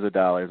billions of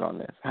dollars on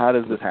this? How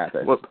does this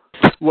happen?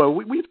 Well,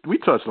 we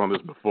touched on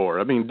this before.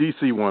 I mean,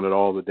 DC wanted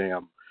all the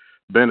damn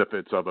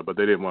benefits of it, but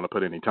they didn't want to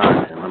put any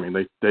time in. I mean,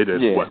 they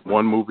did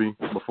one movie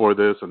before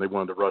this, and they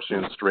wanted to rush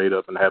in straight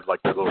up and have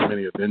like that little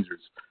mini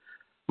Avengers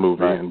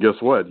movie. Right. And guess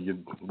what?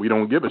 We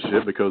don't give a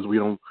shit because we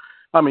don't.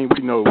 I mean,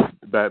 we know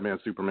Batman,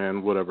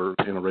 Superman, whatever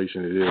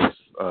iteration it is.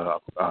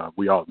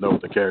 We all know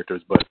the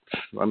characters, but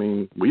I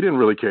mean, we didn't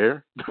really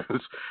care. I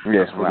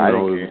didn't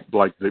care.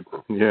 Like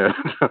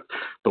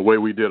the way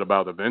we did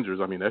about Avengers.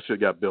 I mean, that shit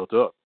got built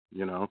up,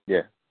 you know.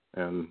 Yeah.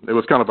 And it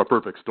was kind of a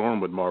perfect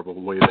storm with Marvel, the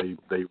way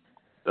they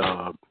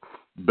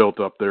built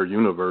up their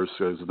universe,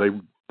 because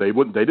they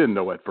didn't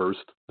know at first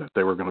that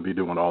they were going to be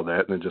doing all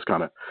that, and it just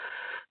kind of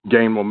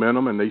gained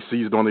momentum, and they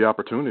seized on the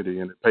opportunity,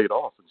 and it paid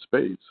off in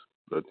spades.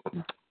 But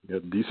yeah,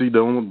 DC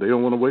don't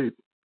want to wait,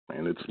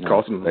 and it's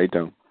costing them. They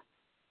don't.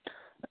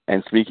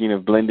 And speaking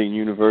of blending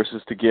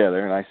universes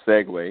together, and I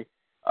segue,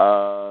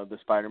 the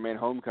Spider-Man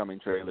Homecoming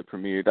trailer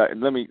premiered.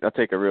 I'll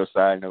take a real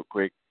side note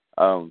quick.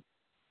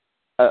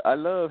 I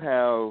love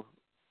how,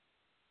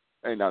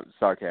 and not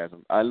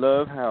sarcasm, I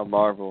love how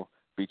Marvel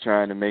be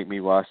trying to make me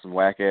watch some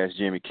whack-ass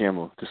Jimmy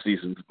Kimmel to see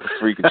some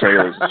freaking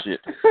trailers and shit.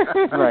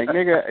 Like,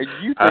 nigga,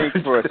 you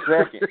think for a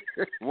second,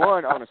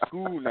 one, on a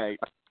school night,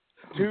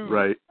 two,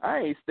 right. I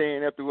ain't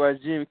staying up to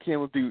watch Jimmy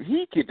Kimmel do.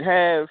 He could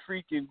have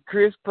freaking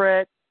Chris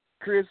Pratt,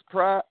 Chris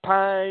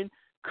Pine,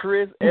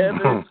 Chris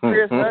Evans,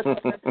 Chris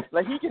Hudson.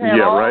 Like, he could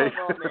have all of them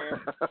on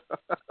there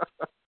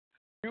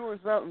doing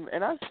something,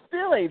 and I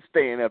still ain't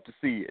staying up to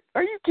see it.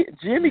 Are you kidding?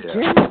 Jimmy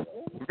Kimmel?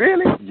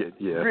 Really?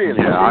 Yeah. Really?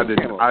 Yeah, I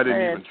Kimmel,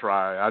 didn't even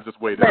try. I just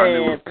waited. I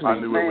knew it was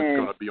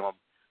going to be on.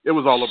 It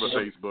was all over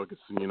Facebook,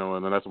 you know,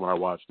 and that's when I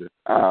watched it.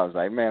 I was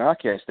like, man, I'll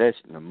catch that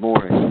shit in the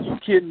morning. Are you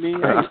kidding me?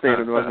 I ain't staying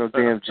up to watch no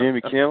damn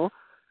Jimmy Kimmel.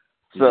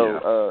 So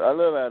I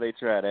love how they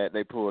try that.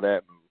 They pull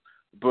that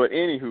move. But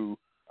anywho,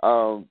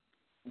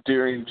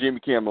 during Jimmy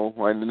Kimmel,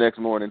 and the next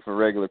morning for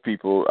regular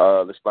people,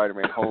 the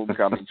Spider-Man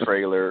Homecoming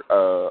trailer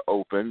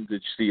opened.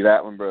 Did you see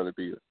that one, Brother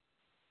Peter?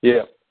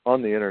 Yeah,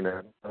 on the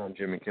internet, on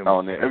Jimmy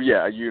Kimmel.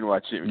 Yeah, you can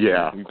watch it.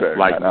 Yeah,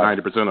 like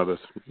 90% of us.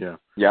 Yeah.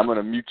 Yeah, I'm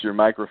gonna mute your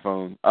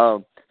microphone.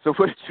 So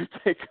what did you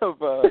think of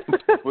the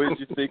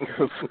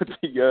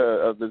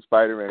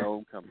Spider-Man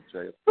Homecoming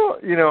trailer? Well,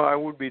 you know, I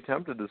would be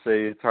tempted to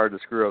say it's hard to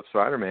screw up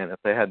Spider-Man if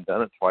they hadn't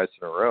done it twice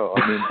in a row.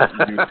 I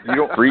mean, you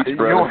don't preach,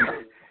 bro.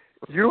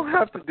 You don't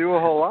have to do a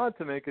whole lot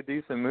to make a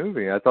decent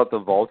movie. I thought the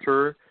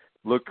Vulture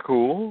looked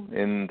cool,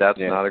 and that's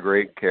not a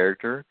great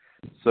character.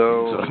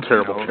 So it's a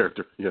terrible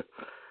character. Yeah.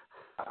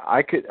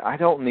 I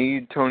don't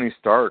need Tony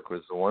Stark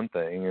was the one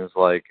thing. It was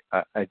like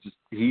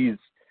he's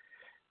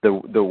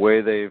the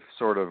way they've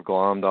sort of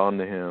glommed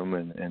onto him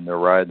and they're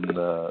riding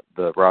the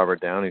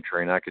Robert Downey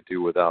train. I could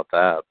do without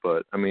that,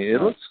 but I mean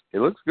it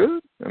looks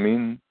good. I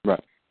mean,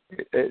 right.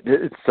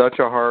 It's such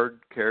a hard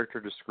character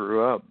to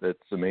screw up. It's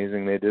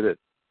amazing they did it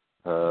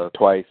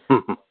twice,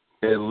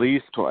 at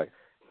least twice,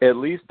 at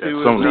least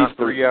two, if not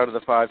 3 out of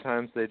the 5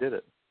 times they did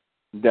it.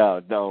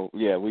 No,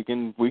 yeah, we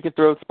can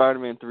throw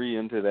Spider-Man 3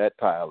 into that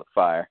pile of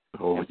fire.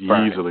 Oh,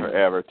 easily,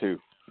 forever too.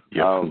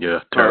 Yeah,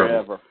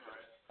 terrible.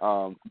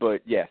 Forever.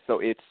 But yeah,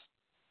 so it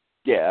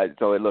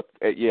looked.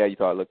 You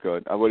thought it looked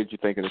good. What did you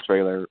think of the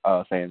trailer,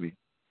 Sandy?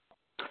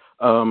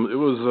 It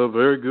was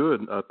very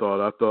good. I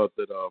thought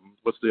that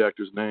what's the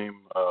actor's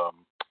name?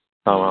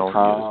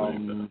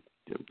 Holland.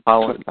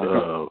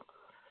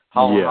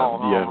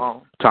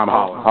 Holland. Tom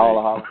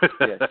Holland.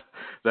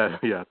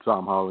 Yes.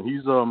 Tom Holland.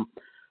 He's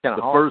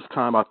first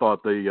time I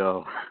thought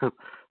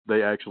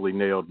they actually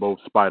nailed both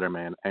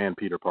Spider-Man and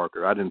Peter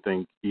Parker. I didn't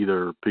think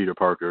either Peter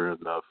Parker and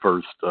the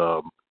first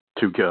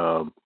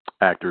two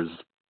actors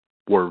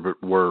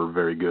were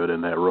very good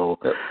in that role.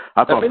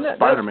 I thought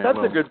Spider-Man. That's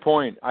a good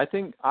point. I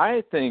think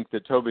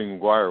that Tobey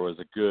Maguire was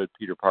a good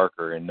Peter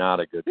Parker and not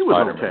a good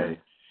Spider-Man. It was okay.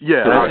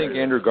 Yeah. I think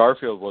Andrew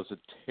Garfield was a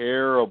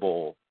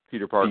terrible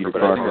Peter Parker,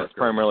 I think that's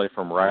primarily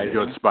from writing.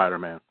 Good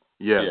Spider-Man.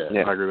 Yeah,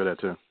 I agree with that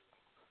too.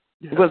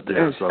 Yeah, I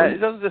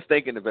was just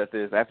thinking about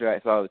this after I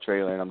saw the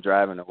trailer, and I'm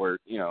driving to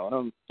work. I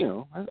don't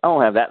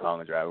have that long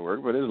to drive to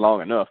work, but it's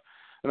long enough.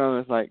 And I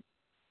was like,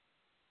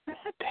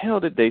 how the hell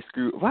did they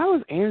screw? Why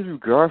was Andrew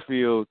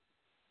Garfield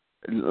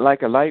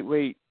like a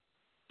lightweight,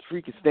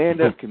 freaking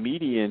stand-up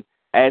comedian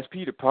as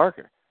Peter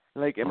Parker?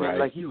 Like, I mean,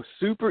 like he was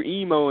super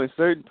emo in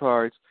certain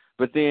parts,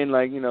 but then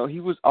he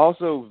was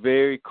also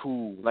very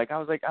cool. Like I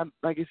was like,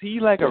 is he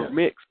like a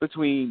mix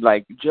between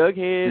like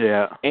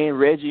Jughead and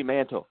Reggie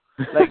Mantle?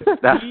 Like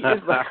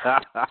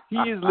he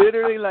is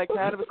literally like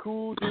kind of a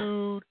cool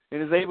dude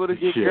and is able to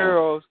get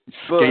girls,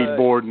 but,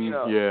 skateboarding,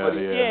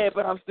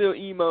 but I'm still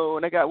emo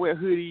and I got wear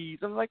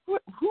hoodies. I'm like,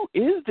 what? Who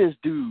is this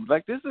dude?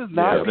 Like, this is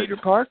not Peter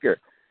Parker.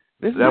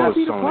 This is not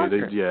Peter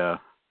Parker.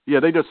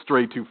 they just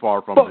strayed too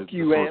far from the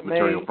source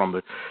material from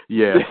the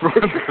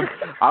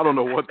I don't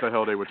know what the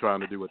hell they were trying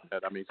to do with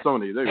that. I mean,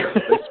 Sony, they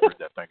screwed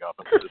that thing up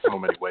in so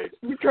many ways.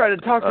 You try to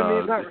talk to me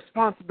about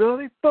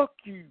responsibility? Fuck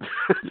you.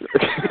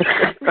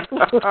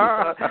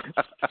 I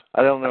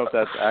don't know if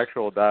that's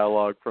actual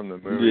dialogue from the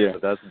movie,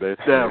 but that's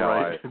basically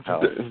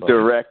how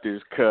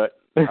director's cut.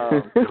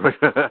 It's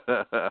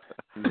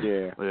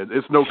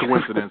no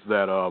coincidence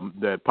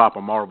that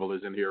Papa Marvel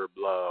is in here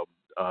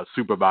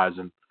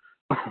supervising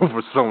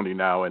over Sony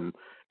now, and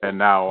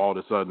now all of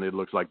a sudden it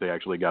looks like they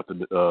actually got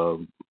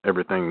the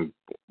everything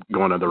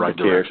going in the right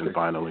direction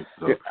finally.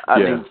 So,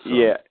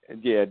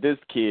 this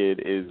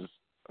kid is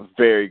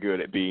very good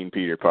at being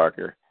Peter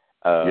Parker.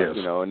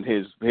 You know, and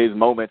his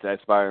moments as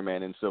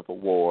Spider-Man in Civil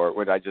War,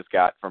 which I just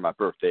got for my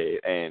birthday,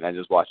 and I've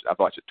watched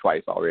it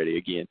twice already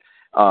again.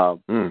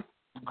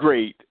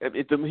 Great.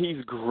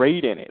 He's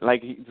great in it.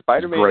 Like,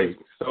 Spider-Man is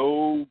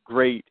so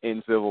great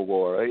in Civil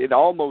War. It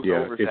almost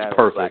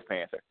overshadows Black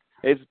Panther.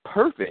 It's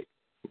perfect.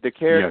 The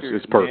character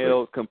is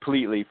nailed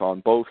completely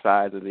on both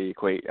sides of the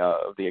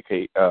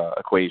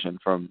equation,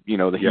 from, you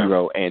know, the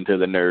hero and to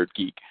the nerd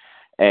geek.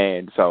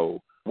 And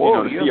so,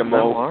 to see a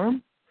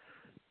arm?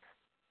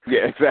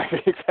 Yeah,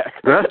 exactly.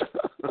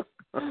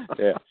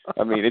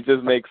 I mean, it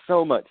just makes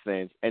so much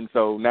sense. And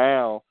so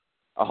now,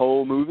 a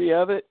whole movie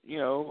of it, you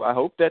know, I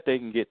hope that they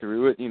can get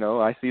through it. You know,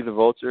 I see the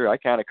Vulture. I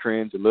kind of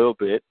cringe a little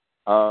bit.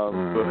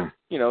 But,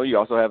 you know, you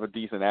also have a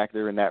decent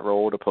actor in that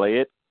role to play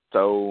it.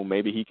 So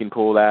maybe he can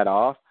pull that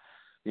off.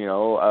 You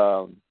know,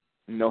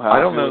 how I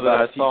don't know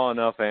that I saw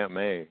enough Aunt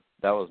May.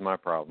 That was my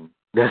problem.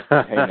 Hey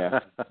now.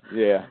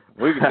 Yeah.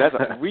 We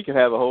can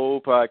have a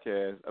whole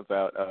podcast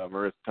about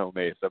Marissa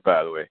Tomei, so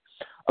by the way.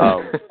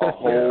 A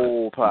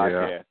whole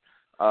podcast.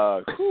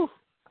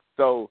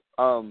 So,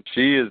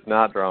 she is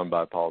not drawn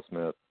by Paul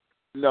Smith.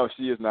 No,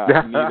 she is not.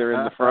 Neither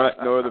in the front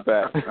nor the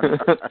back.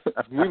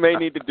 We may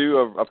need to do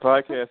a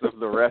podcast of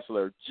The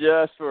Wrestler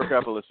just for a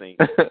couple of scenes.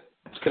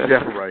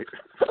 Yeah, right.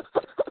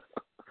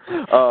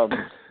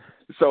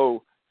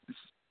 So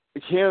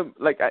him,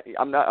 like, I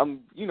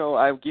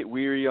get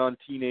weary on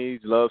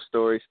teenage love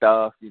story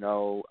stuff. You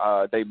know,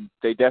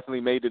 they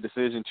definitely made the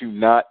decision to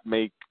not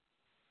make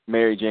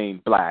Mary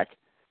Jane black.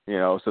 You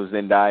know, so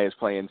Zendaya is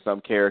playing some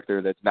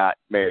character that's not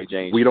Mary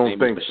Jane. We don't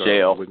think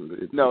Michelle. So.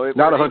 No,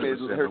 not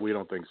 100%. We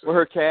don't think so. Well,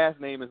 her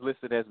cast name is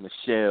listed as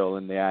Michelle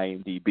in the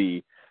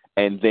IMDb,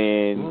 and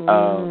then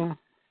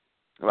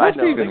that's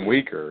even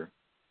weaker.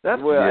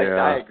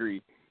 I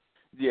agree.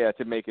 Yeah,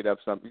 to make it up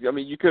something. I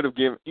mean, you could have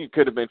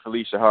been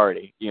Felicia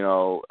Hardy, you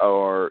know,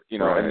 or you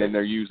know, and then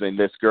they're using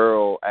this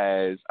girl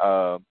as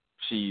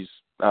she's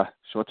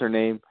what's her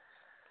name?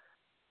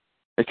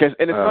 Because,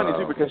 and it's funny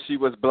too, because she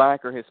was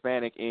black or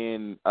Hispanic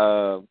in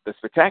the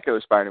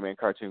Spectacular Spider-Man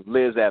cartoon.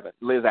 Liz Allen.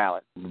 Liz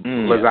Allen.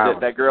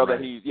 That girl that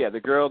the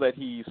girl that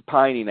he's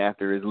pining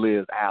after is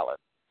Liz Allen.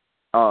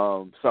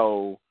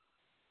 So,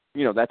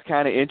 you know, that's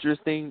kind of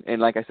interesting.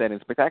 And like I said, in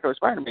Spectacular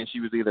Spider-Man,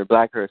 she was either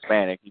black or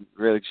Hispanic.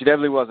 Really, she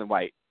definitely wasn't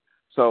white.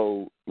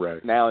 So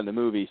now in the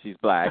movie, she's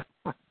black.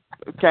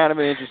 Kind of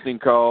an interesting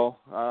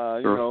call.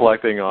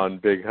 Reflecting on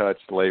Big Hutch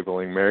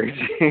labeling Mary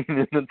Jane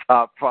in the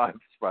top 5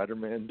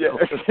 Spider-Man. Yeah.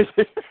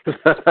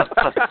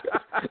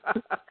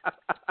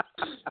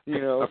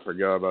 You know, I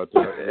forgot about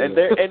that. And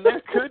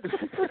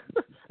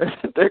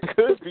there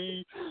could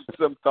be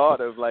some thought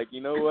of, like,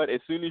 you know what?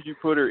 As soon as you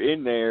put her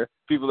in there,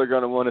 people are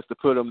going to want us to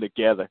put them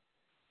together,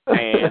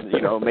 and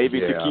you know, maybe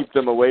to keep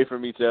them away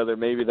from each other.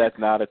 Maybe that's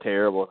not a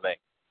terrible thing.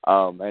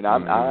 And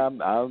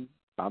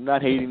I'm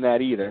not hating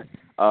that either.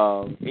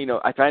 You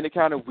know, I find it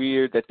kind of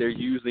weird that they're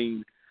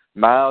using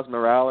Miles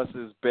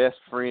Morales' best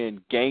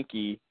friend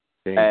Genki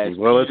as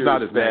Peter's it's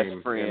not his best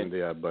name, friend.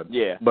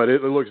 But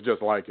it looks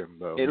just like him,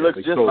 though. It looks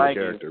just like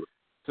him.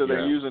 So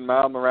they're using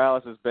Miles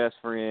Morales' best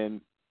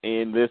friend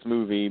in this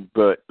movie,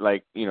 but,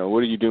 like, you know, what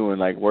are you doing?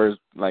 Like, where's,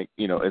 like,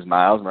 you know, is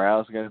Miles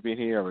Morales going to be in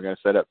here? Are we going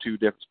to set up 2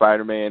 different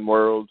Spider-Man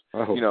worlds?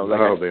 I hope, you know, I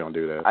hope they don't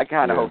do that. I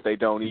kind of hope they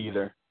don't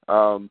either.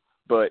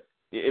 But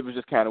it was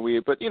just kind of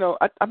weird. But, you know,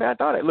 I mean, I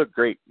thought it looked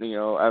great. You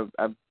know,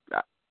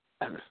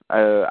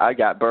 I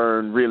got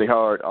burned really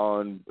hard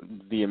on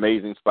The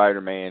Amazing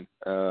Spider-Man.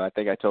 I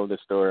think I told this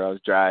story. I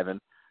was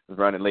driving, was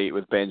running late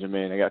with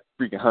Benjamin. I got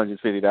a freaking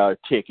 $150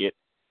 ticket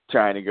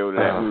trying to go to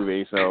that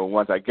movie. So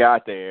once I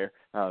got there,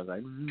 I was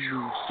like,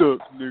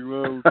 sucks,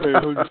 nigga. I'm paying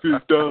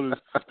 $150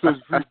 plus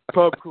free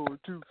popcorn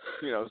too.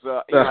 You know,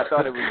 so I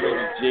thought it was maybe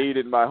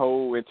jaded my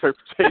whole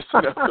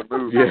interpretation of the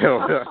movie.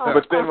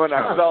 But then when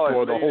I saw it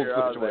later,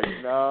 I was like,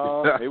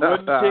 no, it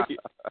wasn't the ticket.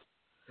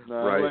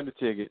 No, it wasn't the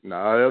ticket.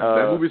 No,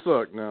 that movie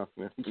sucked. No,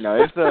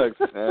 it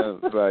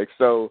sucks. Like,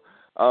 so,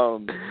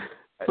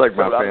 it's like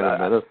my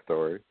Phantom Menace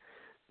story.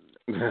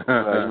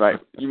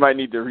 You might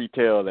need to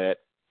retell that.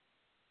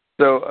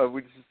 So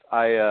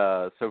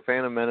so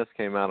Phantom Menace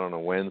came out on a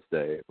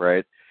Wednesday,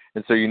 right?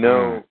 And so, you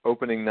know,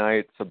 opening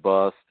night's a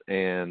bust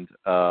and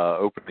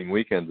opening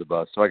weekend's a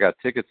bust. So I got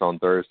tickets on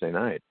Thursday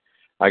night.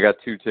 I got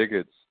 2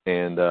 tickets,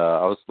 and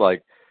I was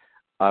like,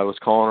 I was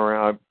calling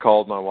around. I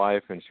called my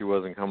wife, and she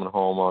wasn't coming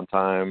home on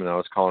time, and I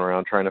was calling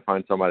around trying to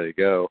find somebody to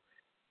go.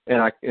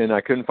 And I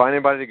couldn't find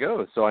anybody to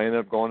go, so I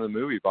ended up going to the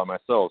movie by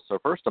myself. So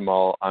first of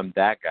all, I'm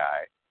that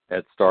guy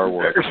at Star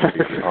Wars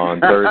on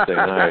Thursday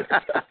night.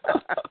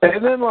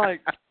 And then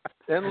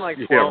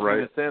 12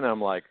 minutes in,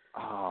 I'm like,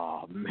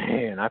 oh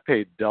man, I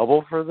paid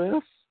double for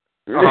this.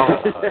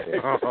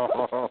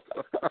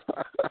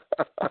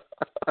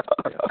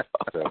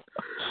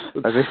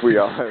 I think we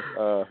all have,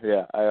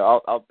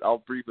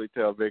 I'll briefly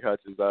tell Big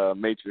Hutch's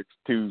Matrix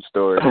 2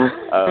 story.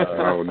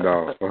 Oh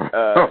no.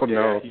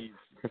 No. He's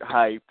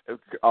hyped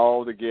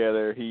all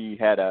together. He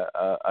had a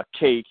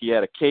cake. He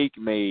had a cake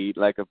made,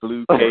 like a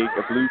blue cake,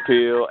 a blue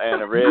pill,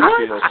 and a red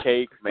pill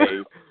cake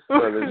made.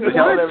 So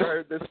y'all ever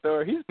heard this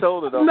story? He's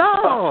told it on the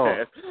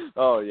podcast.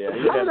 Oh yeah,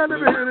 he had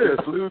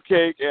a blue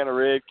cake and a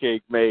red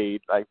cake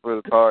made, like for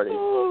the party.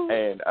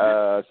 And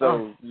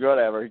so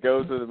whatever. He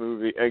goes to the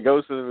movie.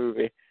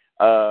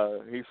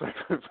 He's like,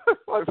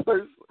 my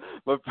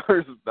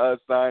first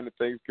sign that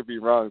things could be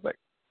wrong is like,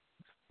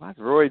 why's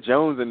Roy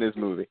Jones in this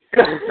movie?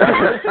 and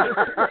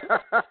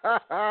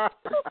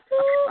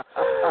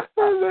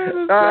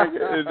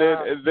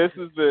this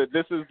is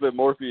the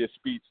Morpheus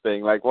speech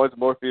thing. Like once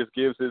Morpheus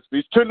gives his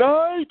speech,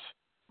 tonight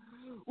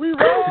we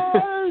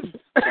ride.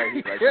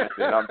 He's like, that's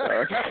it, I'm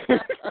done.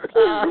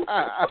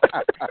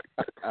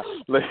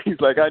 He's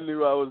like, I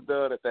knew I was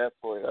done at that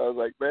point. I was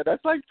like, man,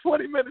 that's like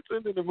 20 minutes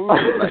into the movie.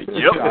 I'm like,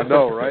 yep, I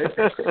know, right?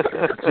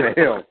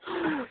 Damn.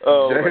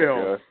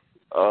 Damn.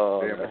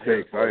 Damn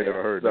cakes. I ain't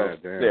never heard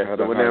that. Damn. Yeah,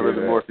 so whenever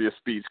the Morpheus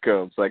speech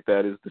comes, like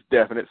that is the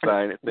definite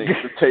sign that things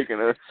are taking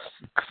a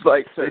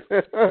slight step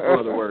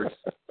for the worse.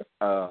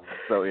 So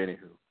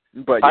anywho,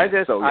 but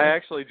yeah, I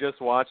actually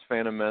just watched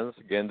Phantom Menace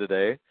again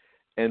today,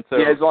 and so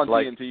it's on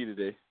TNT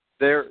today.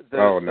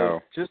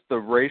 Just the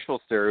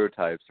racial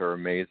stereotypes are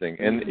amazing,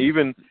 and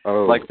even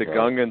the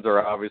Gungans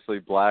are obviously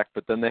black,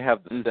 but then they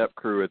have the step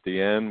crew at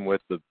the end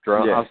with the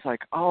drum. I was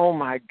like, oh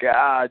my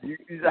god,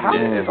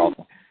 it's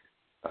awful.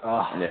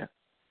 Yeah.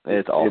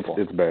 It's awful.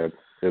 It's bad.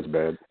 It's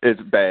bad.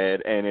 It's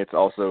bad, and it's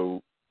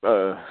also,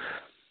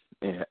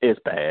 it's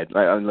bad.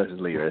 Let's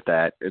just leave it at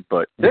that.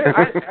 But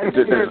I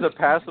think there's a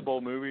passable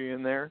movie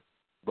in there,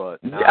 but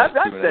I've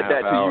said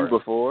that to you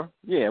before.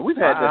 Yeah, we've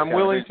had that. I'm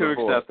willing to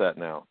accept that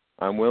now.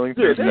 I'm willing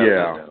to accept that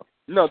now.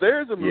 No,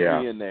 there's a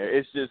movie in there.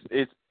 It's just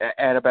it's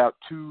at about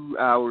 2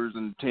 hours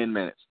and 10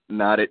 minutes,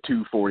 not at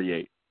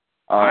 2:48.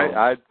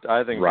 I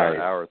think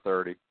about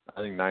 1:30.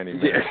 I think 90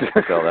 minutes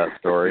to tell that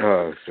story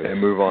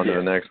and move on to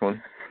the next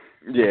one.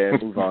 Yeah,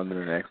 move on to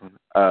the next one.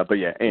 But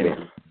yeah,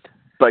 anyway.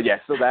 But yeah,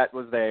 so that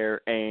was there,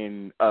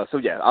 and so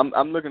yeah,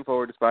 I'm looking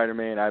forward to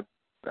Spider-Man. I'm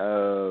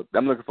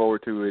looking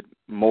forward to it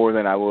more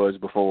than I was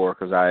before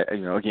because I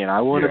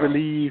want to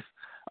believe,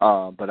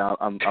 but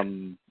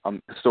I'm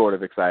sort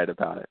of excited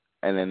about it.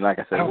 And then, like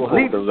I said, we'll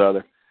hold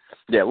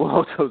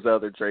those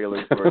other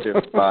trailers for a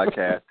different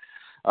podcast.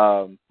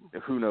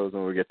 Who knows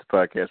when we get to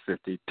podcast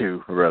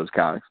 52 of Rose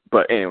Comics.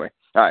 But anyway,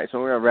 all right, so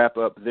we're going to wrap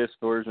up this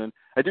version.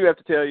 I do have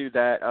to tell you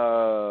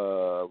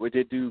that we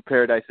did do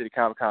Paradise City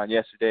Comic-Con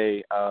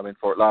yesterday in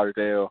Fort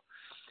Lauderdale.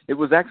 It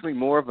was actually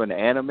more of an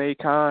anime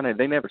con, and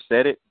they never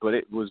said it, but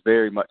it was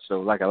very much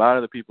so. Like a lot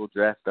of the people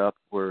dressed up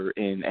were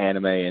in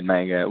anime and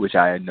manga, which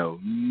I know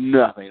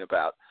nothing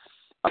about.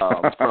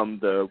 From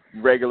the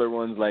regular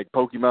ones like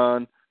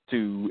Pokemon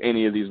to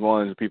any of these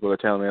ones, people are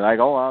telling me like,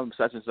 "Oh, I'm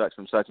such and such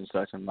from such and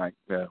such." I'm like,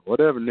 yeah,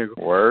 whatever, nigga.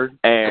 Word.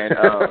 And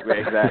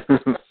exactly.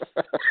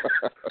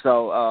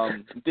 So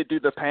did do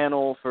the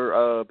panel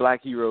for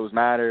Black Heroes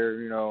Matter.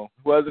 You know,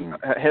 wasn't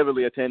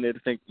heavily attended. I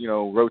think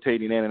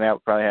rotating in and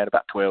out, probably had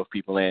about 12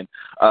 people in.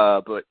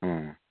 But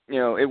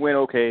it went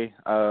okay.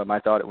 I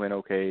thought it went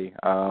okay.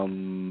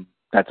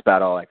 That's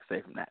about all I can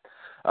say from that.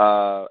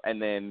 And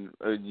then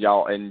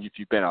y'all, and if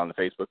you've been on the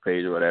Facebook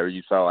page or whatever,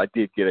 you saw I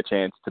did get a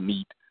chance to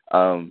meet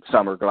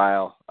Summer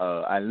Glau.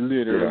 I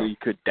literally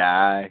could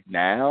die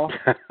now.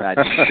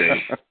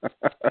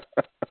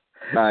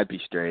 I'd be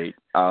straight.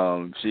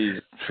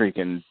 She's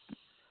freaking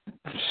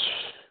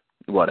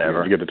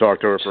whatever. You get to talk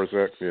to her for a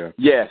sec? Yeah.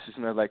 Yes, she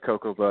smells like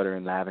cocoa butter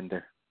and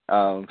lavender.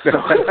 So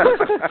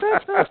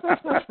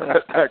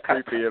that's not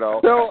creepy at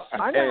all. So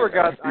I never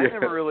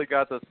really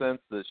got the sense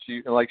that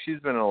she's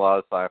been in a lot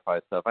of sci-fi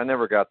stuff. I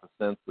never got the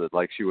sense that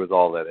she was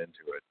all that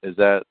into it.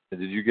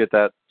 Did you get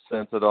that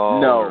sense at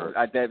all? No,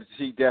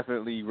 she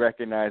definitely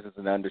recognizes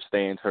and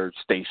understands her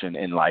station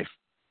in life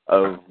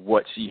of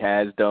what she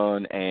has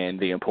done and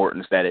the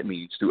importance that it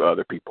means to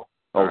other people.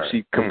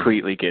 She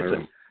completely gets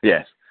it.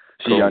 Yes.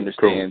 She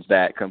understands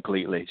that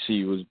completely.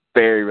 She was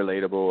very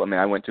relatable. I mean,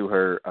 I went to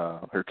her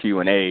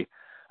Q&A,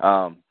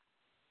 and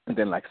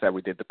then, like I said,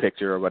 we did the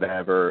picture or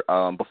whatever.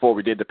 Before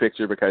we did the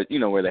picture, because,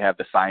 where they have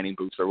the signing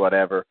booths or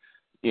whatever,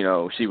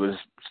 she was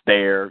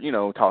there,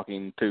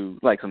 talking to,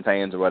 some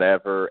fans or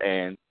whatever,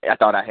 and I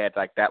thought I had,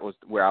 that was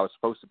where I was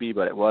supposed to be,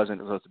 but it wasn't.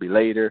 It was supposed to be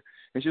later.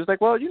 And she was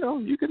like, well,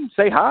 you can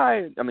say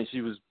hi. I mean,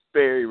 she was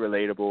very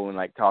relatable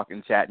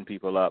and, chatting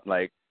people up,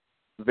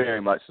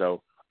 very much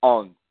so.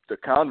 On the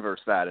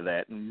converse side of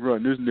that and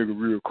run this nigga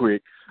real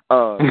quick.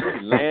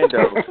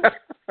 Lando.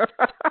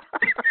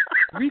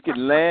 Freaking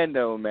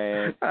Lando,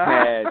 man.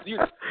 I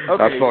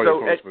saw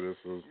your post for this.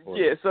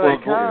 Yeah, so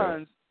at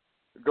cons,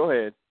 go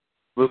ahead.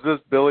 Was this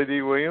Billy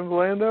D. Williams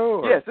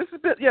Lando? Or? Yes, this is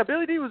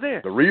Billy D. was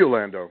there. The real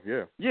Lando,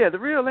 yeah. Yeah, the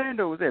real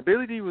Lando was there.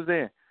 Billy D. was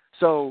there.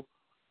 So,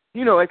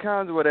 at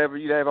cons or whatever,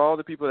 you'd have all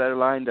the people that are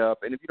lined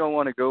up, and if you don't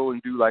want to go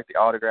and do like the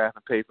autograph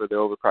and pay for the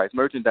overpriced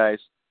merchandise,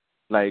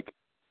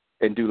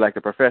 and do like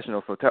the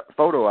professional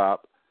photo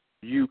op,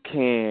 you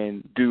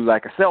can do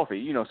like a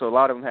selfie, so a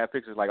lot of them have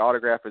pictures like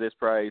autograph for this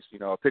price,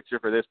 a picture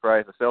for this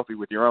price, a selfie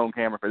with your own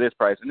camera for this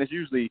price, and it's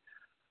usually,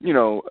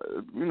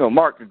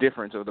 mark the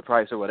difference of the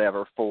price or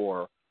whatever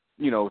for,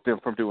 them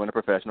from doing a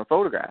professional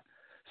photograph.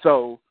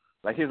 So,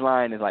 like, his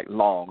line is like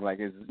long, like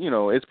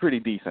it's pretty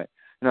decent.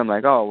 And I'm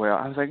like, oh, well,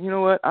 I was like, you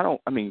know what?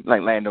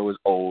 Lando is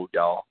old,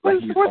 y'all. Like,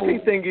 what do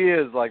you think he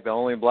is, like the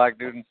only black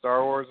dude in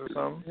Star Wars or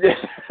something?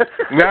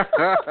 Yeah.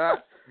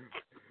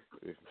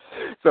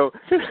 So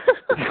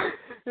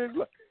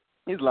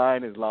his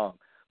line is long.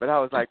 But I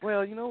was like,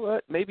 well, you know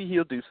what? Maybe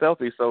he'll do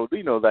selfies. So,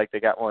 like they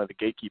got one of the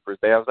gatekeepers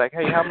there. I was like,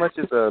 hey, how much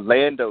is a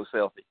Lando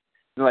selfie?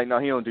 They're like, no,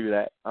 he don't do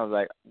that. I was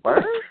like,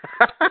 what?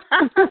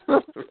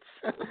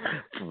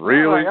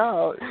 Really? Like,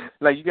 oh,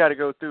 like, you got to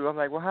go through. I'm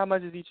like, well, how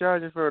much is he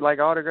charging for, like,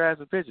 autographs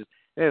and pictures?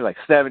 And it was like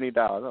 $70.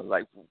 I was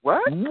like,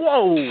 what?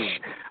 Whoa.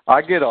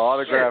 I get an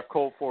autograph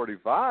Colt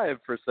 45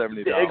 for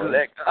 $70. Exactly.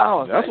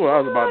 That's what I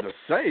was about to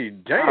say.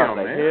 Damn,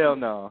 man. man. Hell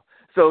no.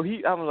 So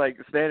I was like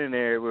standing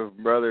there with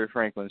Brother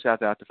Franklin.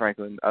 Shout out to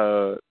Franklin,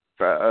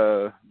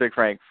 Big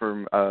Frank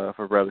from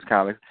for Brothers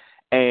Comics,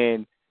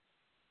 and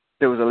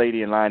there was a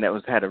lady in line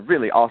that had a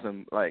really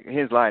awesome, like,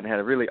 his line had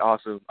a really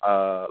awesome,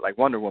 like,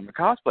 Wonder Woman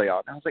cosplay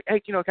on. And I was like, hey,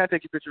 can I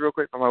take your picture real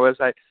quick from my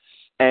website?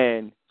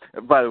 And,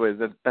 by the way,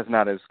 that's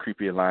not as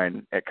creepy a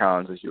line at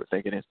cons as you would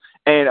think it is.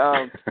 And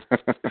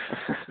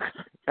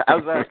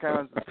outside of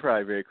cons, it's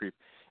probably very creepy.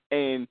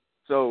 And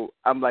so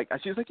I'm like,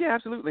 she was like, yeah,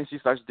 absolutely. And she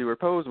starts to do her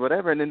pose,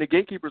 whatever. And then the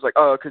gatekeeper's like,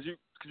 could you,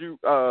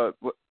 I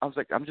was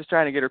like, I'm just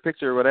trying to get her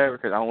picture or whatever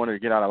because I don't want her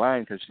to get out of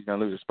line because she's going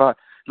to lose her spot.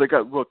 She's like,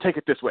 well, take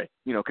it this way,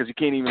 because you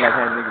can't even, like,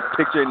 have a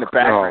picture in the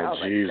background.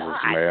 Oh, Jesus,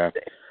 like, man.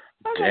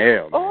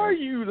 Damn, like, are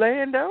you,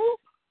 Lando?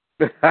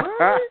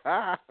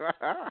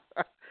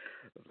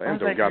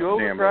 Lando like, got the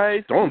damn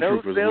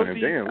stormtroopers with him,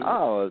 damn.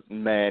 Oh,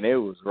 man, it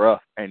was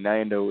rough. And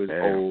Lando is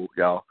old,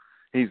 y'all.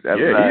 He got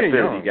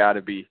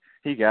to be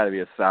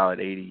a solid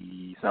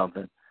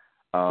 80-something.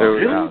 So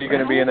is he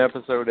going to be in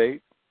episode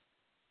 8?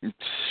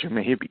 I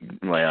mean, he'd be.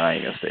 Well, I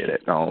ain't gonna say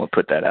that. I don't want to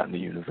put that out in the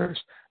universe.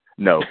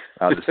 No,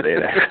 I'll just say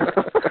that.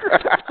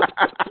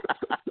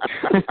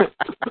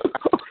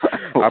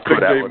 I think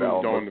they moved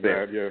on to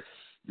that.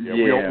 Yeah.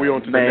 We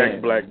on to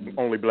the next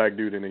only black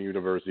dude in the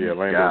universe. Yeah,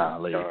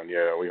 Lando.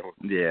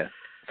 Yeah.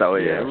 So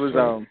it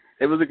was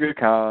it was a good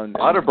con.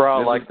 I'd have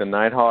brought like the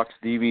Nighthawks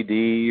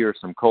DVD or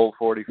some Colt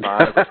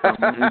 45 or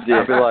something.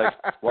 I'd be like,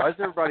 why is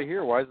everybody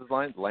here? Why is this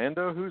line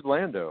Lando? Who's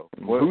Lando?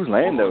 Who's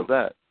Lando? What was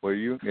that? Were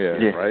you?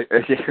 Yeah. Right.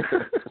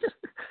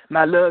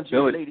 My love,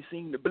 you lady,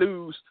 sing the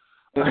blues.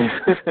 Can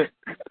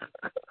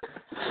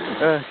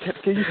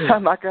you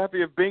find my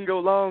copy of Bingo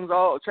Long's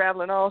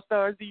Traveling All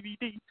Stars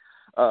DVD?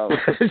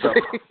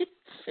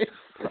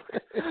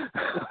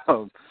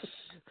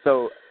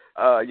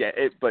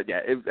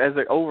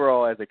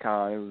 Overall as a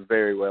con, it was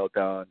very well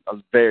done. It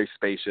was very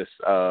spacious.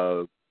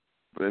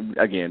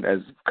 Again,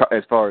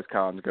 as far as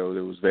cons go, it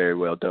was very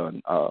well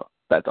done.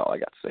 That's all I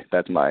got to say.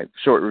 That's my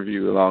short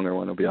review. The longer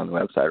one will be on the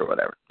website or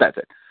whatever. That's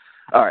it.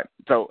 All right.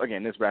 So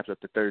again, this wraps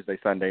up the Thursday,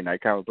 Sunday night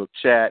comic book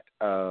chat.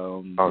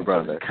 On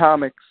Brothers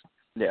Comics.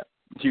 Yeah,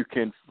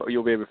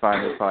 you'll be able to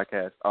find this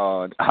podcast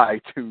on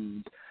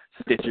iTunes,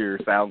 Stitcher,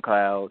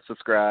 SoundCloud.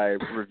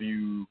 Subscribe,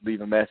 review,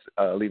 leave a message.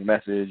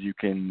 You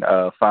can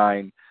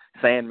find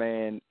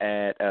Sandman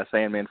at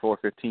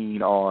Sandman415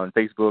 on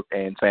Facebook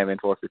and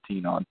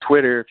Sandman415 on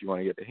Twitter if you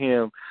want to get to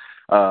him.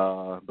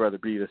 Brother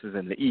Beavis is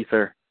in the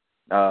ether,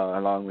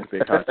 along with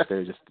Big Hunter.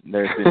 There's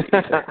the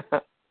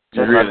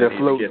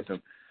ether.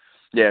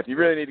 If you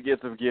really need to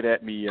get them, get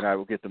at me, and I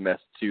will get the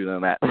message to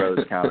them at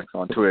Brothers Comics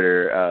on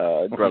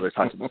Twitter, Brothers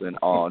Hutchinson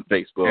on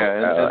Facebook.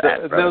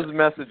 Yeah, those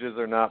messages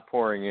are not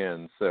pouring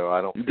in, so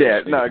I don't.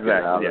 Exactly.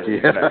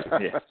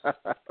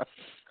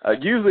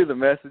 Usually the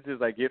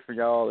messages I get from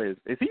y'all is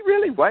he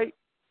really white?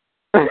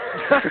 I'll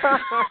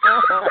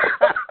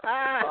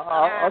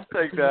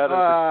take that.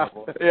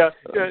 Yeah.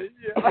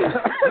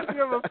 You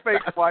have a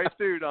fake white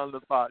dude on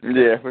the podcast.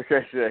 Yeah,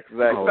 exactly.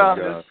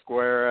 Found this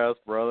square ass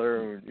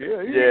brother.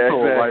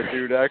 Cool white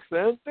dude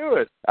accent. Do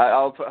it.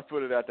 I'll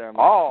put it out there.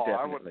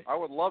 I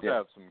would love to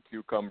have some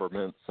cucumber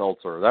mint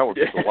seltzer. That would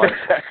be the white.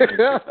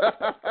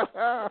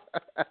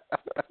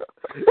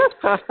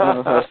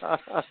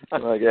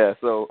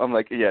 So I'm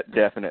like,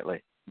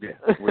 definitely. Yeah,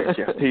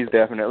 he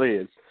definitely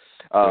is.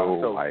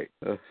 So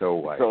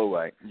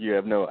white. You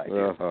have no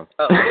idea.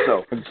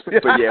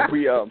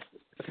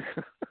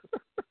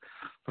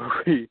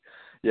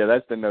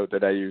 That's the note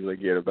that I usually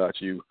get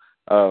about you.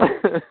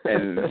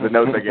 And the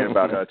notes I get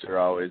about Hutch are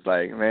always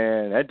like,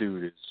 man, that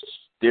dude is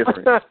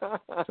different.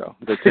 So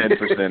the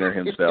 10%er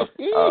himself.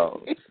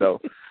 So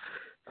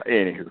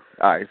anywho,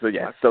 all right. So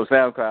yeah, so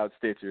SoundCloud,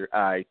 Stitcher,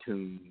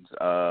 iTunes.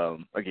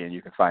 Again,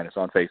 you can find us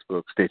on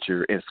Facebook,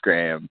 Stitcher,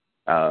 Instagram.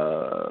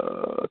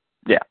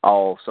 Yeah,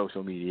 all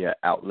social media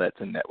outlets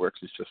and networks.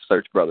 It's just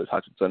search Brothers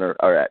Hutchinson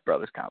or at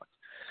Brothers Comics.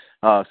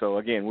 So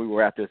again, we will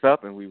wrap this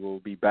up and we will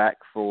be back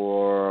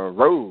for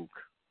Rogue.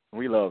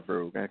 We love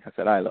Rogue. Like I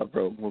said, I love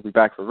Rogue. We'll be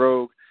back for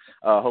Rogue.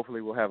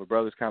 Hopefully we'll have a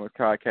Brothers Comics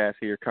podcast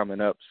here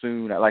coming up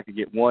soon. I'd like to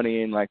get one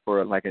in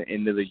for an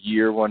end of the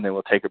year one, then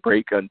we'll take a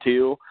break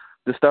until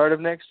the start of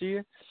next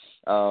year.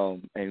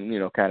 And,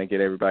 kind of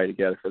get everybody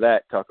together for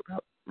that, talk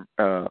about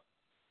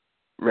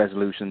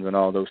resolutions and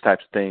all those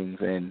types of things.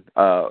 And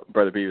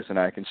Brother Beavis and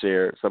I can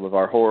share some of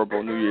our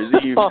horrible New Year's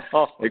Eve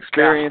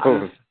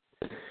experiences.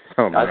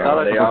 Oh, I thought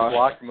I just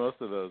blocked most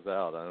of those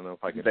out. I don't know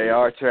if I can. They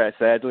are trash.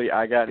 Sadly,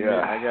 I got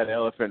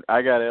elephant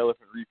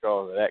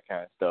recall of that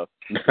kind of stuff.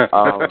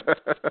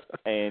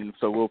 And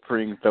so we'll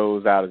bring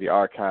those out of the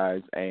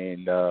archives,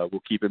 and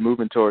we'll keep it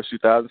moving towards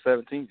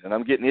 2017. And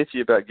I'm getting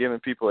itchy about giving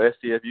people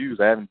STFUs.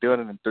 I haven't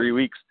done it in 3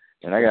 weeks,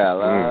 and I got a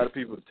lot of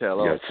people to tell.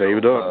 You got to save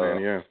it up,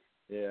 man. Yeah.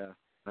 Yeah,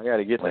 I got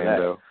to get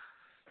Lando.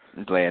 to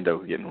that. Lando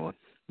getting one.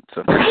 It's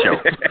a free show.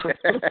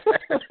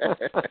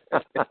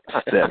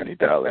 $70,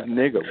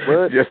 nigga.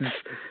 What?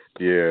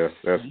 Yeah,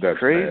 that's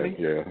crazy.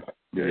 Bad.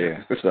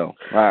 Yeah. So,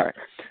 all right.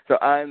 So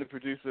I'm the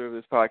producer of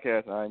this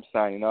podcast. I'm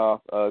signing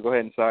off. Go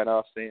ahead and sign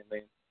off, Stan.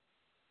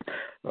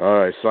 All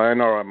right,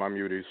 sayonara, my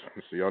muties.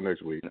 See y'all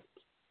next week.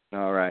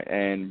 All right,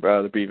 and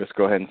Brother Beavis,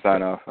 go ahead and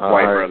sign off.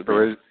 White Brother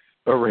Beavis.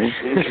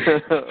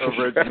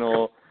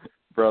 Original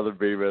Brother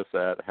Beavis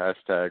at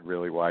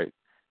 #ReallyWhite.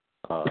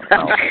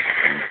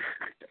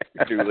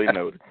 Duly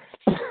noted.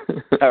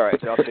 All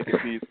right, y'all take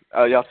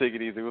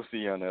it easy. We'll see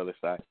you on the other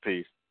side.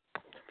 Peace.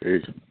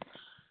 Peace.